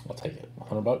 I'll take it.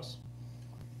 $100.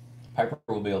 Piper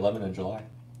will be 11 in July.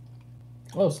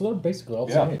 Oh, so they're basically all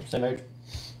the same age. Same age.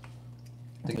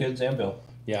 The kids and Bill.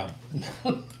 Yeah.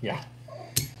 Yeah.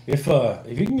 If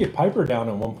you can get Piper down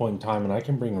at one point in time and I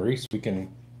can bring Reese, we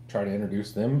can try to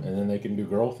introduce them and then they can do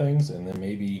girl things and then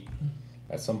maybe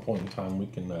at some point in time we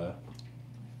can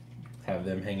have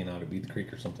them hanging out at Beat the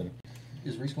Creek or something.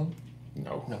 Is Reese one?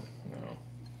 No.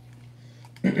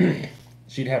 No.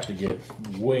 She'd have to get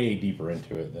way deeper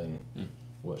into it than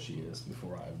what she is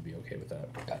before I would be okay with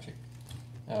that. Gotcha.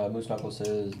 Moose Knuckle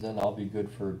says, then I'll be good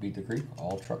for Beat the Creek.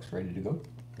 All trucks ready to go.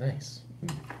 Nice.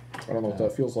 I don't know what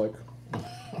that feels like.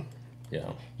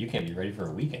 Yeah. You can't be ready for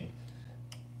a weekend.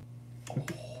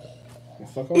 It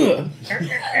fuck off.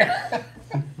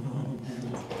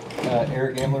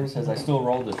 Eric Ambler says, I still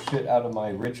roll the shit out of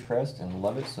my Ridgecrest and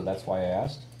love it, so that's why I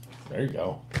asked. There you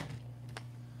go.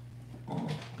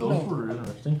 Those were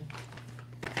interesting.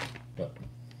 But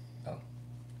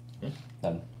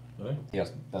Then okay. he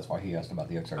asked, that's why he asked about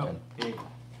the XR10. Okay.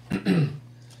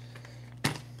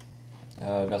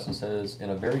 Dustin says,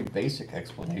 in a very basic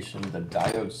explanation, the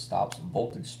diode stops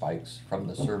voltage spikes from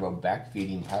the servo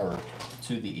backfeeding power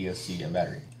to the ESC and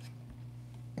battery.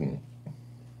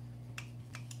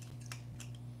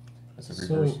 It's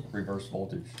a reverse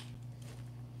voltage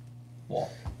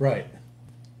wall. Right.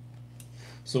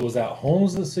 So was that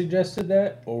Holmes that suggested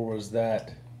that, or was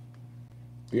that?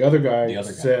 The other guy The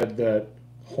other guy. said that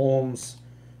Holmes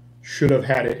should have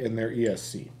had it in their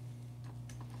ESC.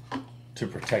 To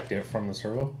protect it from the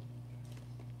servo?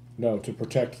 No, to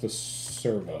protect the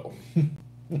servo.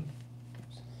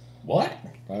 What?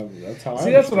 That's how I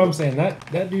See, that's what I'm understood saying.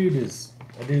 That dude's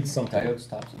something. Diode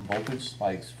stops voltage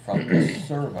spikes from the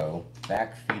servo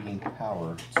backfeeding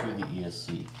power to the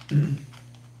ESC.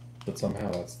 But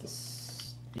somehow that's the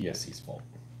ESC's fault.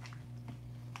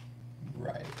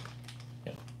 Right.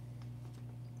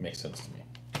 Makes sense to me.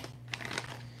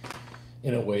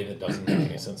 In a way that doesn't make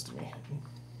any sense to me.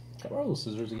 Can I borrow those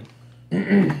scissors again?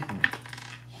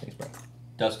 Thanks, bro.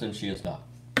 Dustin, she is not.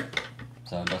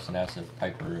 So Dustin asked if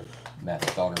Piper,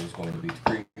 Matt's daughter, was going to Beach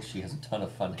Creek. She has a ton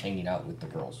of fun hanging out with the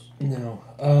girls. No.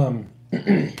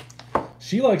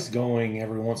 She likes going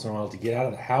every once in a while to get out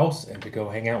of the house and to go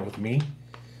hang out with me.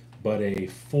 But a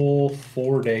full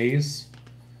 4 days,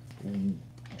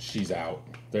 she's out.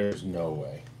 There's no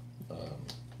way.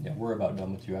 Yeah, we're about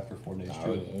done with you after 4 days,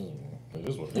 too. It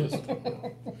is what it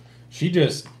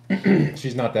is.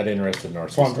 She's not that interested in our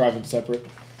So I'm system. driving separate.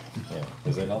 Yeah.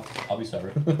 Is it? No, I'll be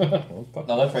separate. Well, fuck.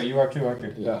 No, that's right. You are too, aren't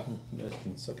you? Yeah. That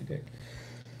can suck a dick.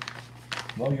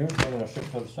 Well, you're bringing a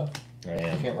shit ton of stuff. I You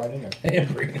am. can't ride in there. I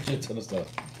am bringing a shit ton of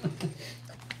stuff.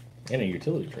 And a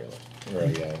utility trailer. Or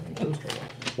a enclosed trailer.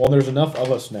 Well, there's enough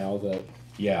of us now that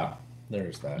Yeah,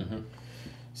 there's that. Mhm.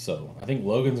 So, I think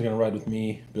Logan's going to ride with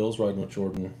me. Bill's riding with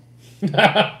Jordan. And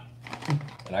I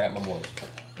got my boys.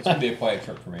 It's going to be a quiet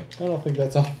trip for me. I don't think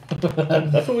that's all.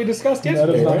 That's what we discussed That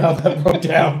yesterday, is not how right? that broke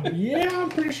down. Yeah, I'm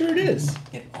pretty sure it is.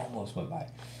 It almost went by.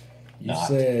 You Not.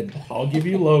 said, I'll give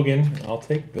you Logan, I'll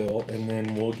take Bill, and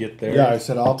then we'll get there. Yeah, I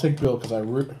said I'll take Bill because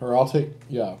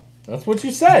yeah. That's what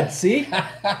you said, see?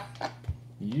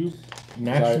 You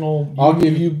national... I'll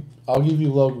give you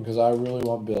Logan because I really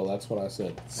want Bill. That's what I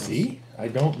said. See? I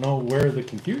don't know where the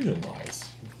confusion lies.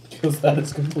 Because that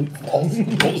is complete false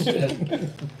bullshit.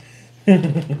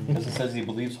 Because it says he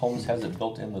believes Holmes has it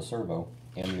built in the servo,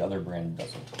 and the other brand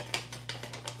doesn't.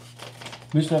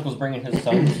 Moose Knuckles bringing his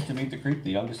sons to Meet the Creek.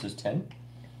 The youngest is 10.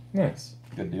 Nice.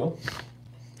 Good deal.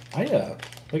 I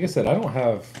like I said, I don't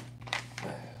have.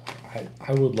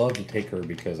 I would love to take her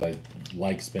because I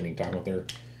like spending time with her,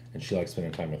 and she likes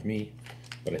spending time with me.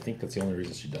 But I think that's the only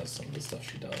reason she does some of the stuff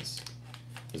she does,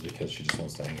 is because she just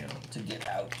wants to hang out. To get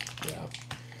out. Yeah,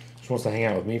 she wants to hang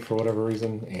out with me for whatever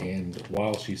reason, and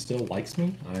while she still likes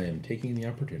me, I am taking the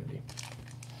opportunity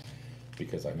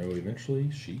because I know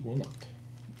eventually she will not.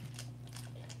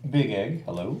 Big Egg,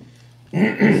 hello. He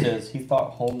says he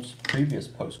thought Holmes' previous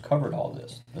post covered all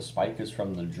this. The spike is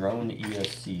from the drone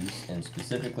ESCs and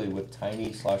specifically with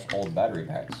tiny/old battery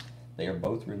packs. They are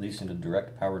both releasing a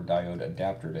direct power diode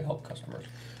adapter to help customers.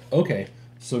 Okay,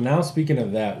 so now speaking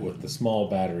of that with the small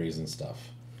batteries and stuff,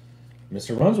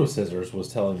 Mr. Runs with Scissors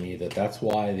was telling me that that's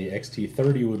why the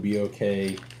XT30 would be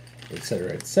okay,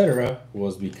 etc.,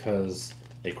 was because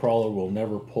a crawler will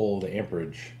never pull the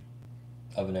amperage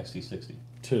Of an XT60.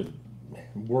 to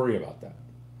worry about that.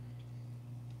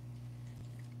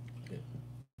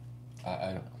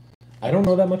 I don't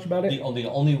know that much about it. The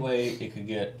only way it could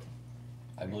get,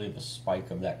 I believe, a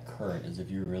spike of that current is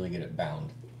if you really get it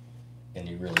bound. And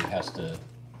he really has to,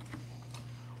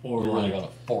 Or you're really like, going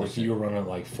to force if it. you were running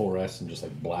like 4S and just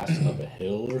like blasting up a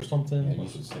hill or something. Yeah, you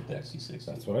should stick the XT60.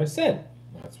 That's what I said.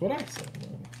 That's what I said.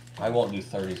 I won't do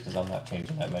 30s because I'm not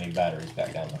changing that many batteries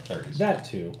back down to 30s. That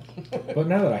too. But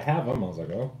now that I have them, I was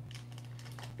like, oh.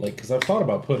 Like, because I've thought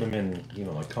about putting them in, you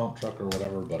know, like comp truck or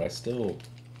whatever, but I still.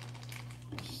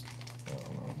 Just, I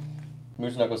don't know.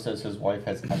 Moose Knuckles says his wife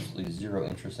has absolutely zero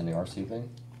interest in the RC thing.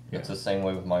 It's the same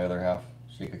way with my other half.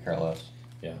 She could care less.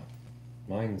 Yeah.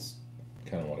 Mine's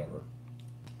kind of whatever.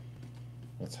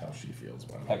 That's how she feels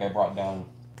about Like it. I brought down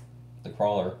the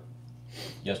crawler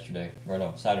yesterday, or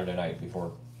no, Saturday night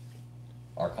before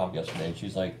our comp yesterday, and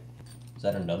she's like, "Is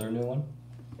that another new one?"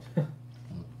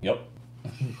 Yep.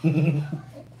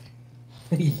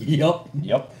 Yup.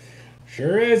 Yep.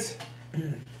 Sure is.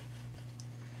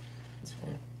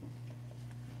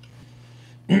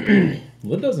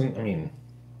 Lid doesn't. I mean,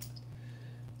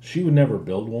 she would never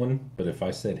build one. But if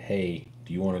I said, "Hey,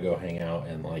 do you want to go hang out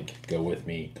and like go with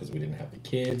me because we didn't have the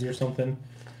kids or something,"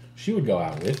 she would go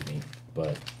out with me.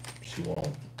 But she won't.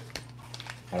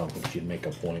 I don't think she'd make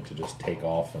a point to just take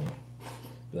off and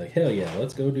be like, "Hell yeah,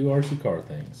 let's go do RC car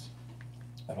things."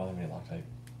 I don't have any Loctite.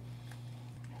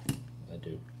 I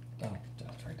do. Oh,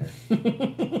 that's right there.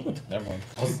 Never mind.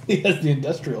 He has the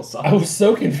industrial side. I was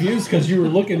so confused because you were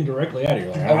looking directly at it.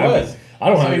 You're like, I was. I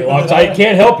don't have So any you put it Loctite. on.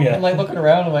 Can't help you. I'm like looking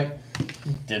around. I'm like,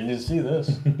 didn't even see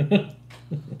this.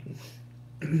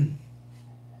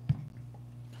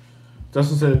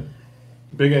 Dustin said,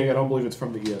 "Big Egg, I don't believe it's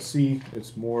from the ESC.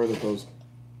 It's more that those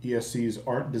ESCs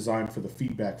aren't designed for the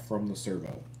feedback from the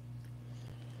servo."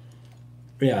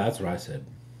 Yeah, that's what I said.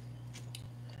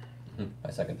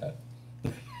 I second that. I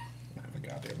have a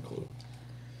goddamn clue.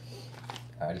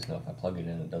 I just know if I plug it in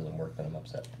and it doesn't work, then I'm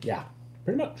upset. Yeah,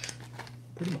 pretty much.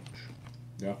 Pretty much.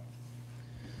 Yeah.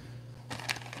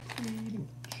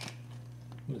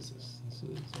 What is this? This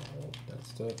is all that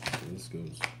stuff. So this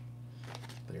goes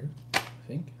there, I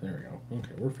think. There we go.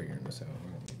 Okay, we're figuring this out. I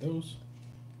don't need those.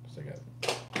 Because I got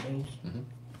those.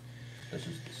 This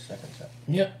is the second set.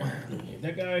 Yep. Don't need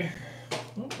that guy.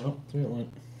 Oh, well, there it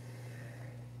went.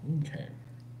 Okay.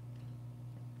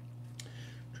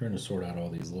 Trying to sort out all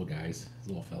these little guys, these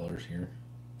little fellers here.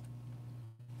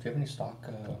 Do you have any stock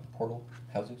portal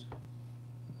housings?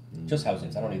 Just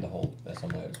housings. I don't need the whole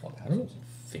assembly. I just want the I don't housings.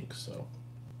 think so.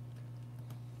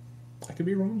 I could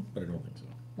be wrong, but I don't think so.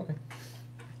 Okay.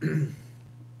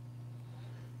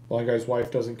 Blind Guy's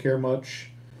wife doesn't care much.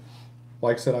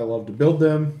 Like said, I love to build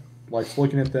them. Likes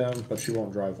looking at them, but she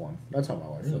won't drive one. That's how my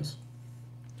wife Really? is.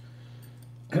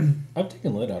 I've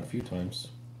taken Lid out a few times.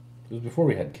 It was before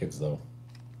we had kids, though.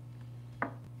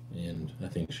 And I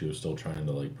think she was still trying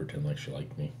to like pretend like she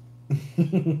liked me.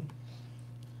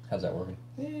 How's that working?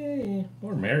 Yeah,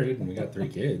 we're married and we got 3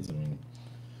 kids. I mean,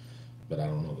 but I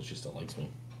don't know that she still likes me.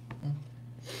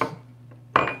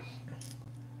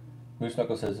 Moose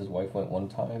Knuckle says his wife went one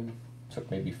time, took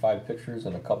maybe 5 pictures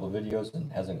and a couple of videos, and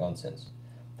hasn't gone since.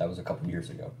 That was a couple years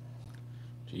ago.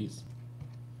 Jeez.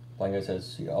 Blind Guy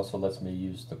says she also lets me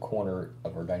use the corner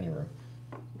of her dining room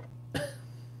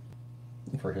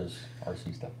for his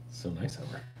RC stuff. So nice of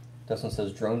her. Dustin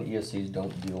says drone ESCs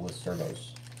don't deal with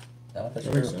servos. That's That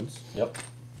true. makes sense. Yep.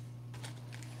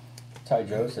 Ty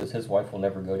Joe says his wife will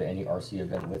never go to any RC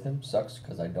event with him. Sucks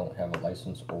because I don't have a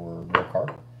license or real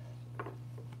car.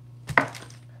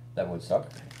 That would suck.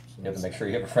 You have to make sure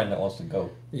you have a friend that wants to go.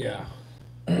 Yeah.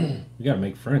 You gotta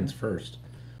make friends first.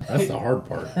 That's the hard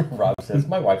part. Rob says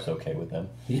my wife's okay with them.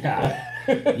 Yeah.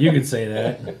 You could say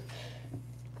that.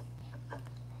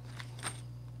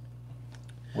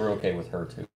 We're okay with her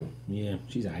too. Yeah,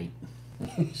 she's aight.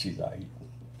 She's aight.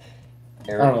 I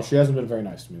don't know. She hasn't been very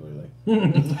nice to me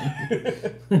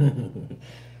lately.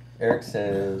 Eric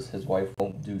says his wife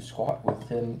won't do squat with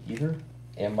him either,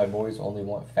 and my boys only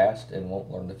want fast and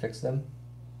won't learn to fix them.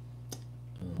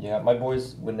 Yeah, my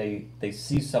boys, when they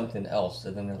see something else,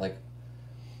 and then they're like,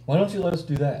 why don't you let us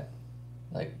do that?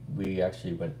 Like, we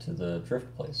actually went to the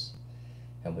drift place,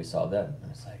 and we saw them,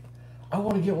 and it's like, I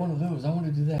want to get one of those, I want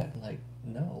to do that. I'm like,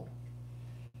 no.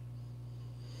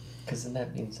 Because then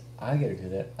that means I gotta do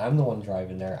that. I'm the one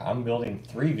driving there. I'm building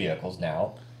 3 vehicles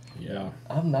now. Yeah.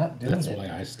 I'm not doing That's it. why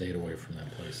I stayed away from that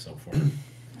place so far.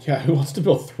 Yeah, who wants to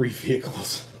build 3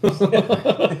 vehicles?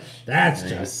 That's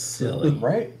just silly.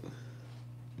 Right?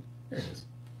 There it is.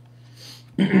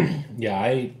 Yeah,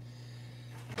 I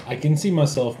can see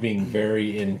myself being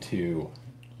very into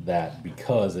that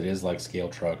because it is like scale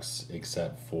trucks,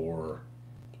 except for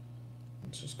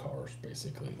it's just cars,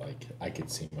 basically. Like I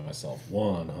could see myself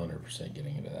 100%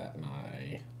 getting into that, and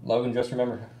Logan, just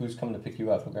remember who's coming to pick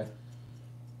you up, okay?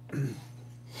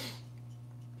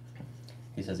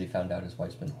 He says he found out his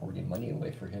wife's been hoarding money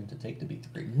away for him to take to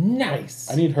B3.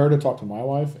 nice. I need her to talk to my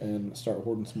wife and start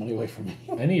hoarding some money away from me.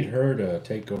 I need her to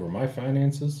take over my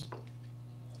finances.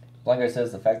 Blind Guy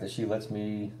says the fact that she lets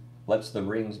the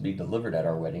rings be delivered at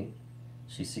our wedding,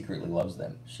 she secretly loves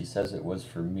them. She says it was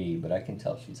for me, but I can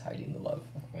tell she's hiding the love.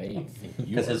 I think you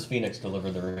Because are- his Phoenix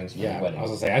delivered the rings for yeah, the wedding. I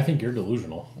was gonna say I think you're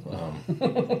delusional.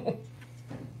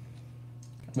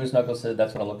 Moose Knuckles said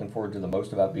that's what I'm looking forward to the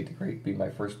most about Beat the Creek. Be my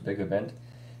first big event.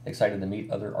 Excited to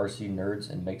meet other RC nerds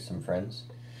and make some friends.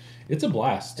 It's a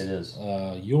blast. It is.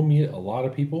 You'll meet a lot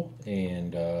of people,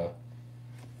 and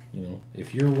you know,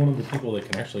 if you're one of the people that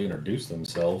can actually introduce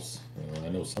themselves, I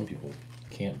know some people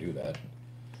can't do that.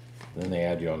 Then they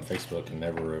add you on Facebook and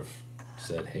never have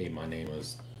said, "Hey, my name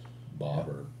is Bob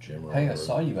or Jim or Hey, I whatever.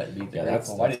 saw you at Beat the Yeah, Rifle. that's-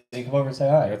 Why didn't you come over and say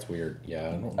hi? That's weird. Yeah,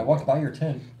 I don't. I walked by your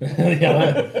tent.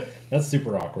 Yeah, that's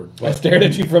super awkward. I stared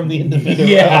at you from the end of the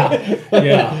Yeah,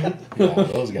 yeah,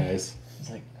 those guys. It's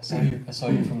like I saw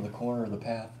you from the corner of the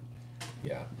path.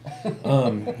 Yeah,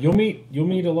 you'll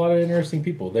meet a lot of interesting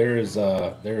people.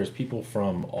 There's people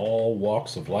from all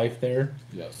walks of life there.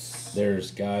 Yes. There's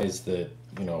guys that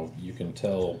you can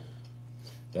tell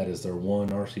that is their one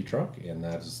RC truck, and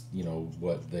that's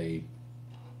what they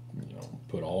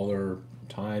put all their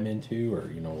time into, or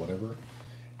whatever.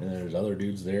 And there's other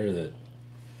dudes there that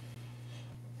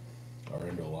are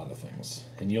into a lot of things.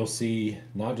 And you'll see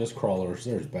not just crawlers.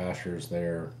 There's bashers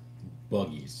there,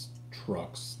 buggies,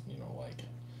 trucks.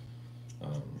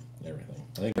 Everything.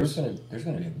 I think There's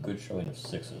gonna be a good showing of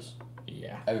sixes.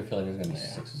 Yeah. I have a feeling there's gonna be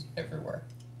sixes everywhere.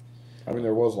 I mean,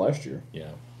 there was last year.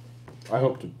 Yeah. I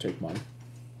hope to take mine.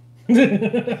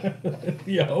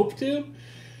 You hope to?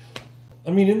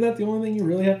 I mean, isn't that the only thing you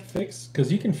really have to fix?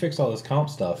 Because you can fix all this comp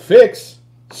stuff. Fix.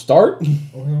 Start.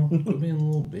 Well, quit being a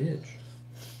little bitch.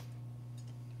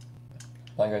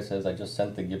 Like I says, I just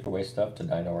sent the giveaway stuff to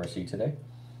Dino RC today.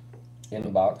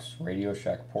 Inbox, Radio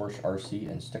Shack, Porsche RC,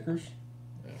 and stickers.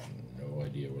 I have no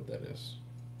idea what that is.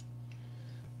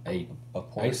 I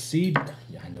Porsche. see.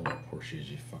 Yeah, I know what Porsche is.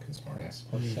 You fucking smartass.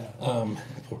 Porsche.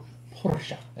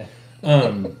 Porsche.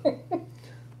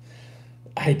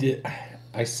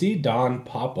 I see Don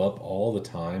pop up all the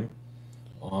time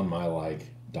on my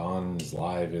Don's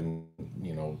live and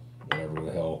whatever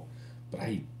the hell, but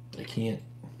I can't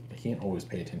always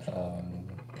pay attention to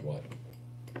what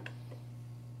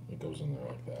it goes in there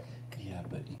like that. Yeah,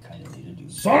 but you kind of need to do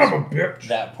Son of a bitch!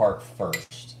 that part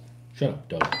first. Shut up,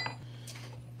 Doug.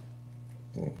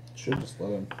 Should just let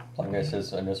him. Like I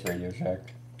says, I miss Radio Shack.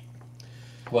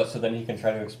 What? So then he can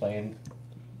try to explain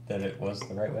that it was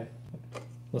the right way.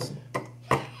 Listen,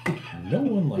 no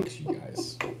one likes you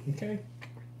guys. Okay.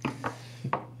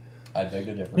 I beg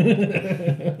to differ.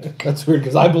 That's weird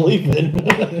because I believe it.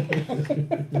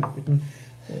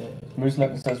 Moose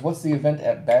Knuckle says, "What's the event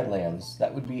at Badlands?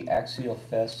 That would be Axial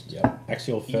Fest." Yeah,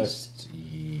 Axial Fest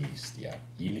East. Yeah,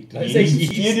 Did I say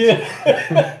East? You did.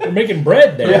 We're making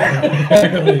bread there.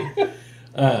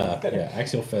 Yeah,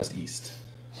 Axial Fest East.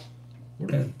 Where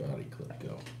did that body clip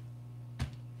go?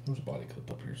 There's a body clip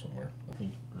up here somewhere. I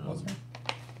think. Was there?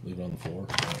 Leave it on the floor.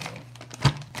 I don't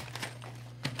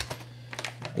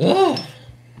know. Ugh.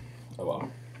 Oh well.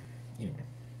 Anyway,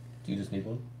 Do you just need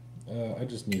one? I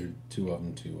just needed two of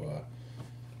them to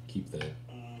keep the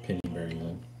pinion bearing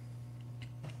in.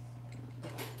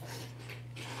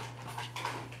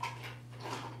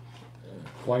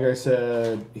 Like I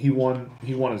said, he won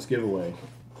his giveaway.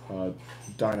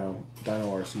 Dino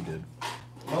RC did.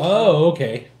 Oh,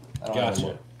 okay. I don't Gotcha.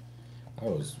 know. I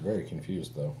was very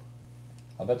confused though.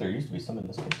 I bet there used to be some in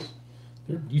this case.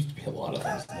 There used to be a lot of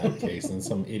things in that case, and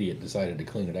some idiot decided to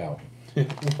clean it out.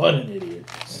 What an idiot.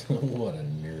 What a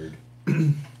nerd.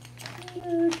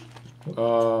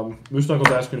 Moose Knuckles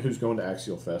asking who's going to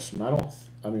Axial Fest, and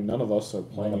none of us are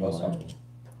playing. None of us are.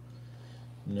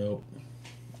 Nope.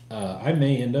 I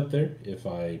may end up there if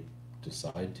I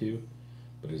decide to,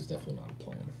 but it's definitely not a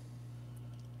plan.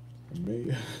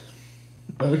 Me.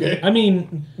 Okay. I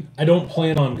mean, I don't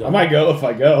plan on I going. might go if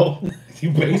I go.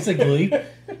 Basically,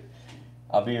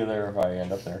 I'll be there if I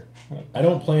end up there. I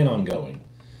don't plan on going,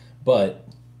 but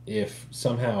if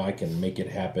somehow I can make it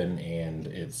happen and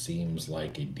it seems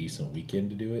like a decent weekend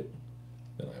to do it,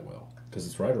 then I will. Because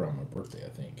it's right around my birthday, I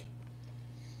think.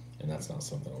 And that's not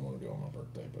something I want to do on my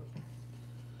birthday, but...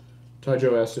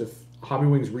 Tyjo asked if Hobby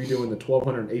Wing's redoing the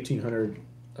 1200 and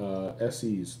 1800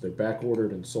 SEs. They're back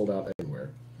ordered and sold out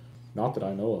everywhere. Not that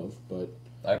I know of, but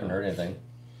I haven't heard anything.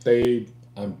 they.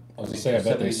 I was Was going to it say, I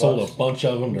bet they $70? sold a bunch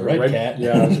of them to Red Cat.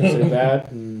 Yeah, I was going to say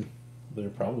that. And They're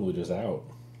probably just out.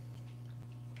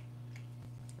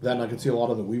 that, and I can see a lot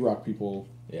of the We Rock people.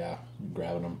 Yeah,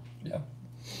 grabbing them. Yeah.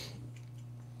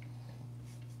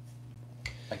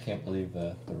 I can't believe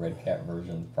the Red Cat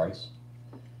version price.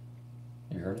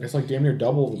 You heard it? It's like damn near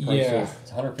double the price Yeah. of.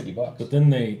 It's $150. But then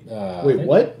they... Wait,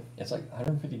 what? It's like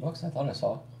 $150. I thought I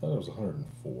saw. I thought it was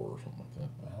 104 or something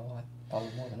like that. Well, I thought it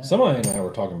was more than that. Somebody and I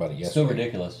were talking about it It's yesterday. still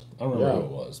ridiculous. I don't remember Yeah. who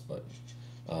it was, but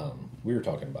we were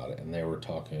talking about it, and they were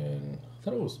talking... I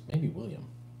thought it was maybe William.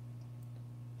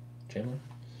 Chandler?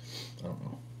 I don't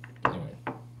know. Anyway,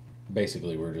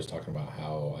 basically we were just talking about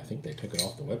how I think they took it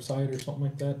off the website or something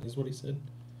like that, is what he said.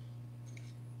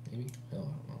 Maybe? Hell, I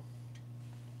don't know.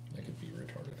 I could be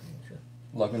retarded, I'm not sure.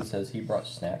 Logan says he brought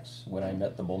snacks when I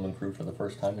met the Bowman crew for the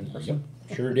first time in person.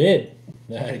 Sure did.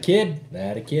 I had a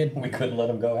kid. We couldn't let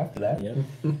him go after that.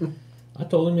 Yep. I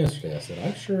told him yesterday, I said,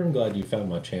 I sure am glad you found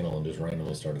my channel and just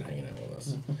randomly started hanging out with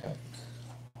us.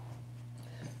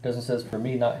 Doesn't says, for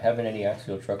me, not having any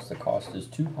axial trucks, the cost is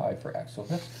too high for axial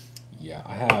lift. Yeah,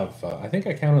 I have, I think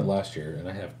I counted last year, and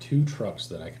I have 2 trucks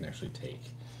that I can actually take.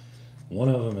 One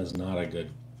of them is not a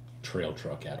good trail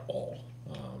truck at all.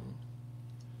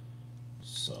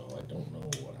 So I don't know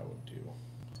what I would do.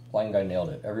 Blind guy nailed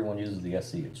it. Everyone uses the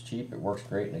SC. It's cheap, it works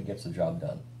great, and it gets the job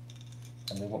done.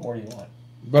 I mean, what more do you want?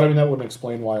 But I mean, that wouldn't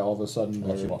explain why all of a sudden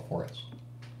Unless you they're, want 4S.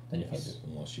 Then you can't do Yes, it.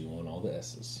 unless you want all the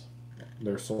S's.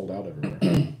 they're sold out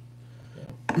everywhere.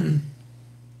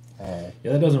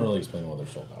 Yeah, that doesn't really explain why they're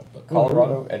sold out. But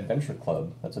Colorado Adventure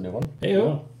Club. That's a new one. Hey,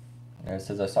 Yeah. And it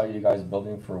says, I saw you guys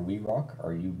building for We Rock.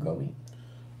 Are you going?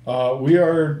 We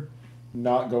are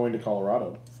not going to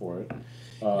Colorado for it.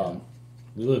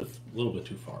 we live a little bit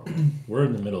too far away. We're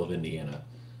in the middle of Indiana.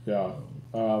 Yeah.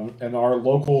 And our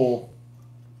local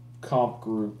comp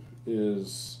group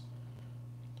is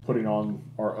putting on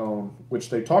our own, which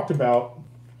they talked about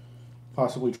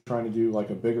possibly trying to do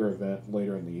like a bigger event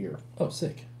later in the year. Oh,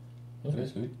 sick. Okay,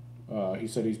 sweet. He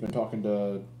said he's been talking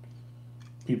to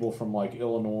people from like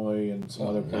Illinois and some Oh,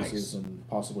 other places nice. and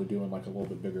possibly doing like a little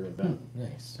bit bigger event.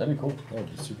 Nice. That'd be cool. That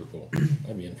would be super cool.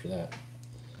 I'd be in for that.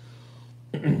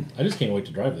 I just can't wait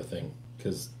to drive the thing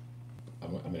because I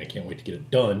mean I can't wait to get it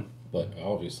done, but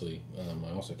obviously I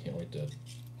also can't wait to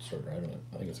start driving it.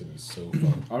 I think it's gonna be so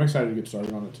fun. I'm excited to get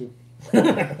started on it too.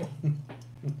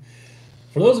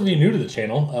 For those of you new to the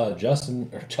channel, Justin,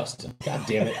 god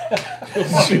damn it,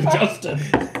 Justin.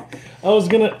 I was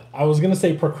gonna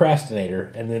say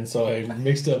procrastinator, and then so I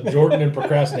mixed up Jordan and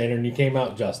procrastinator, and you came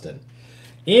out Justin.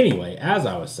 Anyway, as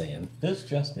I was saying, This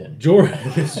just in. Jordan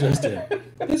is just in.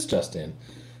 It's just in.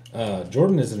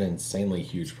 Jordan is an insanely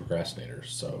huge procrastinator,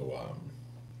 so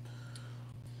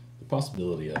the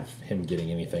possibility of him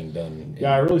getting anything done.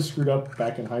 Yeah, I really screwed up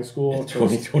back in high school.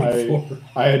 2024.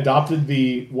 I adopted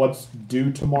the what's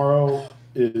due tomorrow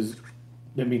is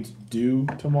it means due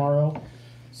tomorrow.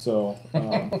 So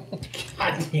God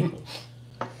damn.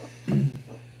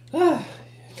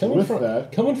 with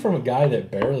that, Coming from a guy that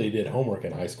barely did homework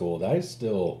in high school, that's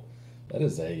a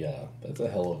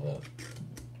hell of a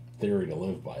theory to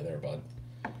live by there, bud.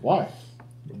 why?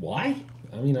 Why?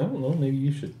 I mean, I don't know. Maybe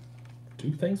you should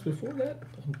do things before that.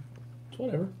 It's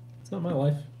whatever. It's not my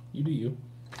life. You do you.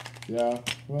 Yeah,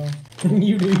 well,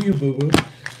 You do you, boo boo.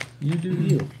 You do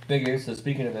you. Big Ace says,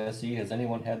 speaking of SE, has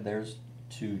anyone had theirs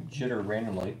to jitter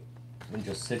randomly when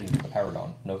just sitting with the powered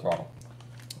on, no throttle?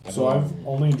 so I've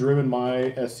only driven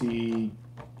my SE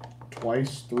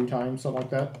twice, 3 times, something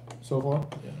like that so far.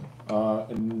 Yeah.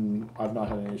 And I've not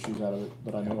had any issues out of it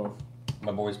that I know of.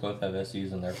 My boys both have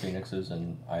SEs in their Phoenixes,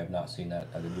 and I have not seen that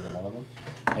out of either one of them.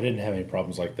 I didn't have any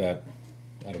problems like that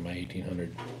out of my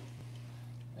 1800.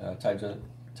 Ty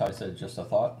said, just a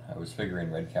thought. I was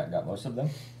figuring Red Cat got most of them.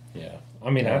 Yeah. I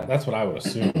mean, Yeah. that's what I would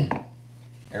assume.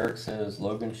 Eric says,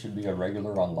 Logan should be a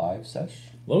regular on live sesh.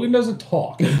 Logan doesn't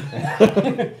talk.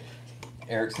 Eric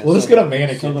says, We'll just get a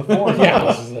mannequin. So the four Yeah,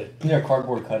 this is it. yeah,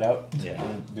 cardboard cutout. Yeah.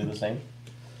 And do the same.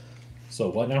 So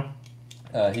what now?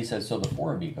 He says, so the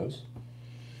 4 amigos.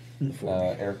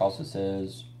 Eric also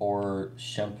says, or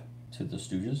Shemp to the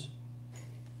Stooges.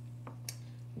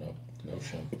 No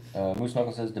shimp. Moose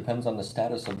Knuckle says, depends on the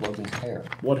status of Logan's hair.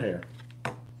 What hair?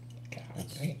 God,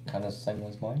 It's kind of the same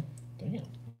as mine. damn. You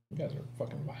guys are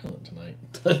fucking violent tonight.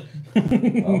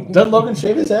 Doesn't Logan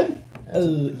shave his head?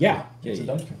 Yeah. It's a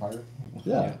Yeah. dumpster fire.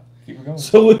 Yeah. Keep it going.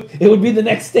 So it would be the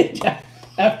next stage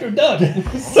after Doug.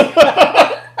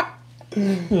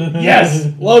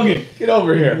 Yes, Logan, get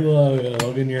over here.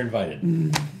 Logan, you're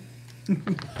invited.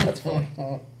 That's funny.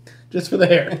 Just for the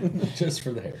hair. Just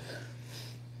for the hair.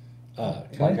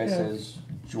 Can My I guy have says,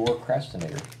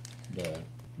 Jorcrastinator. yeah.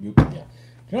 You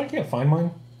know, I can't find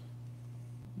mine.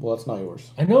 Well, that's not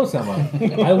yours. I know it's not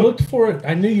mine. I looked for it.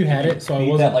 I knew you had it, so I Beat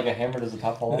wasn't. that like a hammer does the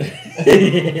top of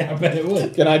the Yeah, I bet it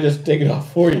would. Can I just take it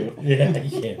off for you? Yeah,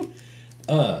 you can.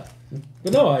 But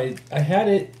no, I had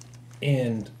it,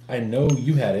 and I know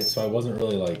you had it, so I wasn't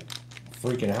really like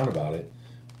freaking out about it.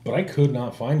 But I could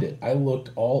not find it. I looked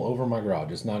all over my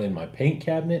garage. It's not in my paint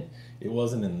cabinet. It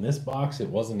wasn't in this box. It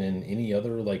wasn't in any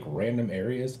other like random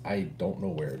areas. I don't know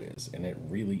where it is, and it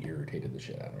really irritated the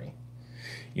shit out of me.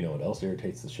 You know what else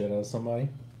irritates the shit out of somebody?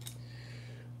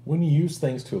 When you use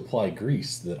things to apply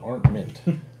grease that aren't meant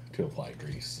to apply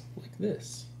grease, like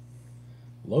this.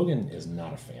 Logan is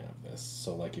not a fan of this.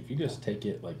 So like if you just take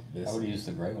it like this, I would use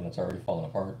the gray one. It's already falling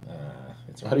apart.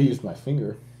 it's How do you use my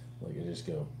finger? like you just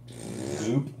go.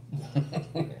 Oop.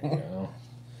 There you go.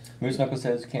 Moose Knuckle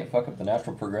says, can't fuck up the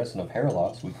natural progression of hair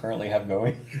loss we currently have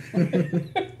going.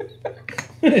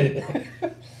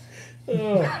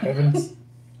 Oh, heavens.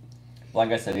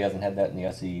 Blind guy said he hasn't had that in the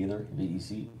SE either.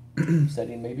 VEC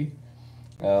setting maybe.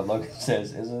 Logan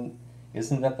says,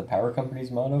 isn't that the power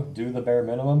company's motto? Do the bare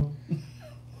minimum.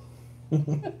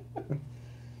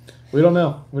 We don't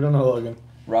know. We don't know, Logan.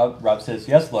 Rob says,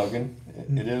 yes, Logan.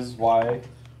 It is why,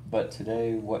 but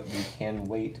today what you can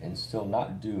wait and still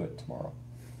not do it tomorrow.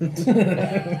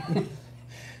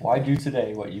 Why do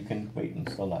today what you can wait and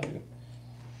still not do?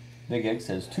 Big Egg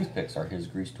says toothpicks are his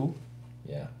grease tool.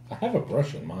 Yeah, I have a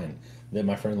brush in mine that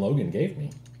my friend Logan gave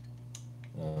me,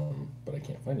 but I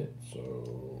can't find it.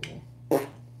 So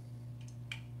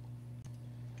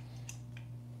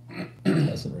it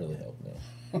doesn't really help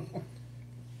now.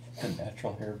 A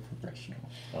natural hair progression.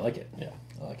 I like it. Yeah,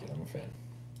 I like it. I'm a fan.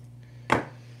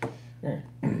 All right.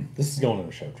 This is going in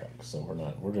a show truck, so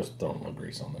we're just throwing a little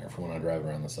grease on there for when I drive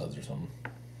around the suds or something.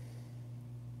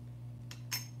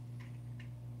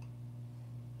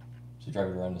 So you drive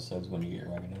it around the suds when you get your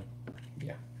wagon in?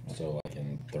 Yeah. So like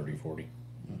in 30, 40.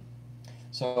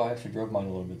 So I actually drove mine a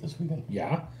little bit this weekend.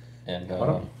 Yeah. And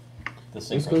Bottom. this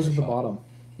thing This goes at the shot. bottom.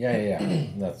 Yeah.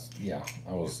 That's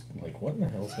I was like, what in the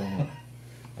hell's going on?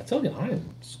 I tell you, I am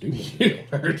stupid today.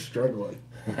 You're struggling.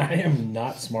 I am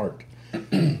not smart.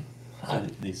 So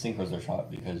these synchros are shot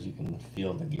because you can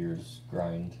feel the gears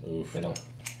grind. Oof. They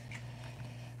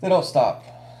don't stop.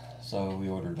 So we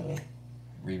ordered a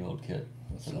rebuild kit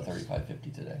for the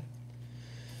 3550 today.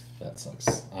 That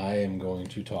sucks. I am going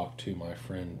to talk to my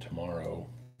friend tomorrow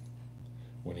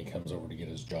when he comes over to get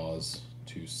his jaws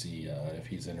to see if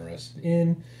he's interested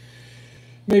in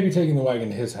maybe taking the wagon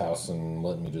to his house and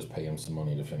letting me just pay him some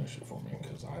money to finish it for me,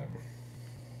 because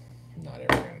I'm not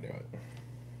ever going to do it.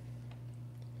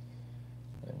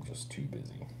 I'm just too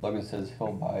busy. Logan says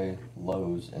he'll buy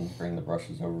Lowe's and bring the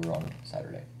brushes over on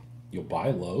Saturday. You'll buy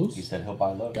Lowe's? He said he'll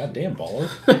buy Lowe's. Goddamn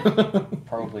baller.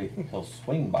 Probably he'll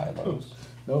swing by Lowe's.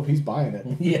 Nope, he's buying it.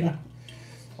 Yeah.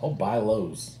 I'll buy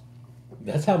Lowe's.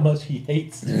 That's how much he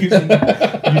hates using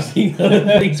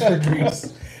other things for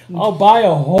grease. I'll buy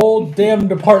a whole damn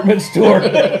department store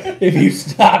if you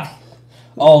stop.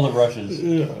 All the brushes.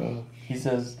 He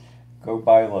says, go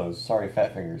buy Lowe's. Sorry,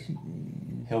 fat fingers.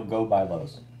 He'll go buy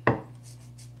Lowe's.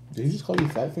 Did he just call you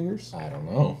fat fingers? I don't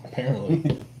know.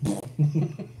 Apparently.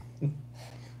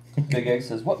 Big Egg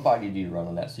says, what body do you run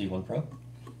on that C1 Pro?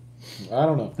 I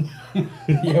don't know.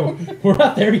 Yeah, we're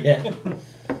not there yet.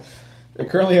 It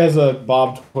currently has a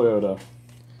Bob Toyota,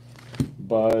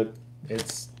 but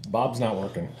Bob's not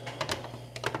working.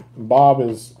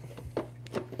 Bob's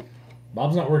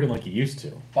not working like he used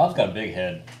to. Bob's got a big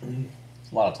head.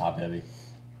 It's a lot of top heavy.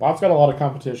 Bob's got a lot of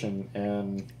competition,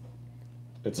 and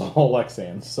it's all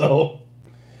Lexan, so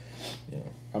Yeah.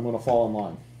 I'm gonna fall in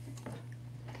line.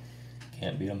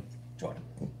 Can't beat him. Join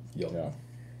him. Yep. Yeah.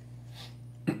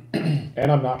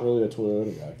 And I'm not really a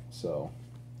Toyota guy, so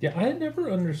Yeah, I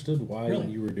never understood why Really?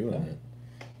 you were doing it.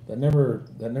 That never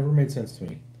made sense to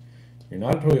me. You're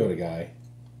not a Toyota guy,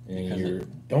 and Because you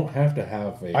don't have to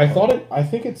have a. I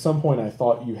think at some point I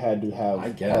thought you had to have I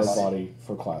hard guess. body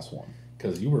for class 1.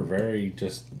 Because you were very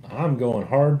just. I'm going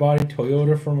hard body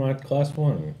Toyota for my class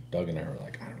 1. And Doug and I were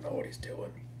like, I don't know what he's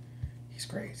doing. He's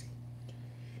crazy.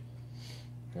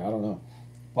 I don't know.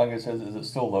 Like I says, is it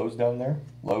still Lowe's down there?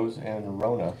 Lowe's and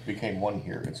Rona became one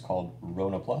here. It's called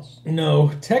Rona Plus. No,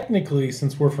 technically,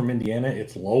 since we're from Indiana,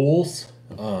 it's Lowell's.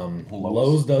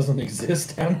 Lowe's doesn't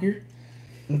exist down here.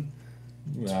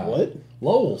 What?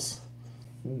 Lowell's.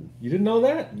 You didn't know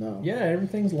that? No. Yeah,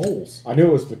 everything's Lowell's. I knew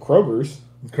it was the Kroger's.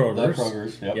 Kroger's. The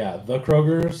Kroger's, yep. Yeah, the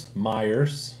Kroger's,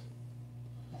 Myers.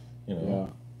 You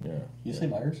know. Yeah. You say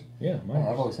Myers? Yeah, Oh, I've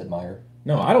Myers. always said Meyer.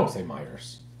 No, I don't say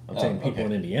Myers. I'm Oh, saying people okay.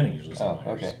 in Indiana usually say Oh,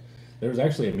 Myers. okay. There was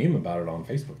actually a meme about it on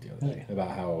Facebook the other day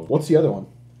about how What's the other one?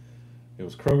 it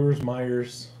was Kroger's,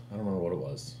 Myers. I don't remember what it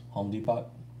was. Home Depot?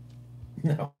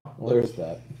 No. Well, there's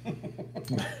that.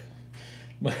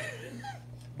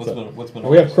 What's been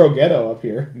We have Krogetto up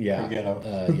here. Yeah.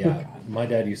 Ghetto. Yeah. My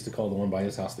dad used to call the one by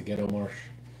his house the Ghetto Marsh.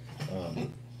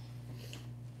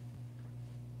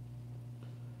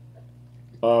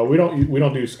 We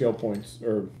don't do scale points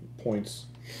or points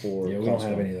for. Yeah, we don't class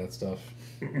have 1. any of that stuff.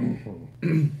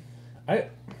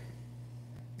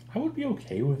 I would be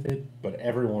okay with it, but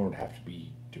everyone would have to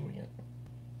be doing it.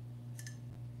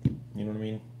 You know what I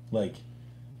mean? Like,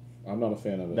 I'm not a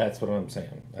fan of it. that's what I'm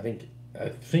saying. I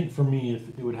think for me,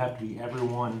 it would have to be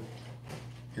everyone.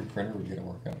 Your printer would get a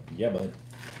workout. Yeah, but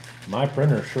my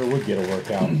printer sure would get a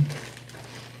workout.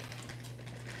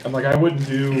 And like I wouldn't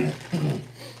do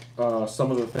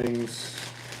some of the things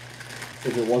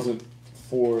if it wasn't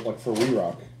for for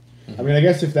WeRock. I mean, I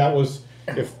guess if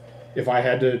if I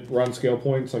had to run scale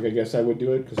points, like I guess I would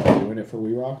do it because I'm doing it for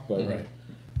We Rock. But Right.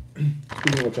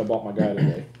 speaking of which, I bought my guy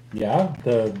today. Yeah,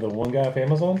 the one guy off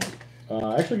Amazon.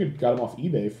 I actually got him off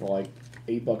eBay for like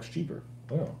 $8 cheaper.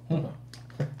 Oh,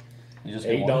 You just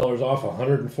get one? $8 off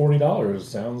 $140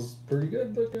 sounds pretty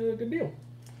good. Like a good deal.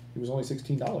 It was only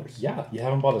 $16. Yeah, you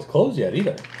haven't bought his clothes yet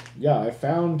either. Yeah, I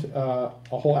found a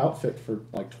whole outfit for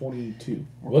like 22.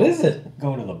 What is it?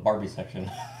 Going to the Barbie section.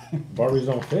 Barbies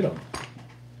don't fit him.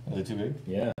 Are they too big?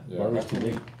 Yeah, Yeah, Barbie's too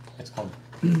big. It's called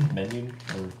mending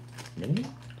or Mindy?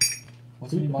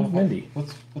 what's Who- when you who's modify? Mindy?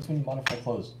 What's when you modify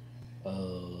clothes?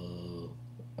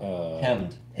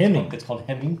 Hemmed. Hemming. It's called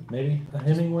hemming. Maybe a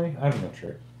Hemingway. I'm not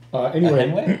sure. Anyway,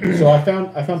 Henway? so I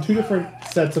found 2 different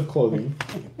sets of clothing.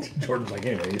 Jordan's like,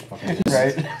 anyway, he's fucking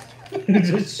Right.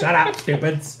 just shut up,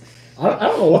 stupids. I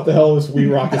don't know what the hell this We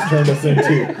Rock has turned us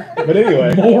into, but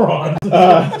anyway. Morons.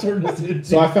 Turn us into.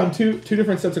 So I found two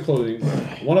different sets of clothing.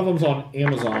 One of them's on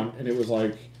Amazon, and it was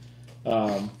like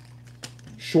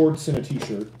shorts and a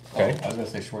t-shirt. Okay. Oh, I was gonna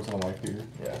say shorts on a white beater.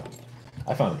 Yeah.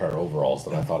 I found a pair of overalls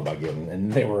that I thought about getting,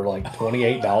 and they were like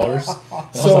 $28. I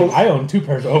was So- like, I own 2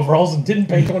 pairs of overalls and didn't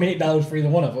pay $28 for either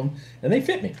one of them, and they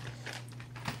fit me.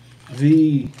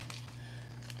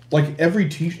 Every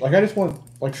t-shirt, like I just want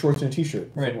like shorts and a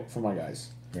t-shirt Right. for my guys.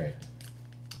 Right.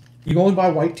 You can only buy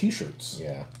white t-shirts.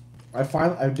 Yeah.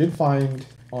 I did find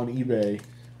on eBay.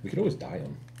 We could always dye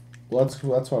them. Well, that's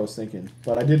what I was thinking.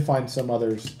 But I did find some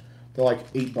others. They're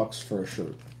like $8 for a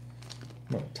shirt.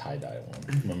 I'm gonna tie dye one.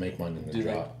 I'm gonna make mine in Do the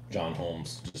they? John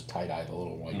Holmes. Just tie dye the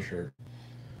little white shirt.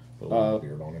 Put a Uh, little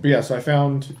beard on him. But yeah, so I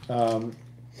found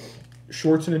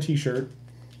shorts and a t-shirt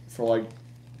for like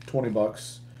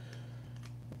 $20,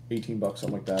 $18,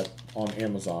 something like that, on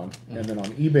Amazon. And then on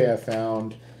eBay, I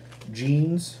found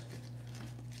jeans,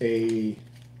 a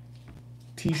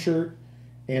t-shirt,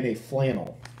 and a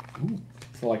flannel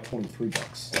for like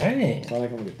 $23. Dang. So I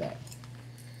think I'm gonna get that.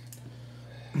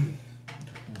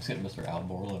 Let's get Mr. Al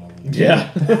Borland over there.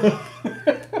 Yeah.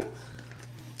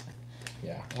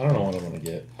 Yeah. I don't know what I'm gonna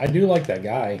get. I do like that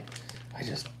guy.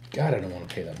 God, I don't want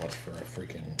to pay that much for a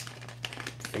freaking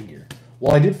figure.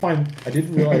 Well, I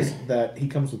didn't realize that he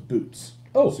comes with boots.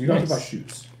 Oh, So you don't have to buy nice.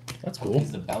 shoes. That's cool.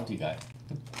 He's the bounty guy.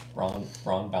 The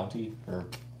Braun Bounty or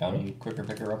Bounty Quicker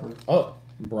Picker Upper. Oh,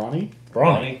 Brawny?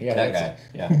 Brawny. Yeah, that guy.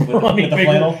 Yeah. Brawny, With the bigger,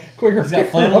 flannel. quicker. He's got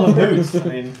flannel and boots. I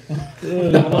mean,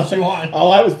 what else you want?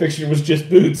 All I was picturing was just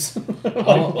boots.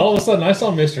 All of a sudden, I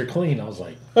saw Mr. Clean. I was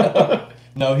like,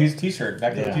 No, he's t-shirt.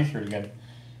 Back to Yeah. the t-shirt again.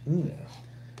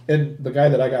 And the guy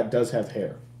that I got does have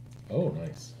hair. oh,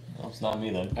 nice. Well, it's not me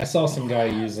then. I saw some guy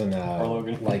using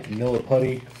Logan. like Miller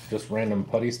putty, just random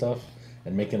putty stuff,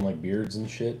 and making like beards and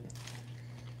shit.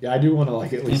 Yeah, I do want to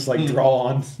like at least like draw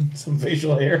on some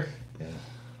facial hair.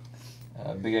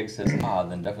 Big Egg says,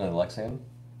 then definitely Lexan.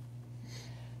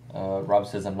 Rob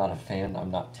says, I'm not a fan.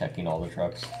 I'm not teching all the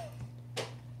trucks.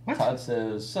 What? Todd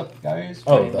says, sup guys?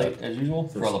 Oh, Playing that- late as usual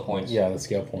for all the points. Yeah, the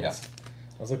scale points.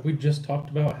 I was like, we just talked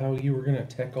about how you were gonna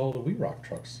tech all the We Rock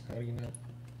trucks. How do you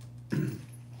know?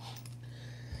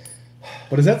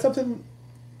 But is that something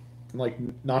like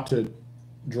not to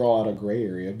draw out a gray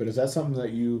area, but is that something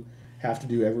that you have to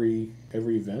do every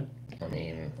event? I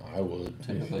mean, I would.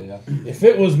 Typically, yeah. If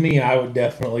it was me, I would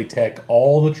definitely tech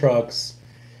all the trucks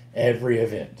every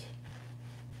event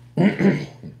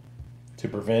to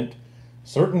prevent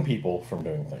certain people from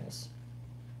doing things.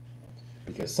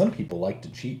 Because some people like to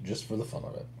cheat just for the fun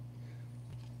of it.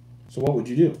 So what would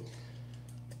you do?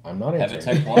 I'm not Have it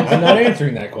answering. tech once. I'm not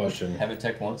answering that question. Have it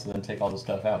tech once and then take all the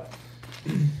stuff out.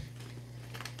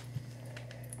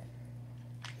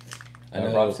 I know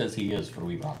know- Rob says he is for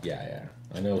We Rock. Yeah.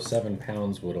 I know 7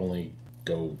 pounds would only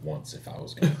go once if I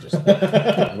was going to just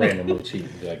randomly cheat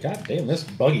and be like, God damn, this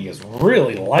buggy is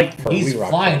really light for He's a We Rock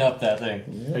flying truck." up that thing.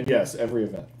 And yes, every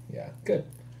event. Yeah, good.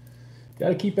 Got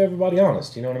to keep everybody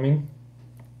honest, you know what I mean?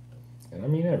 And I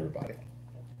mean everybody.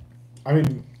 I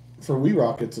mean, for We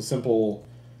Rock, it's a simple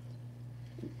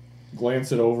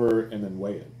glance it over and then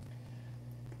weigh it.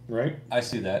 Right? I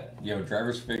see that. You have a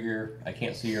driver's figure, I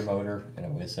can't see your motor, and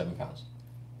it weighs 7 pounds.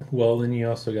 Well, then you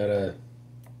also got to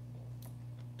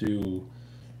do,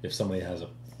 if somebody has a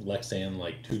Lexan,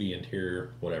 like 2D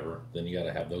interior, whatever, then you got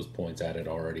to have those points added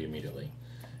already immediately.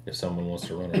 If someone wants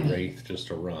to run a Wraith just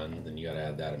to run, then you got to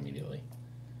add that immediately.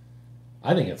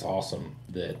 I think it's awesome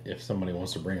that if somebody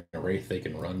wants to bring a Wraith, they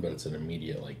can run, but it's an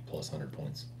immediate, like, plus 100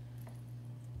 points.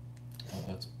 Oh,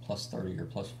 that's plus 30 or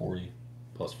plus 40.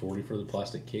 Plus 40 for the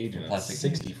plastic cage, and Plastic it's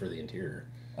 60 cage. for the interior.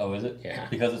 Oh, is it? Yeah.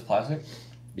 Because it's plastic?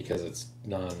 Because it's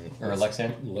non... Or a it's-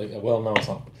 Lexan? Well, no, it's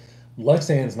not.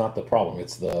 Lexan's not the problem.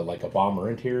 It's the, like, a bomber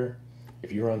interior.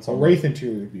 If you run A something, Wraith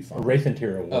interior would be a fine. Wraith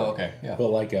interior, will Oh, work. okay, yeah. But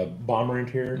like a bomber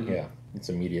interior, yeah, it's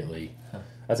immediately.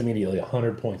 That's immediately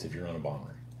 100 points if you're on a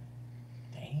bomber.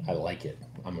 Dang. I like it.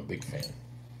 I'm a big fan.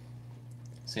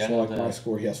 See, I So know like my the,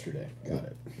 score yesterday. Got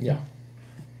it. Yeah,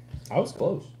 I was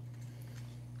close.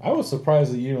 I was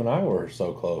surprised that you and I were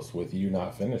so close with you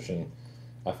not finishing.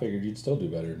 I figured you'd still do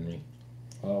better than me.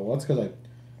 Well, that's because I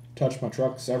touched my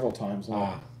truck several times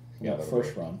on Yeah, that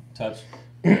first run. touch.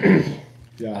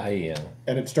 Yeah. I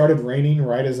And it started raining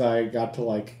right as I got to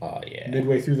like oh yeah,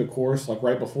 midway through the course, like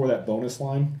right before that bonus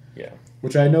line, yeah.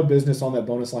 which I had no business on that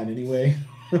bonus line anyway.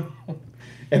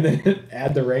 And then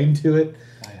add the rain to it.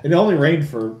 And it only rained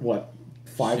for what,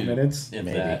 5 Shoot. minutes? If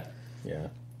Maybe. that. Yeah.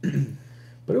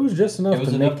 But it was just enough It was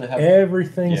to enough make to have-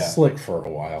 everything Yeah. slick for a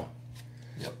while.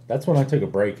 Yep. That's when I took a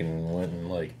break and went and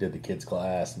like did the kids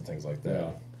class and things like that. Yeah.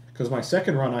 Because my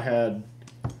second run, I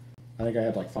think I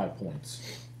had like 5 points.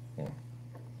 Yeah.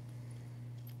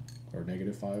 Or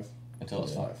 -5. Until it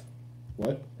Plus stopped. 5.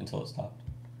 What? Until it stopped.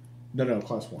 No,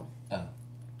 class 1. Oh.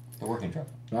 The working truck.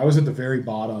 I was at the very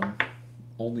bottom,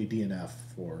 only DNF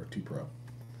for 2 Pro.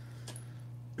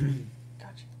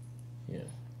 Gotcha. Yeah.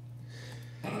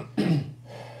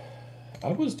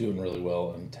 I was doing really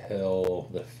well until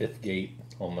the 5th gate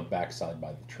on the backside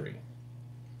by the tree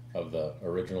of the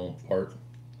original part.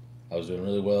 I was doing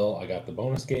really well. I got the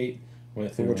bonus gate. Went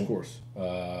For through which course?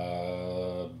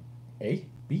 A,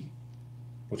 B,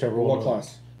 whichever one. What was-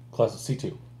 class? Class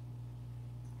C2.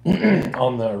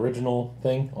 On the original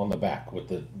thing on the back with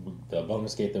the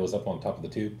bonus gate that was up on top of the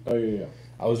tube. Oh, yeah.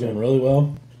 I was doing really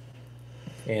well.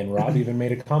 And Rob even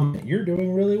made a comment, "You're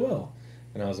doing really well."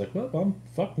 And I was like, "Well, I'm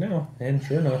fucked now." And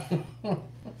sure enough,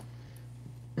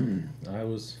 I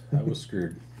was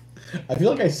screwed. I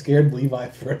feel like I scared Levi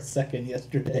for a second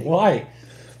yesterday. Why?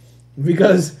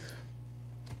 Because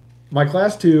my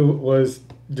class 2 was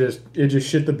just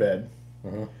shit the bed.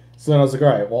 Uh-huh. So then I was like, all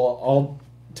right, well, I'll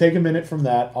take a minute from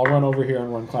that. I'll run over here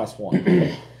and run class 1.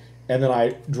 And then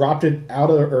I dropped it out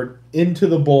of or into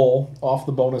the bowl off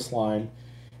the bonus line.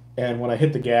 And when I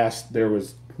hit the gas, there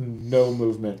was no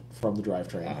movement from the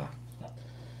drivetrain.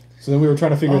 So then we were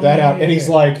trying to figure that out. And he's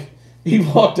like, he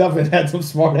walked up and had some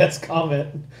smart ass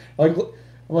comment. Like, I'm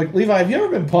like, Levi, have you ever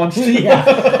been punched?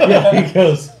 Yeah, he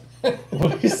goes,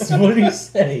 what did he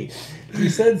say? He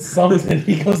said something.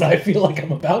 He goes, "I feel like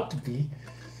I'm about to be."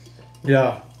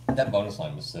 Yeah. That bonus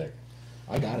line was sick.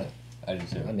 I got it. I did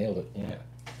too. I nailed it. Yeah. Yeah.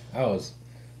 I was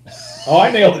Oh,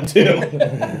 I nailed it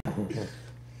too.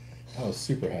 I was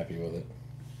super happy with it.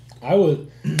 I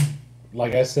would,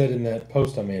 like I said in that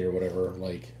post I made or whatever,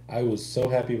 like, I was so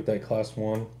happy with that class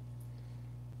 1.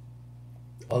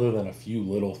 Other than a few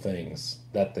little things,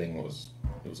 that thing it was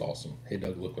awesome. Hey,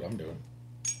 Doug, look what I'm doing.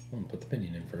 I'm going to put the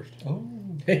pinion in first. Oh.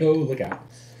 Hey, oh, look out.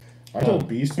 I told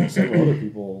Beast and several other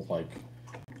people, like,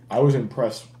 I was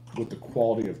impressed with the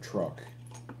quality of truck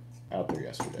out there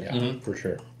yesterday. Yeah, for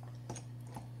sure.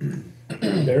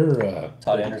 They're,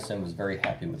 Todd Anderson was very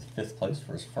happy with 5th place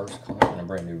for his first car in a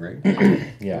brand new rig.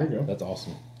 yeah, There you go. that's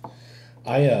awesome.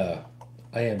 I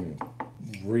am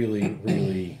really,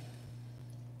 really,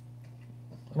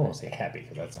 I don't want to say happy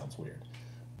because that sounds weird,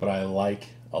 but I like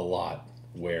a lot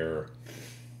where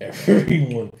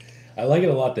everyone, I like it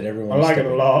a lot that everyone. I like it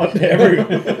a lot.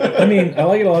 I mean, I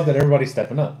like it a lot that everybody's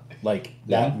stepping up. Like,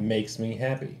 that makes me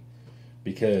happy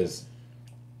because,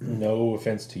 no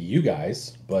offense to you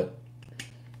guys, but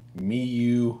me,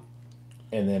 you,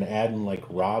 and then adding like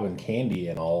Rob and Candy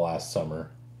and all last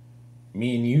summer,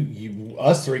 me and you,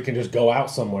 us 3 can just go out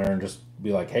somewhere and just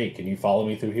be like, "Hey, can you follow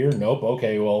me through here?" Nope.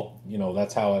 Okay, well,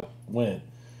 that's how it went.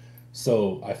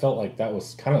 So I felt like that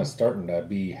was kind of starting to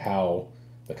be how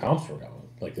the comps were going.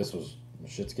 Like,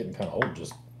 shit's getting kind of old.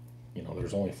 Just,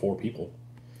 there's only 4 people.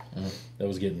 That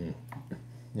was getting,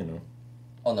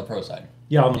 On the pro side.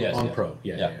 Yeah, on Yes, yeah. pro.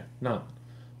 Yeah, Yeah. yeah. Not,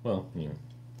 well, yeah.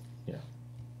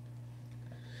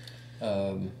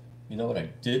 You know what I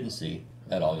didn't see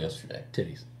at all yesterday?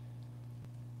 Titties.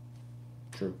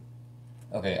 True.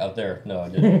 Okay, out there. No, I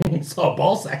didn't. Saw a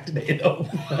ball sack today, though.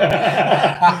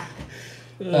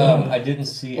 I didn't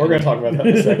see. We're going to talk about that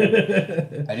in a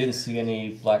second. I didn't see any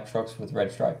black trucks with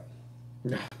red stripe.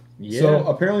 Yeah. So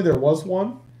apparently there was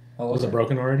one. Oh, was it there?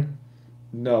 broken already?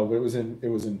 No, but it was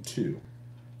in 2.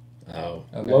 Oh.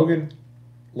 Okay.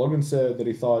 Logan said that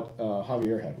he thought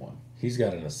Javier had one. He's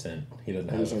got an Ascent. He doesn't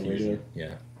have There's a no Fusion. regular?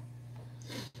 Yeah.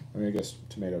 I mean, I guess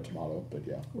tomato, but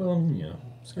yeah. Well, yeah.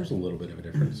 There's a little bit of a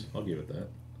difference. I'll give it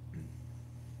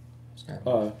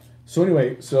that. So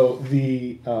anyway,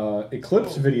 the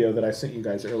Eclipse video that I sent you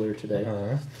guys earlier today.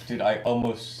 Uh-huh. Dude, I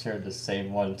almost shared the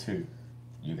same one to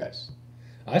you guys.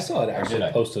 I saw it actually did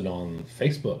I? posted on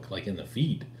Facebook, like in the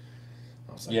feed.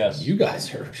 I was like, Yes. you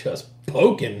guys are just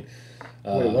poking.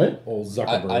 Wait, what? Old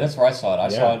Zuckerberg. That's where I saw it. I Yeah.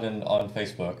 saw it on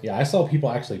Facebook. Yeah, I saw people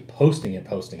actually posting it.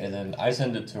 And then I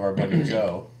sent it to our buddy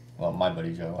Joe. Well, my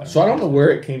buddy Joe. So I don't know where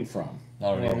it came from.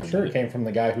 Not Well, I'm even sure it came from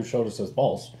the guy who showed us his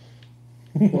balls.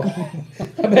 I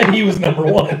bet he was number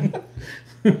one.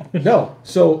 No.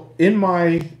 So in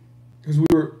my, because we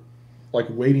were like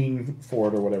waiting for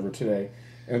it or whatever today,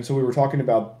 and so we were talking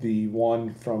about the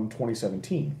one from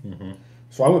 2017. Mm-hmm.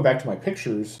 So I went back to my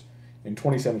pictures in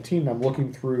 2017, and I'm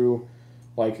looking through,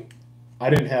 like, I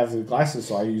didn't have the glasses,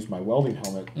 so I used my welding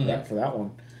helmet for that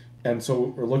one. And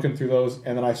so we're looking through those,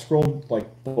 and then I scrolled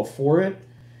like before it,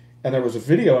 and there was a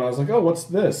video, and I was like, "Oh, what's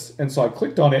this?" And so I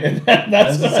clicked on it, and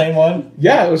that's the same one?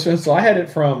 Yeah, it was. So I had it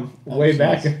from way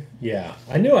back. nice. Yeah,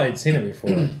 I knew I had seen it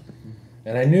before.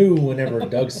 And I knew whenever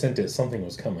Doug sent it, something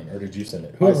was coming. Or did you send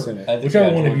it? I sent it. I think Whichever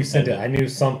I one of told you sent it, I knew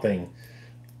something.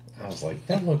 I was like,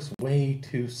 that looks way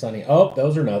too sunny. Oh,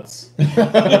 those are nuts.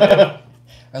 Are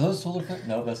those solar flares?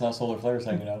 No, that's not solar flares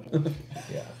hanging out.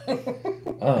 Yeah.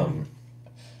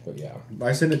 But yeah.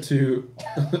 I sent it to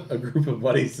a group of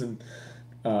buddies, and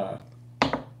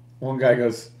one guy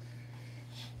goes,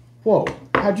 "Whoa,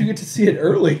 how'd you get to see it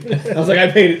early?" I was like, "I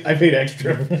paid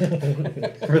extra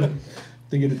for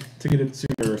to get it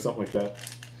sooner or something like that."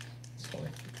 It's funny.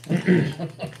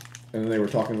 And then they were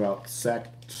talking about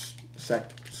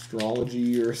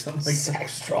sextrology or something like that.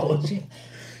 Sextrology.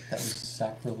 That was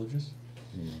sacrilegious.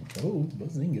 Oh,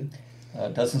 Bazinga.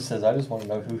 Dustin says, I just want to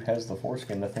know who has the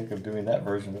foreskin to think of doing that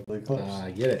version of the eclipse.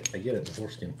 I get it. The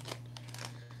foreskin.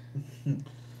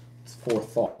 It's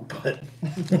forethought, but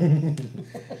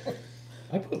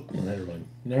I put. Oh,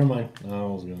 never mind. I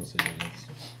was going to say that.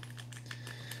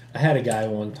 I had a guy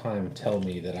one time tell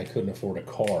me that I couldn't afford a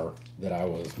car that I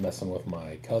was messing with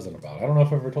my cousin about. I don't know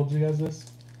if I ever told you guys this.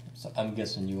 So I'm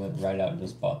guessing you went right out and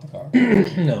just bought the car.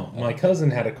 No, my cousin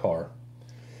had a car,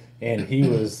 and he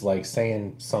was like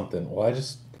saying something. Well,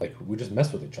 we just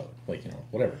mess with each other, like, you know,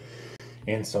 whatever.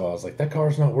 And so I was like, that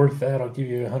car's not worth that. I'll give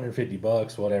you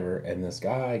 $150, whatever. And this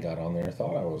guy got on there and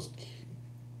thought I was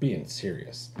being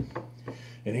serious.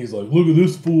 And he's like, look at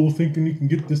this fool thinking he can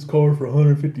get this car for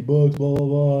 $150, blah, blah,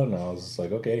 blah. And I was just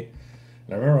like, okay.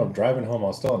 And I remember I'm driving home. I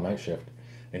was still on night shift.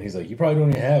 And he's like, you probably don't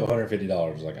even have $150.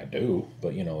 I was like, I do.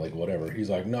 But, you know, like, whatever. He's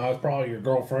like, no, it's probably your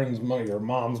girlfriend's money or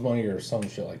mom's money or some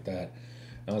shit like that.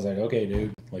 And I was like, okay,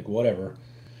 dude. Like, whatever.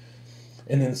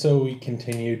 And then so we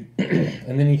continued.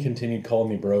 And then he continued calling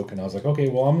me broke. And I was like, okay,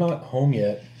 well, I'm not home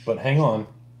yet. But hang on.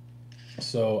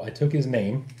 So I took his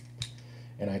name.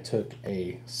 And I took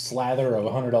a slather of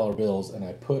 $100 bills. And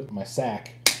I put my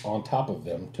sack on top of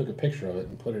them. Took a picture of it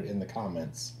and put it in the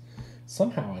comments.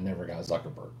 Somehow I never got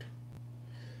Zuckerberged.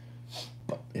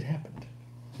 But it happened.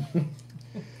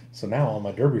 So now all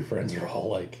my derby friends are all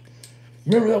like,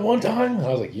 remember that one time? And I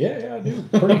was like, yeah, I do.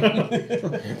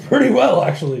 Pretty well,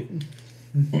 actually.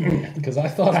 Because I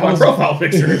thought my profile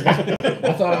picture.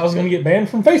 I thought I was going to get banned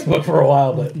from Facebook for a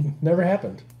while, but never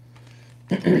happened.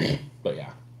 But yeah,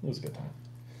 it was a good time.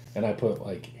 And I put,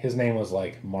 like, his name was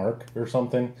like Mark or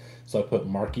something. So I put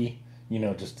Marky, you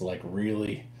know, just to like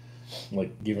really,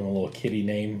 like, give him a little kitty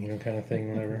name, you know, kind of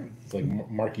thing, whatever. It's like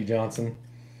Marky Johnson.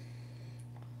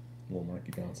 Little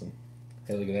Marky Johnson.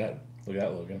 Hey, look at that. Look at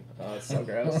that, Logan. Oh, it's so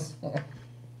gross.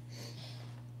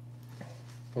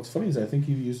 What's funny is I think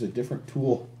you used a different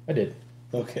tool. I did.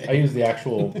 Okay. I used the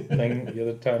actual thing the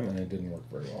other time, and it didn't work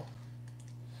very well.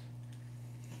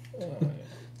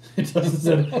 It doesn't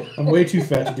say I'm way too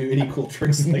fat to do any cool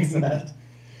tricks like that.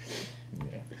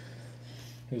 Yeah.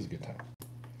 It was a good time.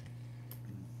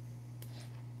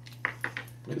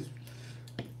 Just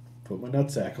put my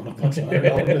nutsack on a bunch of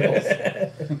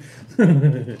 $100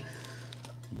 bills.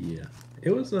 Yeah.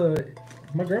 It was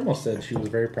my grandma said she was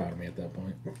very proud of me at that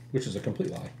point, which is a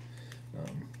complete lie.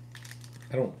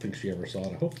 I don't think she ever saw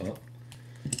it. I hope not.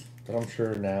 But I'm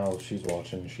sure now she's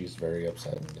watching. She's very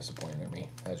upset and disappointed at me,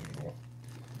 as usual.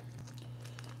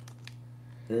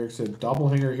 Eric said,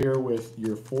 Doppelhanger here with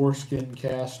your foreskin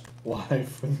cast live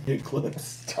from the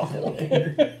eclipse.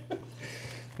 Doppelhanger.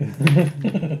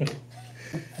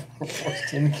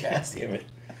 Foreskin cast. Damn it.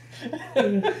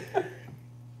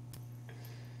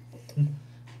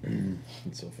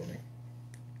 It's so funny.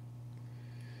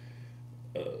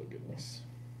 Oh, goodness.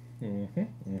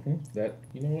 That,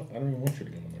 you know what? I don't even want you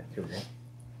to go in there. Here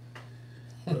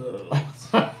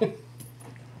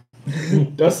we go.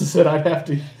 Dustin said I'd have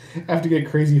to get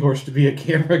Crazy Horse to be a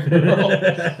camera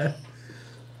girl.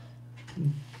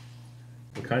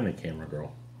 What kind of camera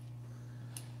girl?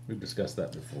 We've discussed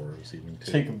that before this evening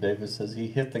too. Jacob Davis says he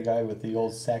hit the guy with the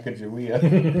old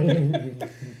Sacagawea.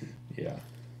 Yeah.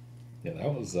 Yeah,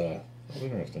 that was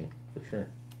interesting, for sure.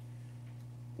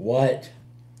 What?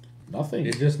 Nothing.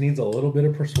 It just needs a little bit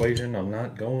of persuasion. I'm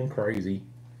not going crazy.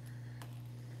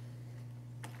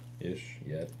 Ish,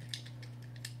 yet.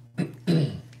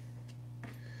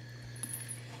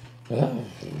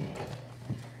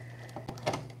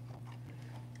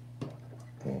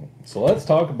 So let's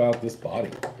talk about this body.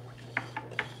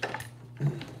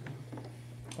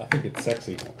 I think it's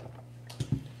sexy.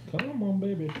 Come on,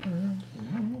 baby.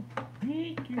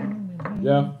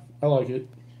 Yeah, I like it.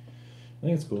 I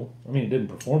think it's cool. I mean, it didn't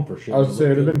perform for shit. I was It say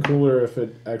looked it'd have good. been cooler if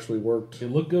it actually worked. It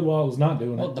looked good while it was not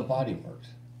doing Well, it. the body worked.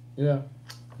 Yeah.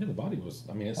 Yeah, the body was.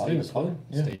 I mean, it Body stayed was put. fine,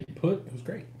 yeah. Stayed put. It was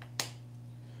great.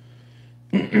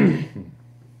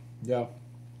 Yeah.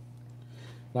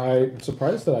 I'm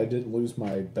surprised that I didn't lose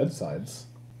my bedsides.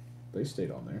 They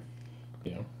stayed on there.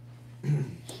 Yeah.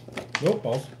 Nope,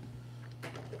 balls.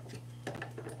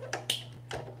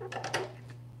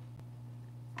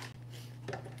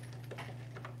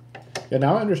 Yeah,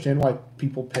 now I understand why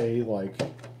people pay like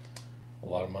A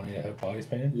lot of money to have bodies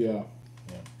painted. yeah.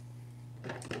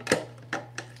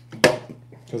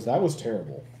 Because that was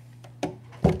terrible.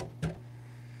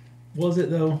 Was it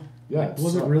though? Yeah, Like,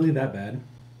 was it sucked. really that bad?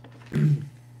 I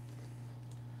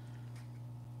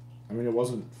mean, it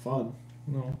wasn't fun,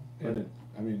 No. and it.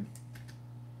 I mean,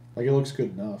 like it looks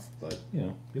good enough, but You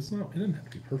know, it's not. It doesn't have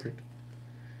to be perfect.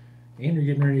 And you're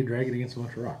getting ready to drag it against a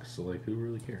bunch of rocks, so like, who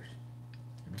really cares?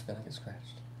 It's gonna get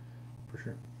scratched. For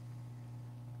sure.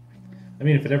 I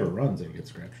mean, if it ever runs, it'll get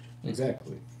scratched.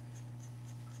 exactly.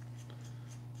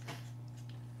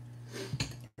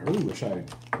 I really wish I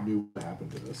knew what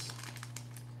happened to this.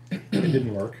 It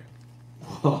didn't work.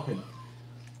 For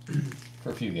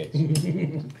a few gates.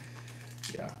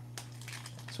 Yeah.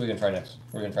 So we can try next.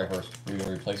 We're gonna try first. We're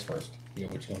gonna replace first. Yeah,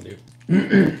 what you gonna do?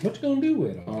 What you gonna do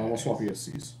with it? We'll swap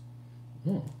ESCs.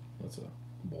 Oh, that's a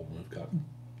bold move, Cotton.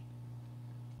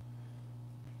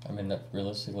 I mean, that,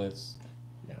 realistically, it's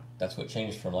Yeah. that's what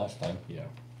changed from last time. Yeah,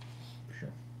 for sure.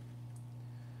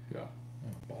 Yeah. Oh,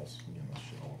 balls. I'm getting this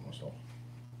shit all over myself.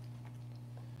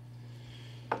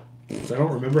 So I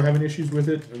don't remember having issues with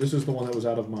it. This is the one that was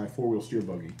out of my four-wheel steer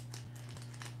buggy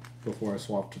before I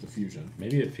swapped to the Fusion.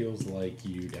 Maybe it feels like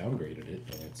you downgraded it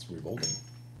and it's revolting.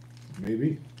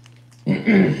 Maybe.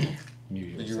 Maybe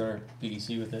Did you run a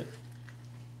VDC with it?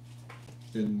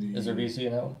 In the Is there VDC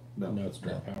in that one? No, No, it's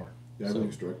direct power. yeah,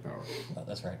 everything's direct power. Oh,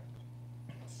 that's right.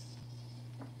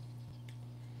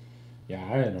 Yeah,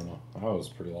 I don't know. I was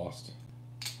pretty lost.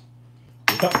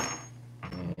 We thought,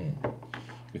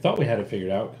 we thought we had it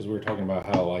figured out because we were talking about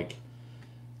how like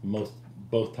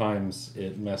both times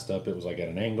it messed up. It was like at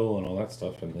an angle and all that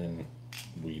stuff, and then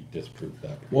we disproved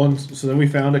that. Once, so then we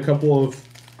found a couple of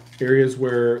areas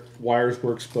where wires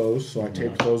were exposed, so I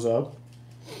taped those up.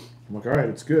 I'm like, all right,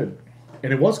 it's good,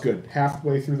 and it was good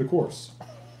halfway through the course,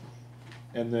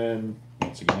 and then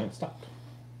Once again, it stopped.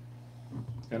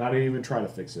 and I didn't even try to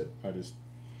fix it. I just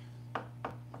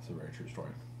It's a very true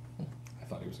story. I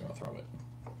thought he was going to throw it.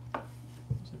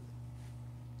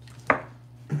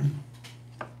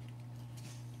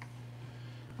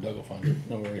 Doug will find it.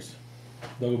 No worries.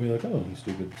 Doug will be like, "Oh, you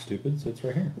stupid! So it's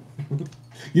right here."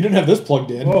 you didn't have this plugged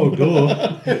in. Oh,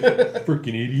 duh!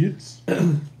 Freaking idiots!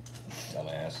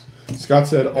 Dumbass. Scott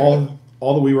said all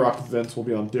the We Rock events will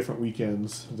be on different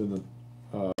weekends than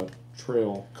the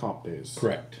trail comp days.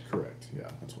 Correct. Correct. Yeah,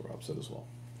 that's what Rob said as well.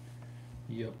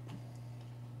 Yep.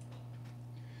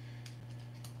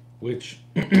 Which,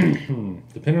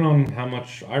 depending on how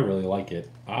much I really like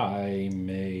it, I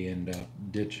may end up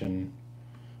ditching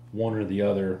one or the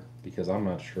other because I'm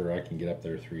not sure I can get up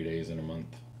there 3 days in a month.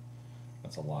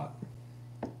 That's a lot.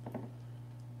 To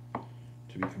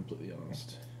be completely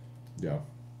honest. Yeah.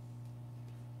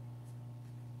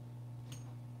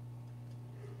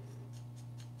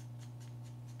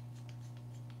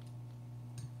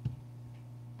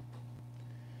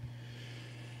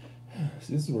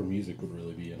 See, this is where music would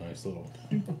really be a nice little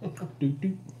doop doop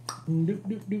doop doop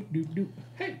doop doop doop.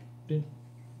 Hey, dun,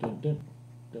 dun, dun,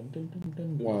 dun, dun, dun,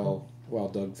 dun, dun. While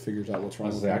Doug figures out what's I wrong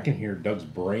was with like, I it. can hear Doug's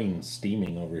brain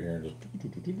steaming over here. Just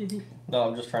No,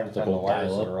 I'm just trying to It's a find the whole wires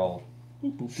dial-up. that are all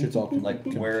Shit's all like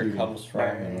where it comes from.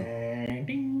 And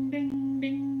ding ding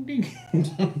ding ding.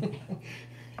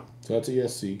 So that's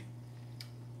ESC.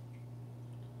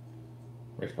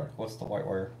 Race car. what's the white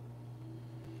wire?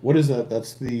 What is that?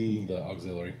 That's the The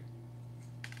auxiliary.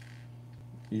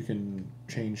 you can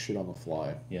change shit on the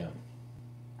fly. Yeah.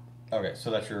 Okay, so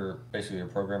that's your basically your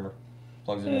programmer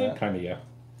plugs into that. Kind of, yeah.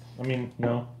 I mean,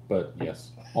 no. but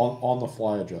yes, On the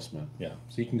fly adjustment. yeah.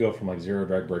 So you can go from like 0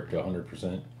 drag brake to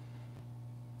 100%.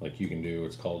 Like you can do,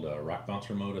 it's called rock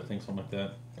bouncer mode, I think, something like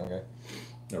that. Okay.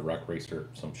 A rock racer,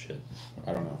 some shit.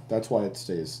 I don't know. That's why it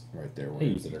stays right there. Where I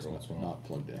use it it's every once in a while. not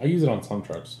plugged in. I use it on some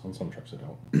trucks. On some trucks, I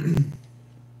don't.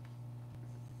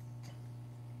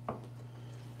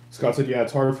 Scott said, "Yeah,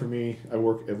 it's hard for me. I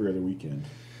work every other weekend."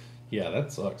 Yeah,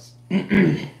 that sucks.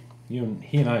 He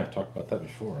and I have talked about that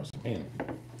before. I was like, man,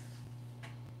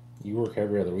 you work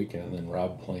every other weekend, and then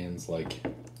Rob plans like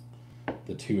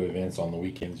the 2 events on the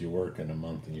weekends you work in a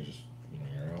month, and you just,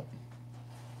 you're out.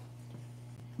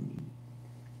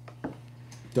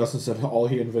 Dustin said all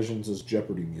he envisions is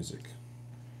Jeopardy music.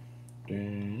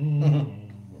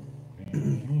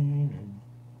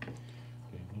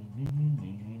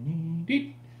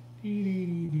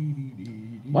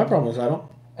 My problem is I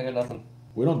got nothing.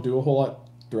 we don't do a whole lot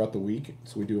throughout the week,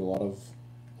 so we do a lot of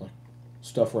like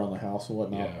stuff around the house and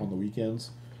whatnot Yeah. on the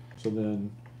weekends. So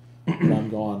then when I'm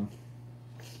gone,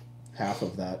 half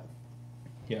of that.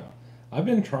 Yeah, I've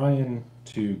been trying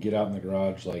to get out in the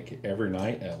garage like every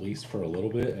night at least for a little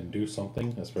bit and do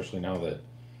something, especially now that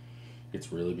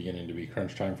it's really beginning to be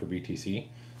crunch time for BTC.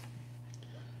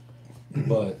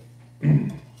 But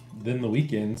then the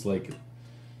weekends, like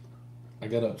I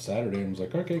got up Saturday and was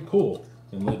like, okay, cool.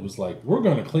 And Lid was like, we're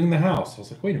gonna clean the house. I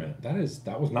was like, wait a minute,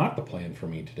 that was not the plan for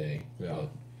me today. Yeah. But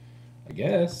I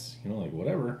guess, like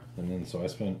whatever. And then so I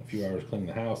spent a few hours cleaning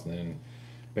the house, and then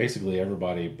basically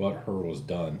everybody but her was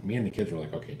done. Me and the kids were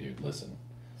like, okay, dude, listen,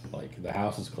 like the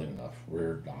house is clean enough.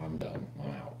 I'm done.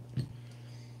 I'm out.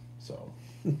 So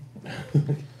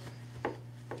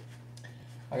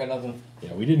I got nothing.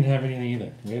 yeah, we didn't have anything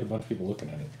either. We had a bunch of people looking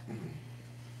at it.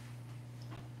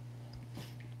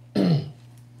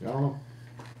 I don't know.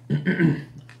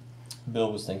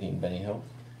 Bill was thinking Benny Hill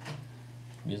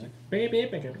music. I've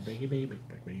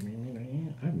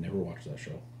never watched that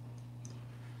show.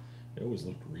 It always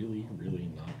looked really, really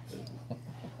not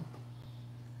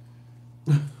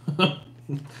good.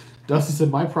 Dustin said,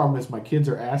 my problem is my kids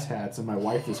are asshats and my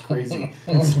wife is crazy,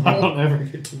 so I don't ever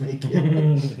get to make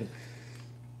it.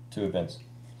 2 events.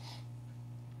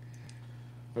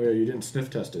 Oh yeah, you didn't sniff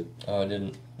test it. Oh, I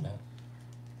didn't. No.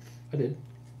 I did.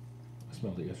 I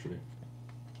smelled it yesterday.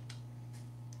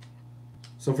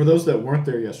 So for those that weren't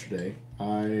there yesterday,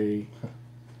 I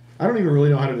don't even really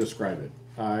know how to describe it.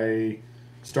 I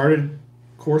started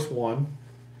course 1.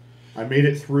 I made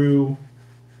it through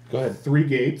Go ahead. 3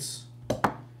 gates.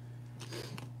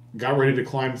 Got ready to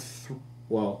climb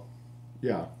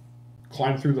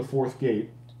climb through the 4th gate.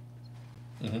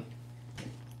 Mm-hmm.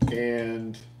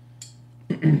 And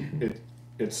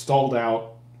it stalled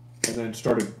out, and then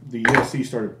the ESC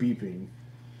started beeping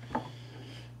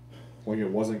like it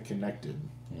wasn't connected.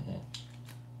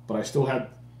 But I still had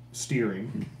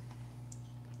steering.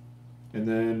 And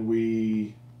then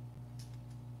we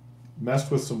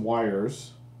messed with some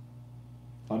wires,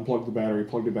 unplugged the battery,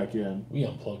 plugged it back in. We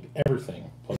unplugged everything,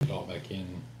 plugged it all back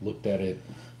in, looked at it,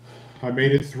 I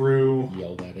made it through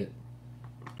yelled at it,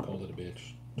 called it a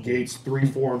bitch, gates 3,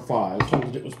 4, and 5. told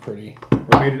it it was pretty.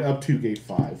 I made it up to gate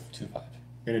 5, 2-5.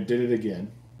 and it did it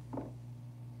again.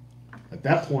 At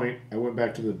that point, I went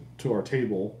back to our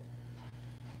table,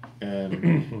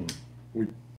 and we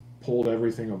pulled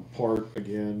everything apart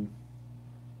again,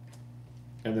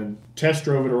 and then test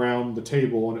drove it around the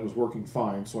table, and it was working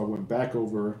fine. So I went back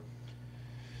over,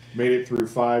 made it through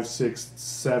 5, 6,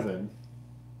 7,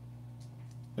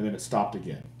 and then it stopped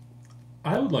again.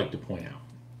 I would like to point out,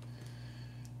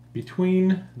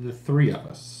 between the 3 of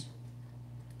us,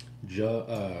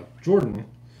 Jordan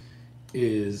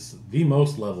is the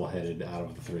most level-headed out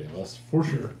of the 3 of us, for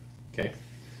sure. Okay.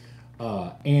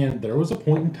 And there was a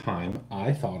point in time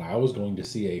I thought I was going to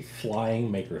see a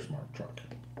flying Maker's Mark truck.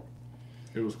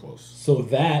 It was close. So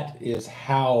that is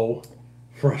how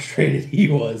frustrated he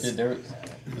was.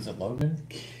 Was it Logan?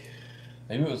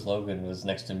 Maybe it was Logan was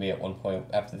next to me at one point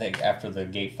after the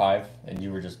gate 5, and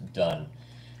you were just done.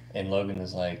 And Logan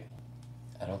was like,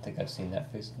 I don't think I've seen that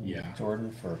face of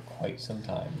Jordan for quite some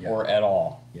time, or at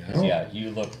all. Yeah. 'Cause, yeah,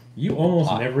 you look. You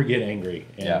almost never get angry.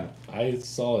 And Yeah. I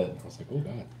saw it. I was like, oh,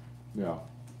 God.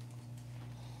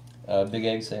 Yeah. Big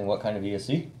Egg saying, what kind of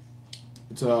ESC?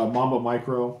 It's a Mamba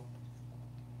Micro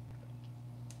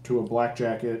to a black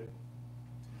jacket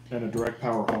and a direct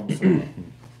power home servo.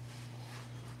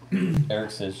 Eric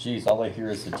says, geez, all I hear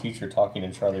is the teacher talking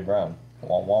in Charlie Brown.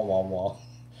 Wah, wah, wah, wah.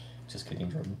 Just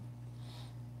kidding, Jordan.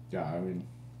 Yeah, I mean,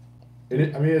 it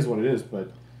is what it is,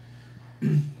 but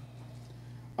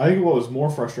I think what was more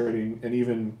frustrating, and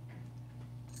even,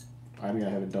 I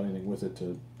haven't done anything with it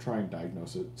to try and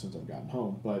diagnose it since I've gotten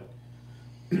home, but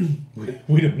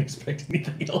We don't expect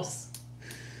anything else.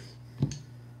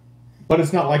 But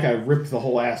it's not like I ripped the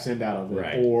whole ass end out of it,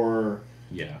 Right. or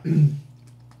Yeah.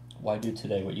 Why do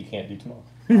today what you can't do tomorrow?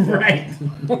 Right.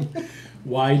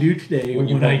 Why do today What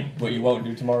you, when won't, what you won't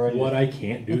do tomorrow? you what do. I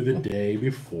can't do the day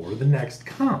before the next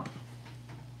comp?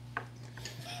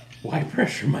 Why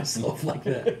pressure myself like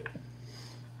that?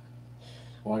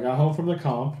 well, I got home from the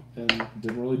comp and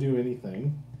didn't really do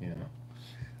anything. Yeah.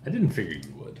 I didn't figure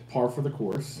you would. Par for the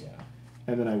course. Yeah.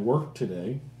 And then I worked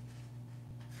today.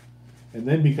 And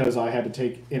then because I had to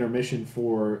take intermission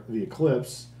for the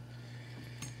eclipse,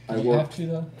 I Did you worked. have to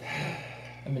though?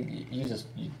 I mean,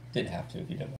 you did have to if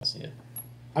you didn't want to see it.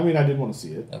 I mean, I did want to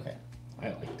see it, Okay, I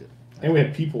liked it. and we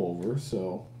had people over,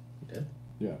 so You did?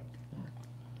 yeah.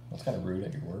 that's kind of rude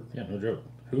at your work. Yeah, no joke.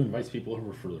 Who invites people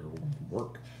over for their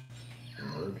work?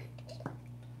 Nerd.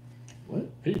 What?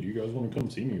 Hey, do you guys want to come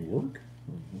see me work?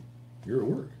 You're at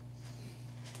work.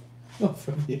 No,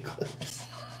 for the eclipse.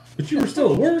 But you were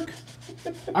still at work.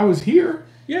 I was here.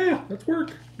 Yeah, that's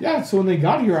work. Yeah. So when they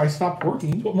got here, I stopped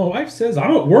working. That's what my wife says.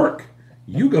 I'm at work.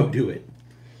 You go do it.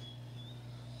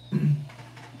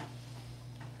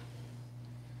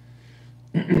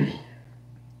 I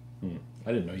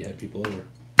didn't know you had people over.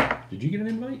 Did you get an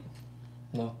invite?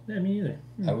 No, Yeah, me either.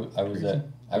 I was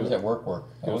at work.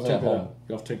 I You'll wasn't take at that home. up.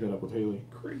 You'll have to take that up with Haley.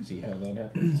 Crazy how that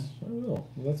happens. I will.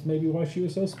 That's maybe why she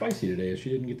was so spicy today, is she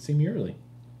didn't get to see me early.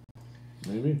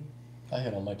 Maybe. I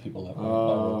had all my people at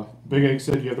work. Big Egg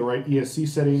said you have the right ESC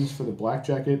settings for the black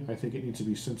jacket. I think it needs to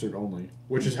be censored only,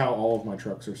 which is how all of my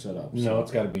trucks are set up. No,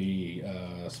 it's got to be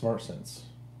Smart Sense.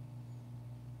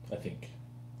 I think.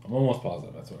 I'm almost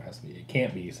positive that's what it has to be. It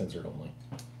can't be censored only.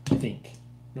 I think.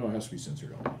 No, it has to be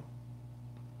censored only.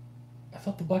 I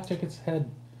thought the black jackets had.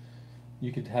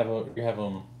 You could have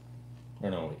them. Or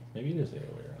no, wait. Maybe it is the other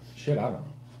way around. Shit, I don't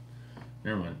know.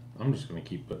 Never mind. I'm just gonna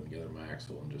keep putting together my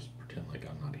axle and just pretend like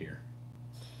I'm not here.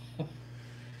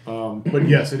 But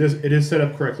yes, it is set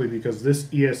up correctly because this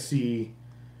ESC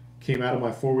came out of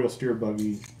my four-wheel steer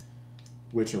buggy,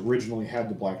 which originally had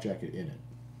the black jacket in it.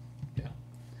 Yeah.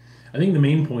 I think the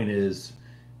main point is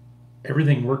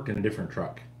everything worked in a different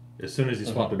truck. As soon as he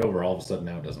swapped it over, all of a sudden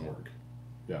now it doesn't work,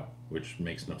 Yeah. which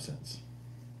makes no sense.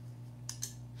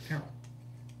 How?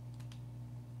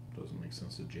 Doesn't make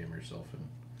sense to jam yourself in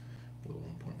with a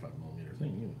 1.5 millimeter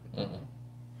thing either.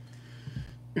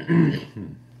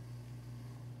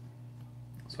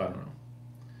 So I don't know.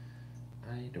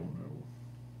 I don't know.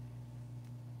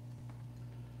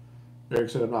 Eric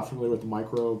said I'm not familiar with the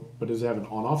micro, but does it have an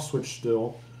on-off switch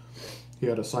still? He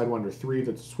had a Sidewinder 3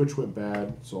 that the switch went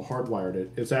bad, so hardwired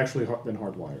it. It's actually been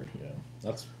hardwired. Yeah,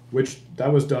 that's Which,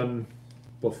 that was done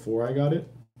before I got it.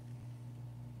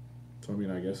 So, I mean,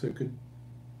 I guess it could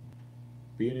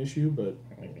be an issue, but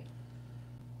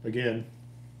again,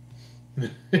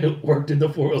 it worked in the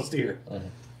four-wheel steer.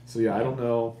 So, yeah, I don't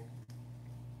know.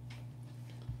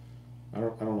 I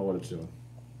don't know what it's doing.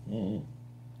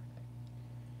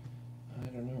 I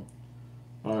don't know.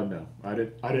 No, I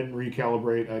didn't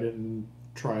recalibrate. I didn't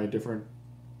try a different.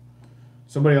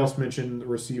 Somebody else mentioned the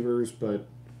receivers, but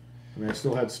I mean, I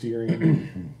still had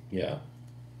steering. Yeah.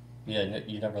 Yeah,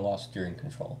 you never lost steering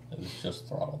control. It was just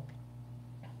throttle.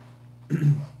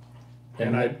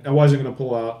 And I wasn't going to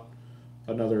pull out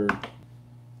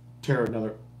tear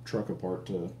another truck apart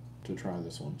to try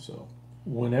this one. So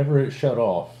Whenever it shut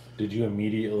off, did you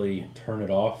immediately turn it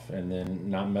off and then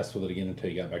not mess with it again until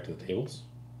you got back to the tables?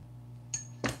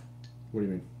 what do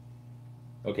you mean?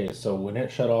 Okay, so when it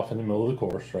shut off in the middle of the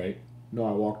course, right? No,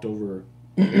 I walked over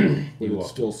with it walked.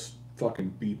 still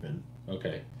fucking beeping,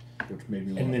 Okay. which made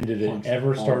me. And wanna then did it punch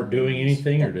ever all start of doing these.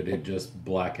 anything, or did it just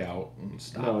black out and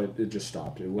stop? No, it just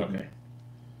stopped. It wouldn't. Okay.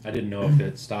 I didn't know if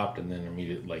it stopped and then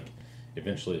immediately, like,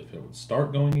 eventually if it would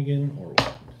start going again or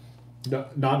what. No,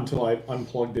 not until I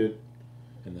unplugged it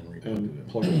And then replugged and it.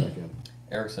 plugged it back in.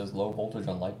 Eric says low voltage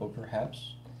on LiPo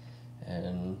perhaps.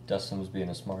 And Dustin was being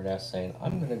a smartass saying,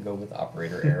 I'm going to go with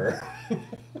operator error.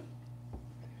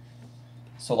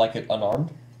 So like it unarmed?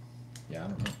 Yeah, I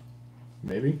don't know.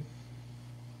 Maybe.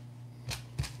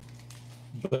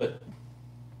 But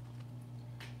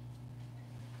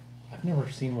I've never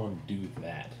seen one do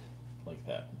that, like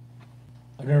that.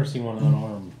 I've never seen one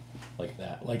unarmed like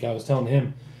that. Like I was telling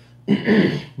him,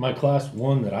 my class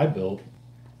 1 that I built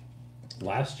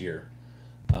last year,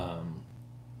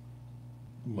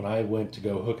 when I went to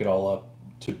go hook it all up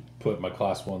to put my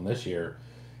class 1 this year,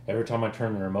 every time I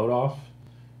turned the remote off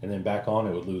and then back on,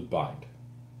 it would lose bind.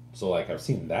 So like I've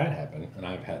seen that happen, and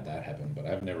I've had that happen, but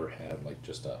I've never had like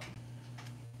just a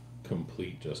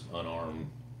complete, just unarmed,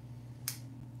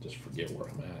 just forget where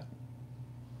I'm at,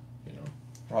 you know.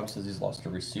 Rob says he's lost a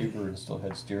receiver and still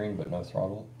had steering but no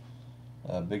throttle.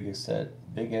 Big Egg said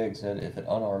if it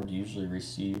unarmed, usually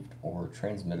received or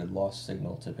transmitted lost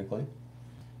signal typically.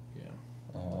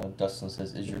 Yeah. Dustin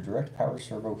says, is your direct power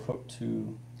servo hooked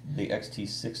to the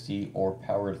XT60 or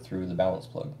powered through the balance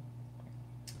plug?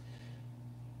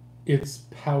 It's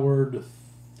powered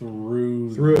through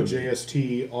a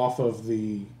JST off of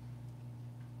the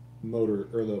motor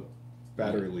or the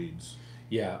battery leads.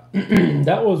 Yeah,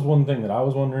 that was one thing that I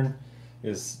was wondering.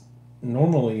 Is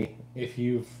normally if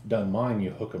you've done mine, you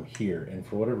hook them here, and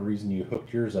for whatever reason you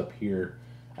hooked yours up here.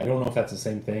 I don't know if that's the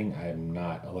same thing. I am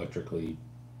not electrically,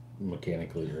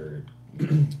 mechanically, or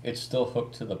It's still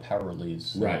hooked to the power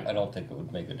leads. So right. I don't think it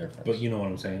would make a difference. But you know what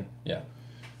I'm saying? Yeah.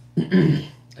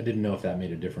 I didn't know if that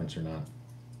made a difference or not.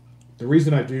 The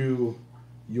reason I do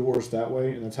yours that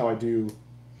way, and that's how I do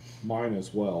mine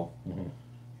as well. Mm-hmm.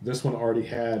 This one already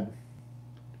had,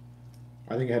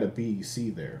 I think it had a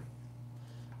BEC there.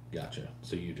 Gotcha.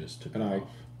 So you just took And it I off.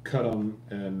 cut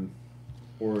them,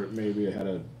 or maybe it had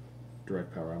a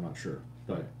direct power, I'm not sure.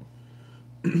 But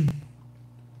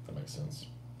That makes sense.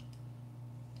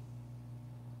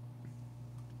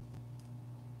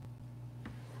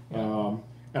 and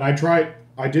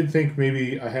I did think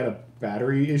maybe I had a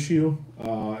battery issue,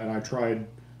 and I tried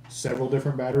several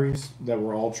different batteries that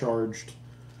were all charged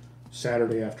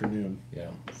Saturday afternoon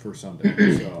Yeah. for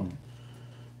Sunday. So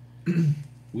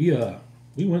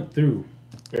We went through.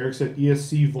 Eric said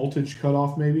ESC voltage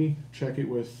cutoff, maybe check it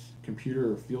with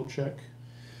computer or field check.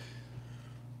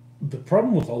 The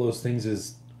problem with all those things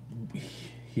is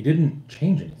he didn't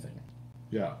change anything.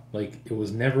 Yeah. Like it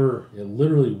was never. It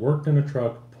literally worked in a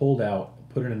truck, pulled out,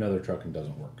 put in another truck, and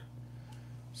doesn't work.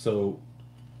 So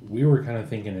we were kind of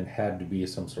thinking it had to be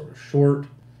some sort of short,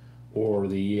 or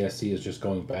the ESC is just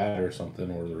going bad or something,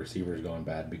 or the receiver is going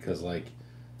bad because like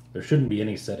there shouldn't be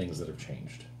any settings that have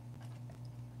changed.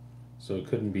 So it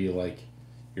couldn't be like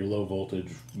your low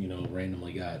voltage,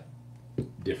 randomly got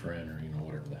different or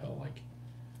whatever the hell. Like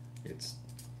it's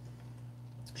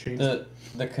Change. The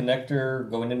connector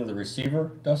going into the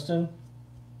receiver, Dustin?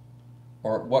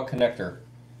 Or what connector?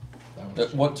 that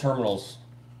was What terminals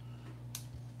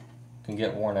can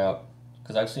get worn out?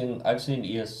 Because I've seen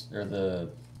the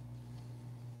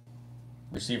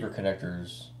receiver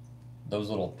connectors, those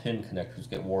little pin connectors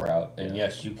get wore out, and Yeah.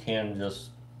 yes, you can just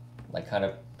like kind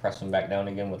of press them back down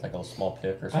again with like a small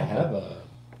pick or I something. have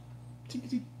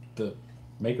the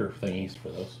maker thingies for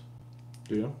those.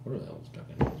 Do you? What are those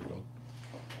goddamn things called?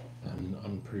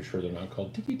 I'm pretty sure they're not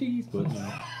called tiki tikis, but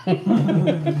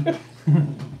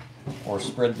Or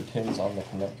spread the pins on the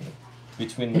connector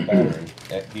between the battery,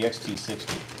 the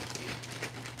XT60.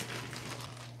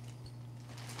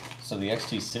 So the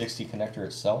XT60 connector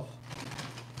itself.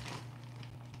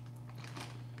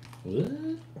 what?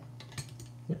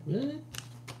 What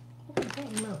are we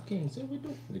talking about, King? So we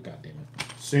don't. God damn it.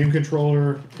 Same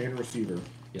controller and receiver.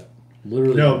 Yeah.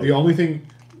 Literally. No, the only thing.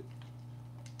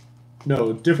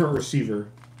 No, different receiver.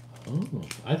 Oh,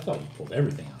 I thought you pulled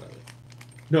everything out of it.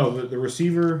 No, the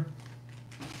receiver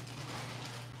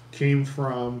came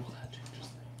from Well, that changes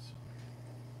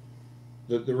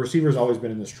things. the receiver's always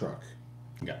been in this truck.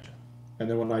 Gotcha. And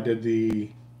then when I did the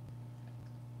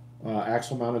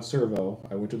axle mounted servo,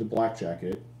 I went to the black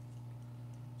jacket.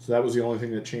 So that was the only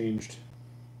thing that changed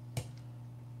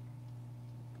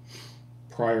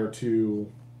prior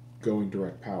to going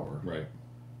direct power. Right.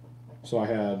 So I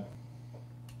had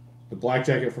the black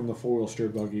jacket from the 4-wheel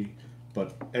steered buggy,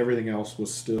 but everything else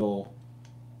was still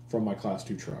from my Class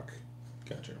 2 truck.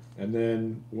 Gotcha. And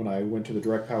then when I went to the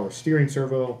direct power steering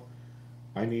servo,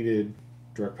 I needed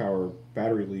direct power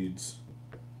battery leads.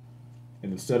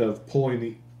 And instead of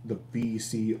pulling the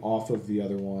BEC off of the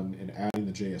other one and adding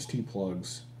the JST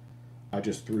plugs, I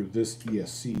just threw this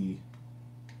ESC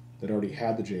that already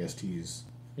had the JSTs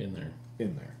In there.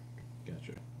 in there.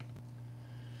 Gotcha.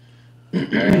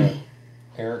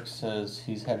 Eric says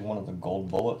he's had one of the gold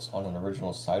bullets on an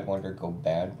original Sidewinder go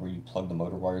bad where you plug the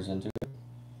motor wires into it.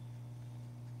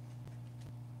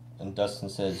 And Dustin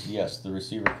says, yes, the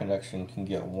receiver connection can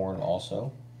get worn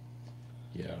also.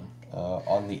 Yeah.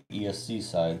 On the ESC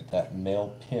side, that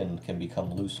male pin can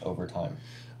become loose over time.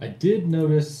 I did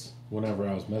notice whenever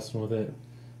I was messing with it,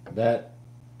 that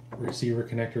receiver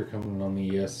connector coming on the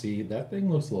ESC, that thing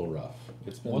looks a little rough.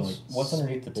 It's been What's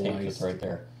underneath the tape that's spliced. right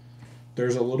there?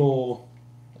 There's a little,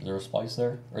 Is there a splice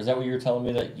there? Or is that what you were telling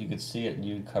me, that you could see it and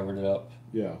you covered it up?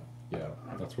 yeah, Yeah,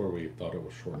 that's where we thought it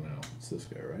was shorting out. it's this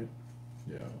guy, right?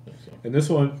 Yeah. I think so. And this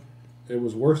one, it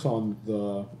was worse on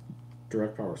the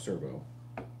direct power servo.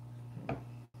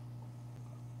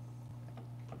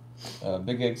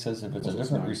 Big Egg says if it's a Well, it's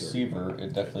different 9:30. receiver,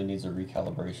 it definitely needs a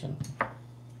recalibration.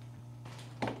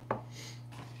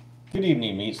 Good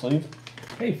evening, Meat Sleeve.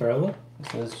 Hey, fella. It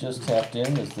says just tapped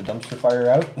in. Is the dumpster fire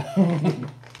out?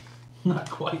 Not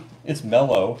quite. It's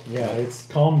mellow. Yeah, it's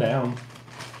calmed down.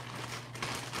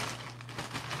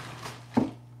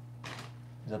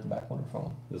 Is that the back one or front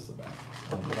one? This is the back.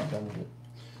 Oh, we're not done with it.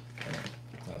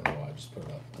 I don't know why I just put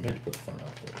it up. I meant to put the front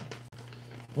up. But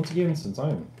once again, since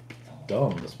I'm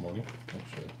dumb this morning,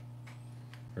 actually,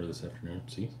 or this afternoon,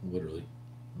 see, literally,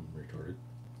 I'm retarded.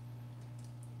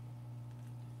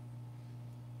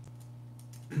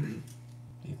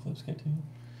 The eclipse get to you?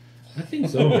 I think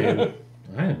so, man.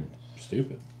 I am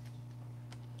stupid.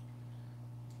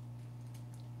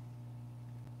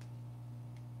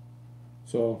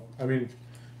 So, I mean,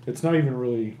 it's not even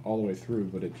really all the way through,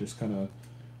 but it just kind of,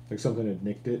 like something had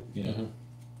nicked it. Yeah. Mm-hmm.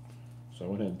 So I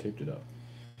went ahead and taped it up.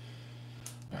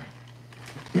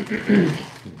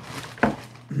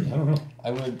 I don't know.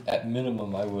 I would, at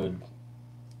minimum, I would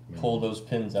pull those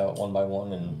pins out one by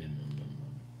one and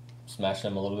smash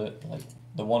them a little bit. Like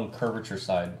the one curvature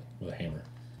side, With a hammer.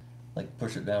 like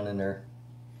push it down in there,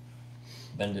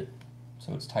 bend it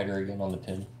so it's tighter again on the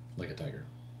pin. Like a tiger.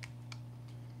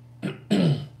 I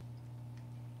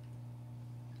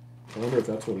wonder if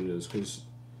that's what it is, because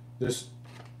this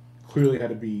clearly had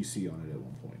a BEC on it at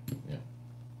one point. Yeah.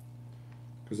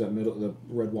 Because that middle, the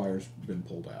red wire's been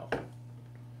pulled out.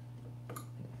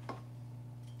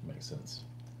 Makes sense.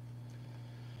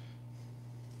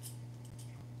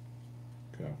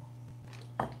 Okay.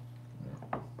 I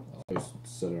just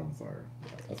set it on fire.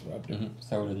 That's what I've done. Mm-hmm.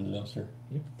 Throw it in the dumpster.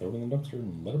 Yep, throw it in the dumpster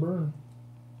and let it burn.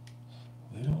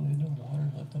 We don't need no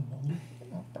water, let them burn.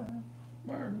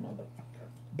 Burn, motherfucker.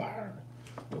 Burn.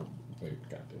 Oh, wait,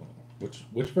 goddamn.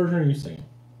 Which version are you singing?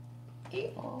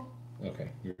 Okay,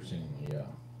 you're singing the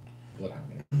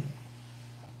Bloodhound.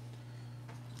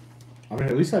 I mean,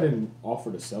 at least I didn't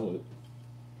offer to sell it.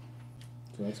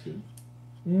 So that's good.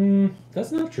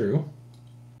 That's not true.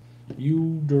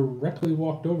 You directly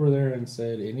walked over there and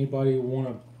said, anybody want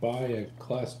to buy a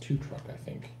Class 2 truck, I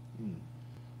think.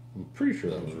 I'm pretty sure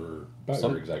that was about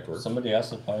your exact words. Somebody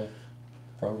asked if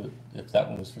that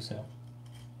one was for sale.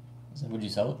 I said, would you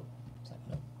sell it? I was like,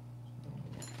 no.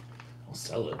 I'll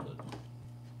sell it, but...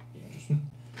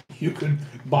 You could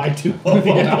buy two of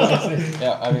them.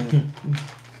 Yeah, I mean,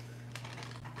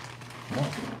 no,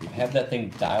 I have that thing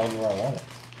dialed where I want it.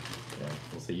 Yeah,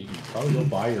 we'll see. You can probably go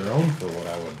buy your own for what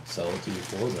I would sell it to you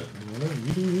for, but whatever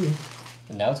you do.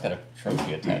 And now it's got a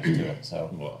trophy attached to it,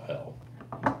 so. Well, hell.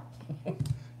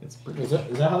 It's pretty. Is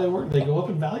that how they work? They go up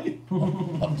in value?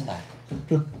 A plaque.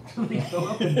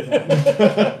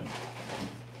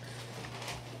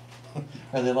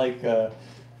 Are they like,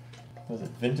 was it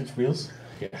vintage wheels?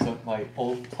 Yeah. So my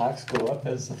old plaques go up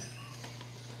as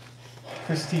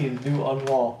pristine, new on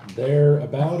wall. They're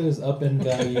about as up in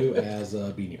value as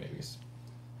Beanie Babies.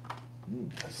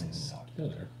 Those things suck. Yeah,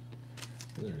 there.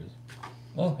 There it is.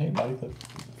 Oh, hey, body clip.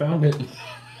 Found it.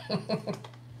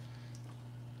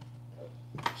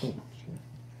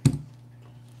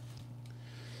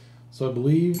 So I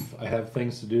believe I have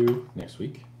things to do next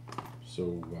week.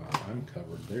 So I'm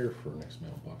covered there for next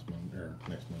Mailbox Monday or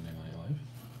next Monday Night Live.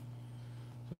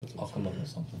 So that's I'll what's come up going with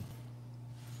something.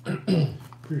 on.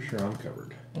 Pretty sure I'm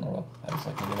covered. Oh, well, I just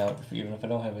like to get out even if I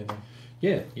don't have anything.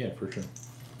 Yeah, for sure.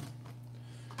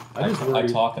 I worry-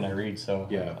 talk and I read, so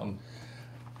Yeah.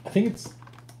 I think it's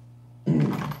I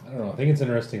don't know. I think it's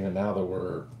interesting that now that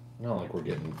we're not like we're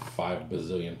getting 5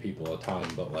 bazillion people at a time,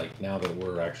 but like now that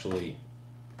we're actually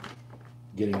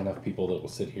getting enough people that will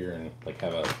sit here and like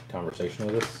have a conversation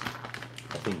with us,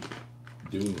 I think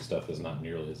doing stuff is not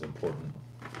nearly as important.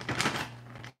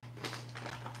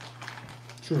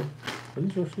 Sure. Are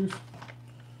these your shoes?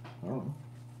 I don't know.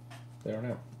 They are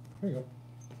now. There you go.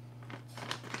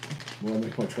 Will I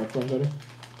make my truck run better?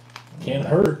 Can't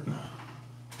hurt.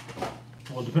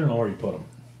 Well, depending on where you put them.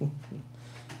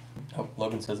 Oh,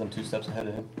 Logan says I'm 2 steps ahead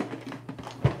of him.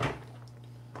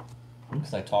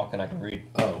 Because I talk and I can read.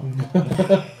 Oh.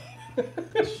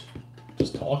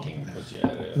 Just talking, but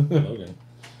yeah, Logan.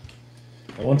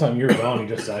 And one time you were gone, he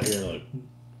just sat here like,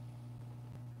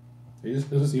 He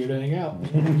just was here to hang out.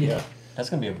 yeah. That's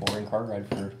going to be a boring car ride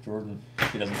for Jordan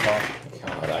if he doesn't talk.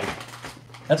 God,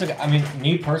 That's okay. I mean,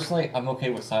 me personally, I'm okay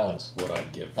with silence. what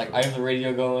I'd give. Like, for- I have the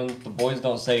radio going. The boys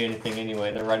don't say anything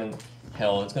anyway. They're riding.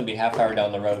 Hell, it's going to be half hour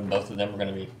down the road, and both of them are going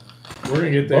to be. We're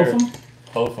gonna get there. Both of them?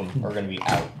 Both of them are going to be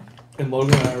out. And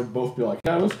Logan and I are both be like,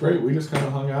 yeah, it was great. We just kind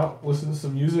of hung out, listened to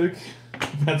some music.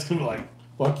 Matt's gonna be like,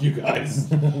 fuck you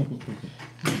guys. I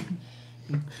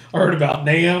heard about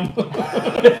NAM.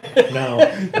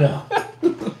 No.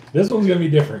 This one's gonna be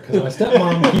different because my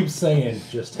stepmom keeps saying,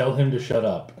 "Just tell him to shut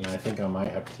up," and I think I might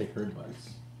have to take her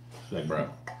advice. She's like, "Bro,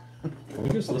 can we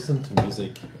just listen to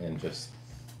music and just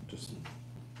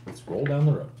let's roll down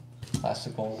the road?"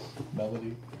 Classical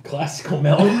melody. Classical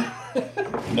melody.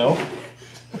 No.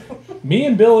 Me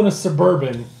and Bill in a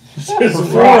Suburban. Just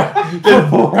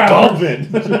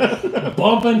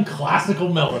bumping classical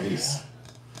melodies.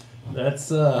 That's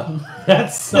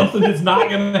something that's not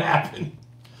gonna happen.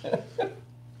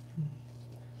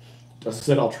 Just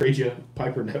said I'll trade you.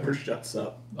 Piper never shuts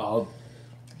up.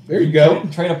 There you go.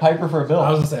 Trade a Piper for a bill. I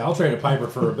was gonna say I'll trade a Piper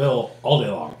for a Bill all day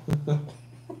long.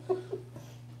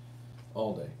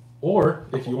 All day. Or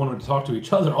if you wanted to talk to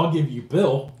each other, I'll give you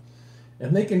Bill,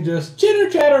 and they can just chitter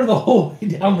chatter the whole way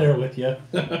down there with you.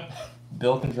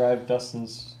 Bill can drive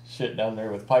Dustin's shit down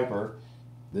there with Piper.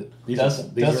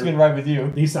 Dustin can ride with you.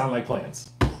 These sound like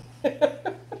plans.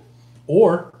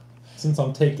 Or since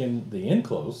I'm taking the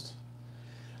enclosed,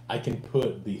 I can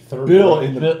put the third Bill row,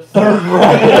 in the third row.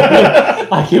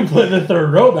 I can put the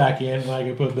third row back in, and I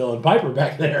can put Bill and Piper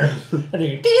back there.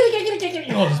 And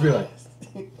I'll just be like,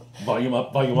 volume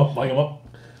up, volume up, volume up.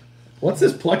 What's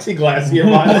this plexiglass here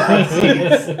behind the front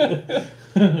seats?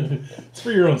 It's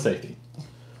for your own safety.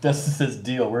 Dustin says,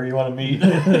 "Deal. Where you want to meet?"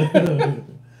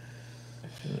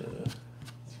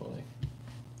 It's funny.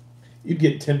 You'd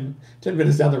get 10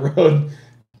 minutes down the road,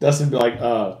 Dustin would be like,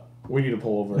 we need to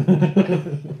pull over.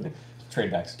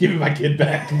 Trade backs. Give me my kid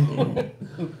back.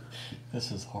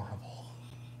 This is horrible.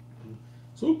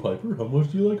 So, Piper, how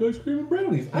much do you like ice cream and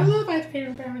brownies? I love ice cream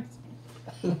and brownies.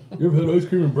 You ever had ice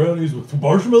cream and brownies with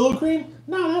marshmallow cream?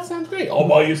 No, that sounds great. I'll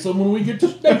buy you some when we get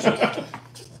to Texas.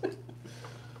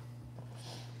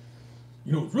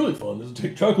 You know what's really fun is to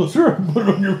take chocolate syrup and put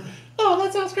it on your... Oh,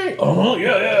 that sounds great. Yeah.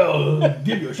 I'll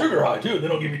give you a sugar high, too.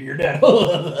 Then I'll give you to your dad.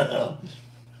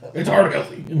 It's hard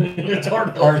healthy. It's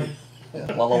hard healthy.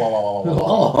 La, la, la, la, la, la,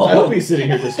 la. I hope he's sitting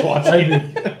here just watching.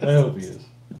 I hope he is.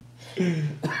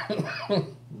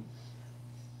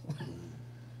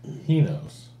 He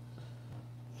knows.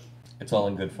 It's all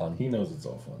in good fun. He knows it's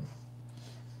all fun.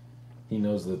 He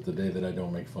knows that the day that I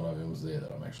don't make fun of him is the day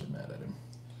that I'm actually mad at him.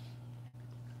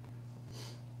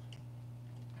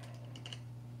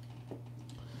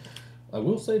 I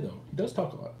will say, though, he does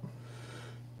talk a lot.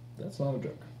 That's not a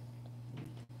joke.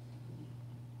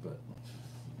 But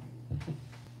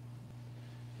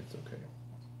it's okay.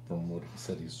 From what he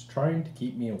said, he's trying to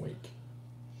keep me awake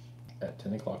at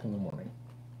 10 o'clock in the morning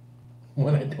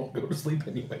when I don't go to sleep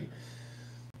anyway.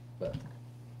 But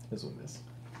that's what it is.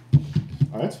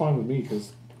 That's fine with me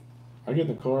because I get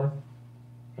in the car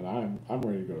and I'm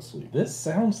ready to go to sleep. This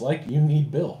sounds like you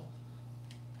need Bill.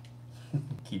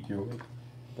 Keep you awake.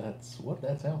 That's what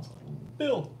that sounds like.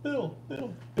 Bill. Bill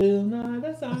Nye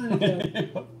the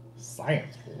Science.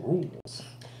 Science rules.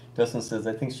 Dustin says,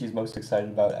 "I think she's most excited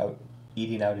about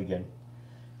eating out again."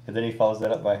 And then he follows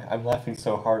that up by, "I'm laughing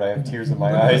so hard I have tears in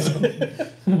my eyes."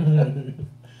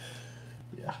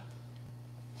 Yeah.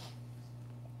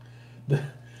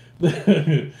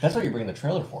 That's what you bring the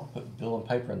trailer for. Put Bill and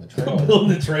Piper in the trailer. Bill in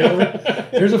the trailer.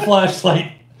 Here's a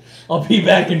flashlight. I'll be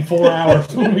back in 4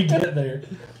 hours when we get there.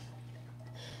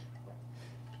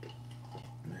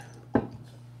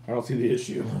 I don't see the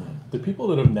issue. The people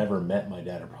that have never met my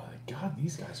dad are probably like, God,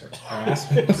 these guys are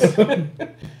assholes.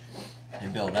 Hey,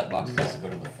 Bill, that box has to go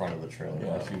to the front of the trailer.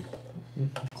 Why don't you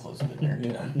close it in there?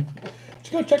 Yeah.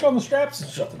 Just go check on the straps.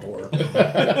 Shut the door.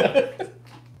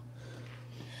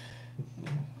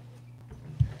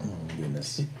 Oh,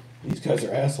 goodness. These guys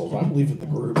are assholes. I'm leaving the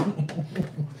group.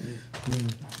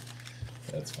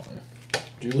 That's fine.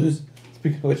 Did you lose?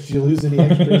 Speaking of which, did you lose any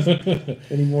extras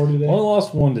anymore today? Only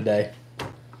lost one today.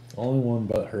 Only one,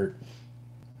 but hurt.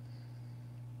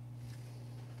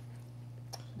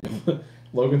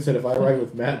 Logan said, if I ride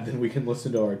with Matt, then we can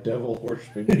listen to our devil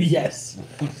worshiping. Yes.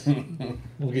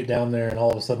 We'll get down there and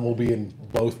all of a sudden we'll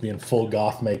both be in full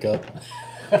goth makeup.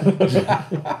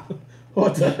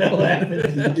 What the hell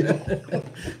happened to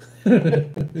you?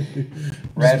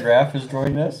 Rad Raff has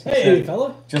joined us. He Hey, said,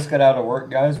 fella. "Just got out of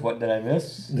work, guys. What did I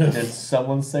miss? Did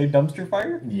someone say dumpster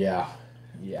fire?" Yeah.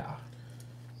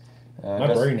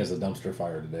 My brain is a dumpster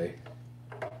fire today.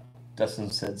 Dustin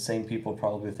said, "Same people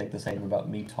probably think the same about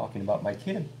me talking about my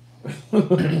kid."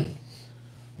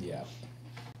 Yeah.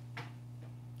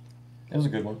 It was a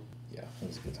good one. Yeah, it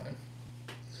was a good time.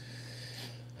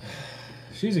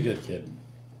 She's a good kid.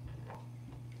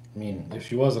 I mean, if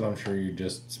she wasn't, I'm sure you'd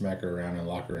just smack her around and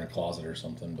lock her in a closet or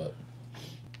something, but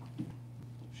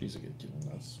she's a good kid.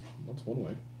 That's one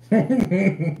way.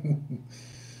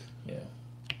 Yeah.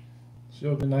 She'll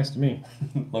have been nice to me.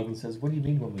 Logan says, "What do you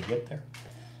mean when we get there?"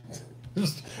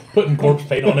 Just putting corpse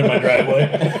paint on in my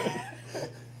driveway.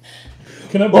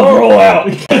 Can I borrow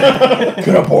out?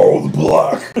 Can I borrow the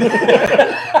block?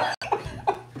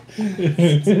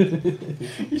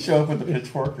 You show up with the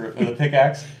pitchfork or the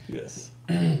pickaxe. Yes.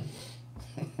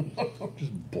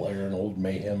 Just blaring old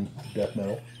mayhem death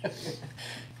metal.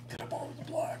 Can I borrow the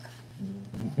block?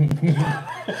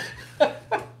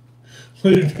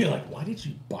 It'd be like, why did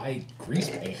you buy grease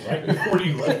paint right before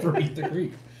you left for Eat the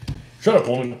Creek? Shut up,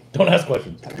 woman. Don't ask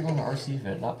questions. I have to go on the RC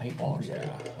event, not paintball or something.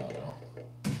 Yeah, I don't know.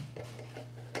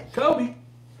 Kobe!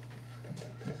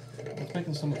 What's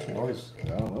making so much noise? I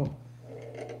don't know.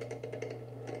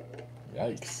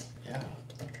 Yikes. Yeah.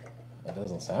 That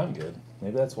doesn't sound good.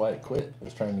 Maybe that's why it quit. It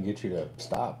was trying to get you to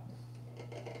stop.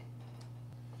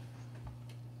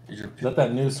 Is your Is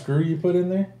that new screw you put in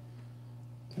there?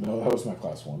 No, that was my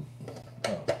class 1.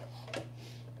 Oh.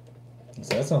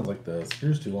 So that sounds like the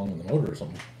screw's too long in the motor or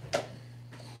something.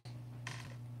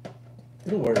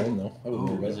 It'll wear in though. I wouldn't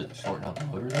worry Ooh, about is it shorting out the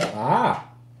motor then? Ah!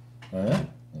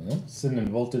 Sending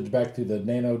voltage back to the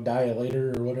nano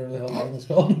dilator or whatever the hell that was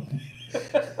called.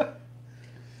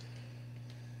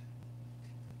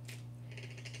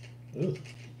 Ugh.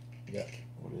 Yeah.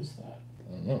 What is that?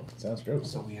 I don't know. It sounds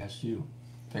gross. So we asked you.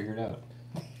 Figure it out.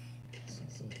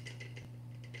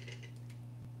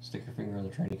 Stick your finger on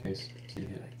the training case. See if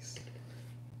you Yikes.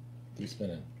 Keep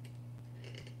spinning.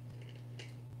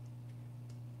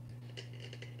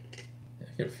 I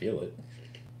can feel it.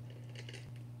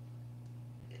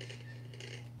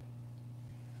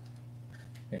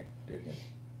 Here, do it again.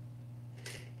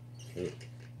 Ugh.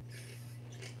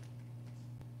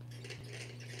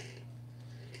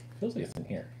 Feels like it's in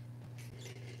here.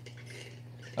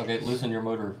 Okay, loosen your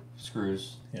motor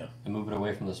screws. Yeah. And move it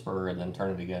away from the spur and then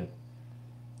turn it again.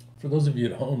 For those of you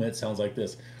at home, it sounds like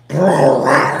this.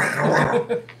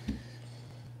 Yeah,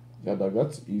 Doug,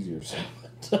 that's easier said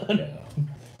than done. Yeah.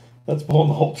 That's pulling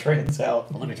the whole trans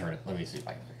out. Let me turn it. Let me see if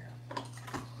I can figure it out.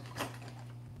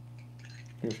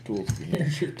 Here's tools.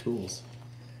 Here's your tools,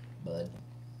 bud.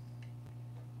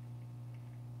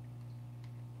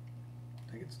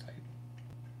 I think it's tight.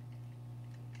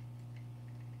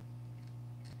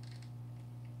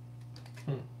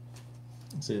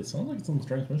 See, it sounds like it's on the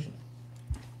transmission.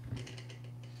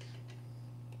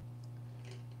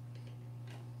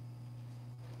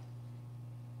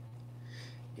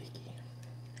 Icky.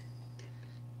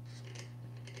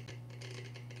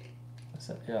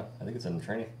 Yeah, I think it's in the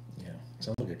training. Yeah,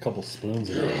 sounds like a couple spoons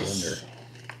in a blender.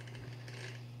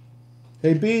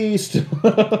 Hey, Beast!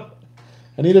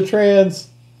 I need a trans.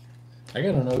 I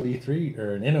got an OD3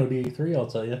 or an NOD3, I'll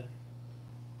tell you.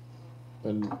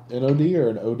 An NOD or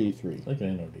an OD3? Like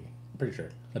an NOD. I'm pretty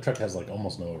sure. That truck has like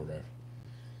almost no overdrive.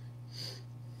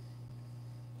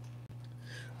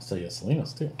 I'll tell you a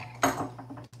Salinas too.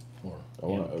 Or I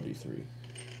want an OD3.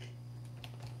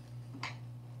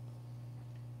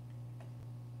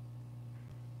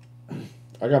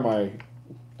 I got my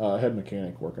head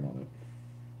mechanic working on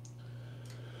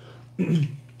it.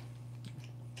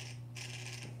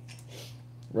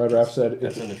 Red Raf said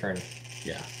That's it's in the training.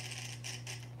 yeah.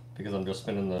 Because I'm just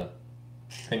spinning the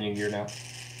pinion gear now.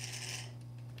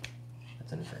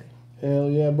 That's in the training. hell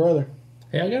yeah, brother.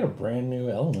 Hey, I got a brand new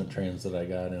Element trans that I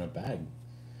got in a bag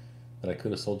that I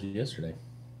could have sold you yesterday.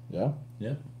 Yeah.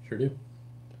 Yeah, sure do.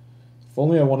 If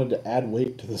only I wanted to add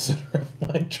weight to the center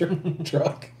of my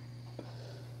truck.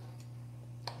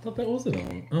 I thought that was an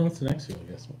Element. Oh, it's an Axial,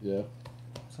 I guess. Yeah.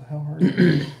 So how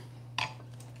hard?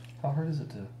 How hard is it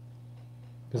to?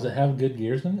 Does it have good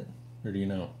gears in it? Or do you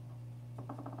know?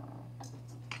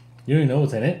 You don't even know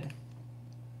what's in it?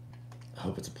 I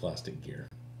hope it's a plastic gear.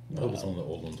 I hope it's one of the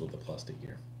old ones with the plastic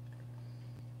gear.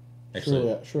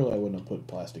 Actually, Surely I wouldn't have put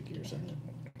plastic gears in it.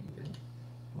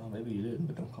 Well, maybe you did,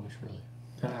 but don't call me Shirley.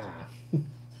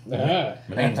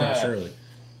 my name's not Shirley.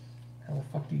 How the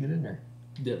fuck do you get in there?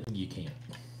 You can't.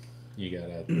 You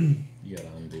gotta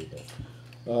undo that.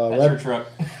 That's your truck.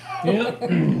 Yep.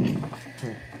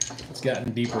 It's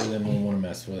gotten deeper than we want to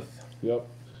mess with. Yep.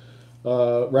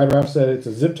 Rad Rap said it's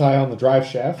a zip tie on the drive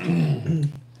shaft.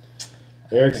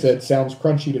 Eric said sounds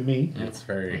crunchy to me. It's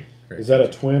very, very. Is that a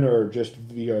twin or just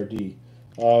VRD?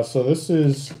 So it's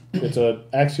a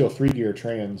axial 3-gear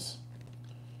trans.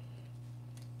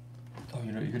 Oh,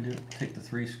 you know what you can do? Take the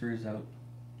 3 screws out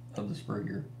of the spur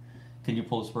gear. Can you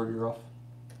pull the spur gear off?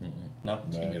 No.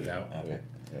 You can get it out. Okay.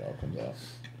 It all comes out.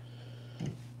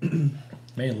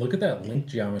 Man, look at that link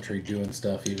geometry doing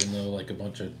stuff, even though like a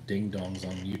bunch of ding dongs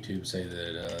on YouTube say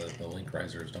that the link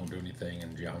risers don't do anything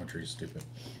and geometry is stupid.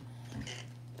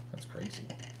 That's crazy.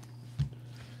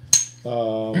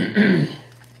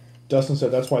 Dustin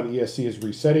said that's why the ESC is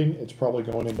resetting. It's probably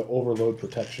going into overload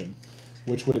protection,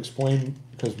 which would explain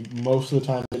because most of the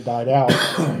time it died out,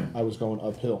 I was going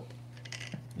uphill.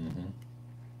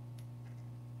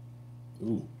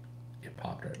 Ooh, it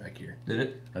popped right back here. Did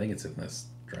it? I think it's in this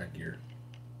drag gear.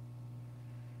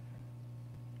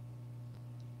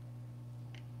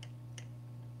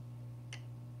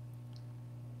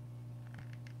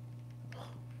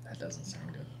 That doesn't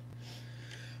sound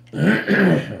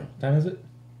good. Time is it?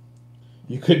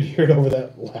 You couldn't hear it over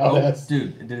that loud Oh, ass.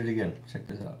 dude, it did it again. Check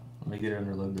this out. Let me get it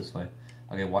under load this way.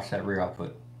 Okay, watch that rear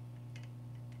output.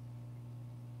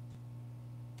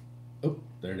 Oh,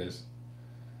 there it is.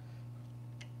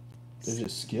 Did it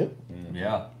just skip?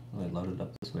 Yeah, let me load it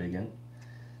up this way again.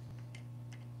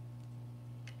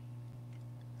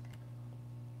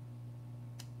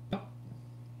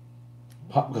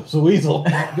 Pop goes the weasel.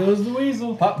 Goes the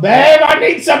weasel. Pop, Babe, I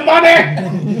need some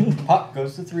money! pop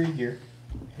goes to 3 gear.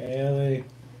 Haley.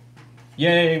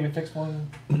 Yay, we fixed one.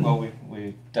 Well,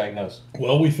 we diagnosed.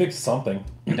 Well, we fixed something.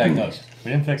 We diagnosed.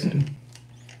 We didn't fix it.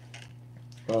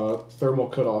 Thermal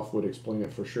cutoff would explain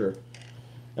it for sure.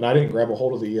 And I didn't grab a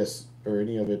hold of the ES or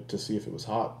any of it to see if it was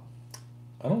hot.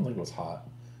 I don't think it was hot.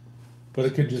 But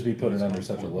it could just be putting under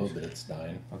such a load that it's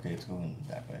dying. Okay, it's going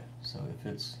that way. So if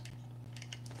it's...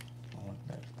 I want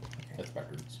that. Okay. That's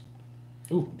backwards.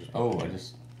 Ooh. Just Oh, I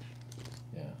just...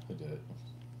 Yeah, I did it.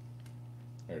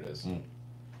 There it is. Mm.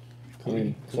 I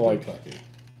mean, so like,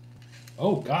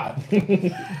 Oh, God.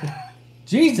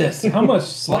 Jesus, how much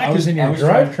slack I was- is in I your was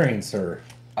trying- drivetrain, sir?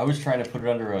 I was trying to put it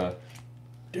under a...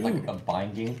 Dude, like a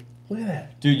binding. look at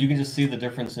that. Dude, you can just see the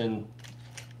difference in...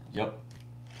 Yep.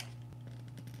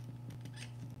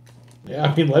 yeah,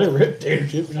 I mean, let it rip, tater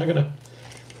chip. We're not gonna.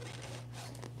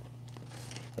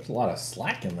 There's a lot of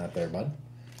slack in that there, bud.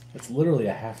 It's literally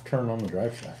a half turn on the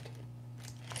drive shaft.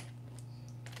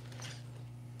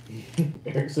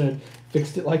 Eric said,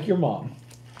 fixed it like your mom.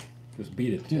 Just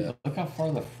beat it. Dude, Yeah. look how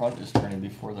far the front is turning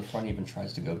before the front even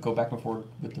tries to go. Go back and forth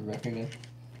with the wreck again.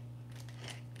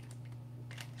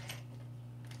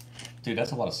 Dude,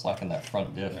 that's a lot of slack in that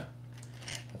front diff. Yeah.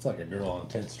 That's like a girl on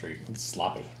 10th Street. It's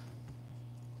sloppy.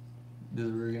 Do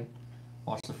the rear again.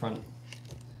 Watch the front.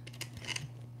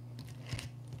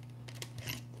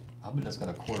 I bet that's got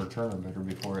a quarter turn or better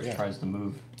before it Yeah. tries to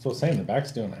move. So I was saying the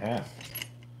back's doing a half.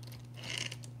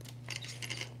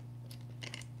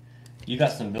 You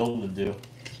got some building to do.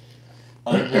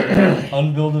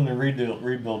 Unbuilding and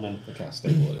rebuilding. Look how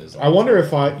stable it is. I wonder if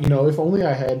if only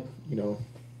I had,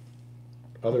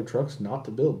 other trucks not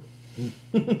to build.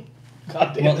 God damn Well,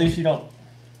 at it. least you don't.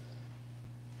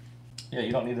 Yeah,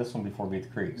 you don't need this one before Beat the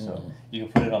Creek, so you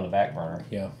can put it on the back burner.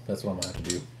 Yeah, that's what I'm gonna have to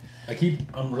do.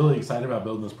 I'm really excited about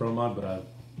building this Pro Mod, but I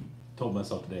told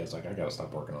myself today, it's like, I gotta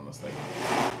stop working on this thing.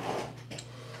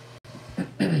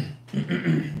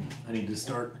 I need to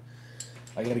start.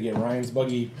 I gotta get Ryan's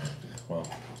buggy. Well,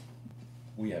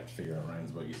 we have to figure out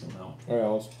Ryan's buggy somehow. All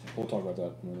right, we'll talk about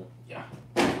that in a minute. Yeah.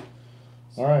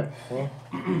 All right, well,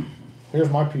 here's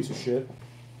my piece of shit.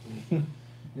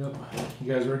 Yep.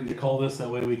 You guys ready to call this? That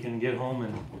way we can get home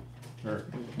or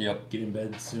Yep. get in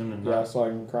bed soon and Yeah, so I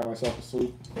can cry myself to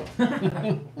sleep.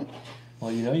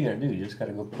 Well, you know what you gotta do. You just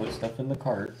gotta go put stuff in the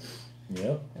cart,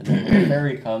 Yep. and then when the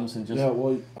ferry comes and just. Yeah,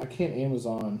 well, I can't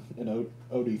Amazon an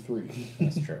OD3.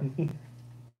 That's true.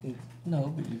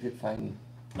 No, but you could find.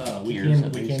 We Gears,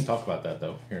 at can least. talk about that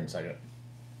though here in a second.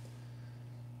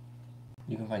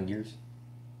 You can find gears.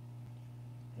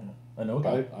 I know.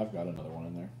 Okay. I've got another one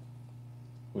in there.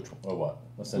 Which one? Oh, what?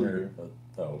 A center?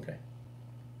 Oh, okay.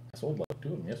 I sold like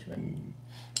 2 of them yesterday.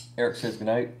 Eric says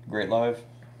goodnight. Great live.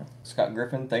 Scott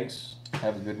Griffin, thanks.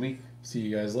 Have a good week. See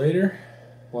you guys later.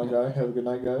 One guy, have a good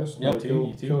night, guys. Yep, you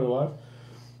too. Killer Live.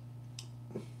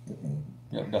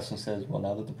 Yep, Dustin says, well,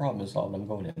 now that the problem is solved, I'm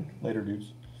going in. Later,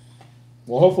 dudes.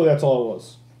 Well, hopefully that's all it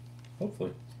was.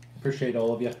 Hopefully. Appreciate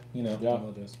all of you. Yeah.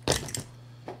 all this.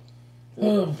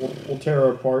 We'll tear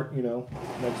her apart,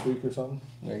 next week or something.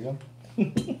 There you go.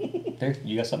 There,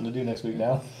 you got something to do next week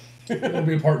now. It'll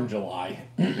be apart in July.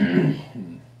 Are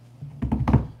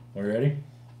you ready?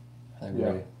 I think we're Yeah.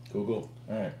 ready. Cool.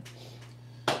 All right.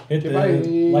 Hit the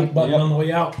Goodbye. like button Yep. on the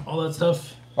way out. All that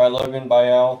stuff. Bye, Logan. Bye,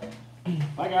 Al.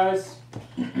 Bye, guys.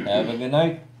 Have a good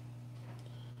night.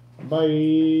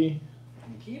 Bye.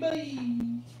 Bye.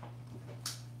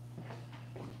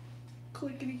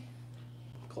 Clickety.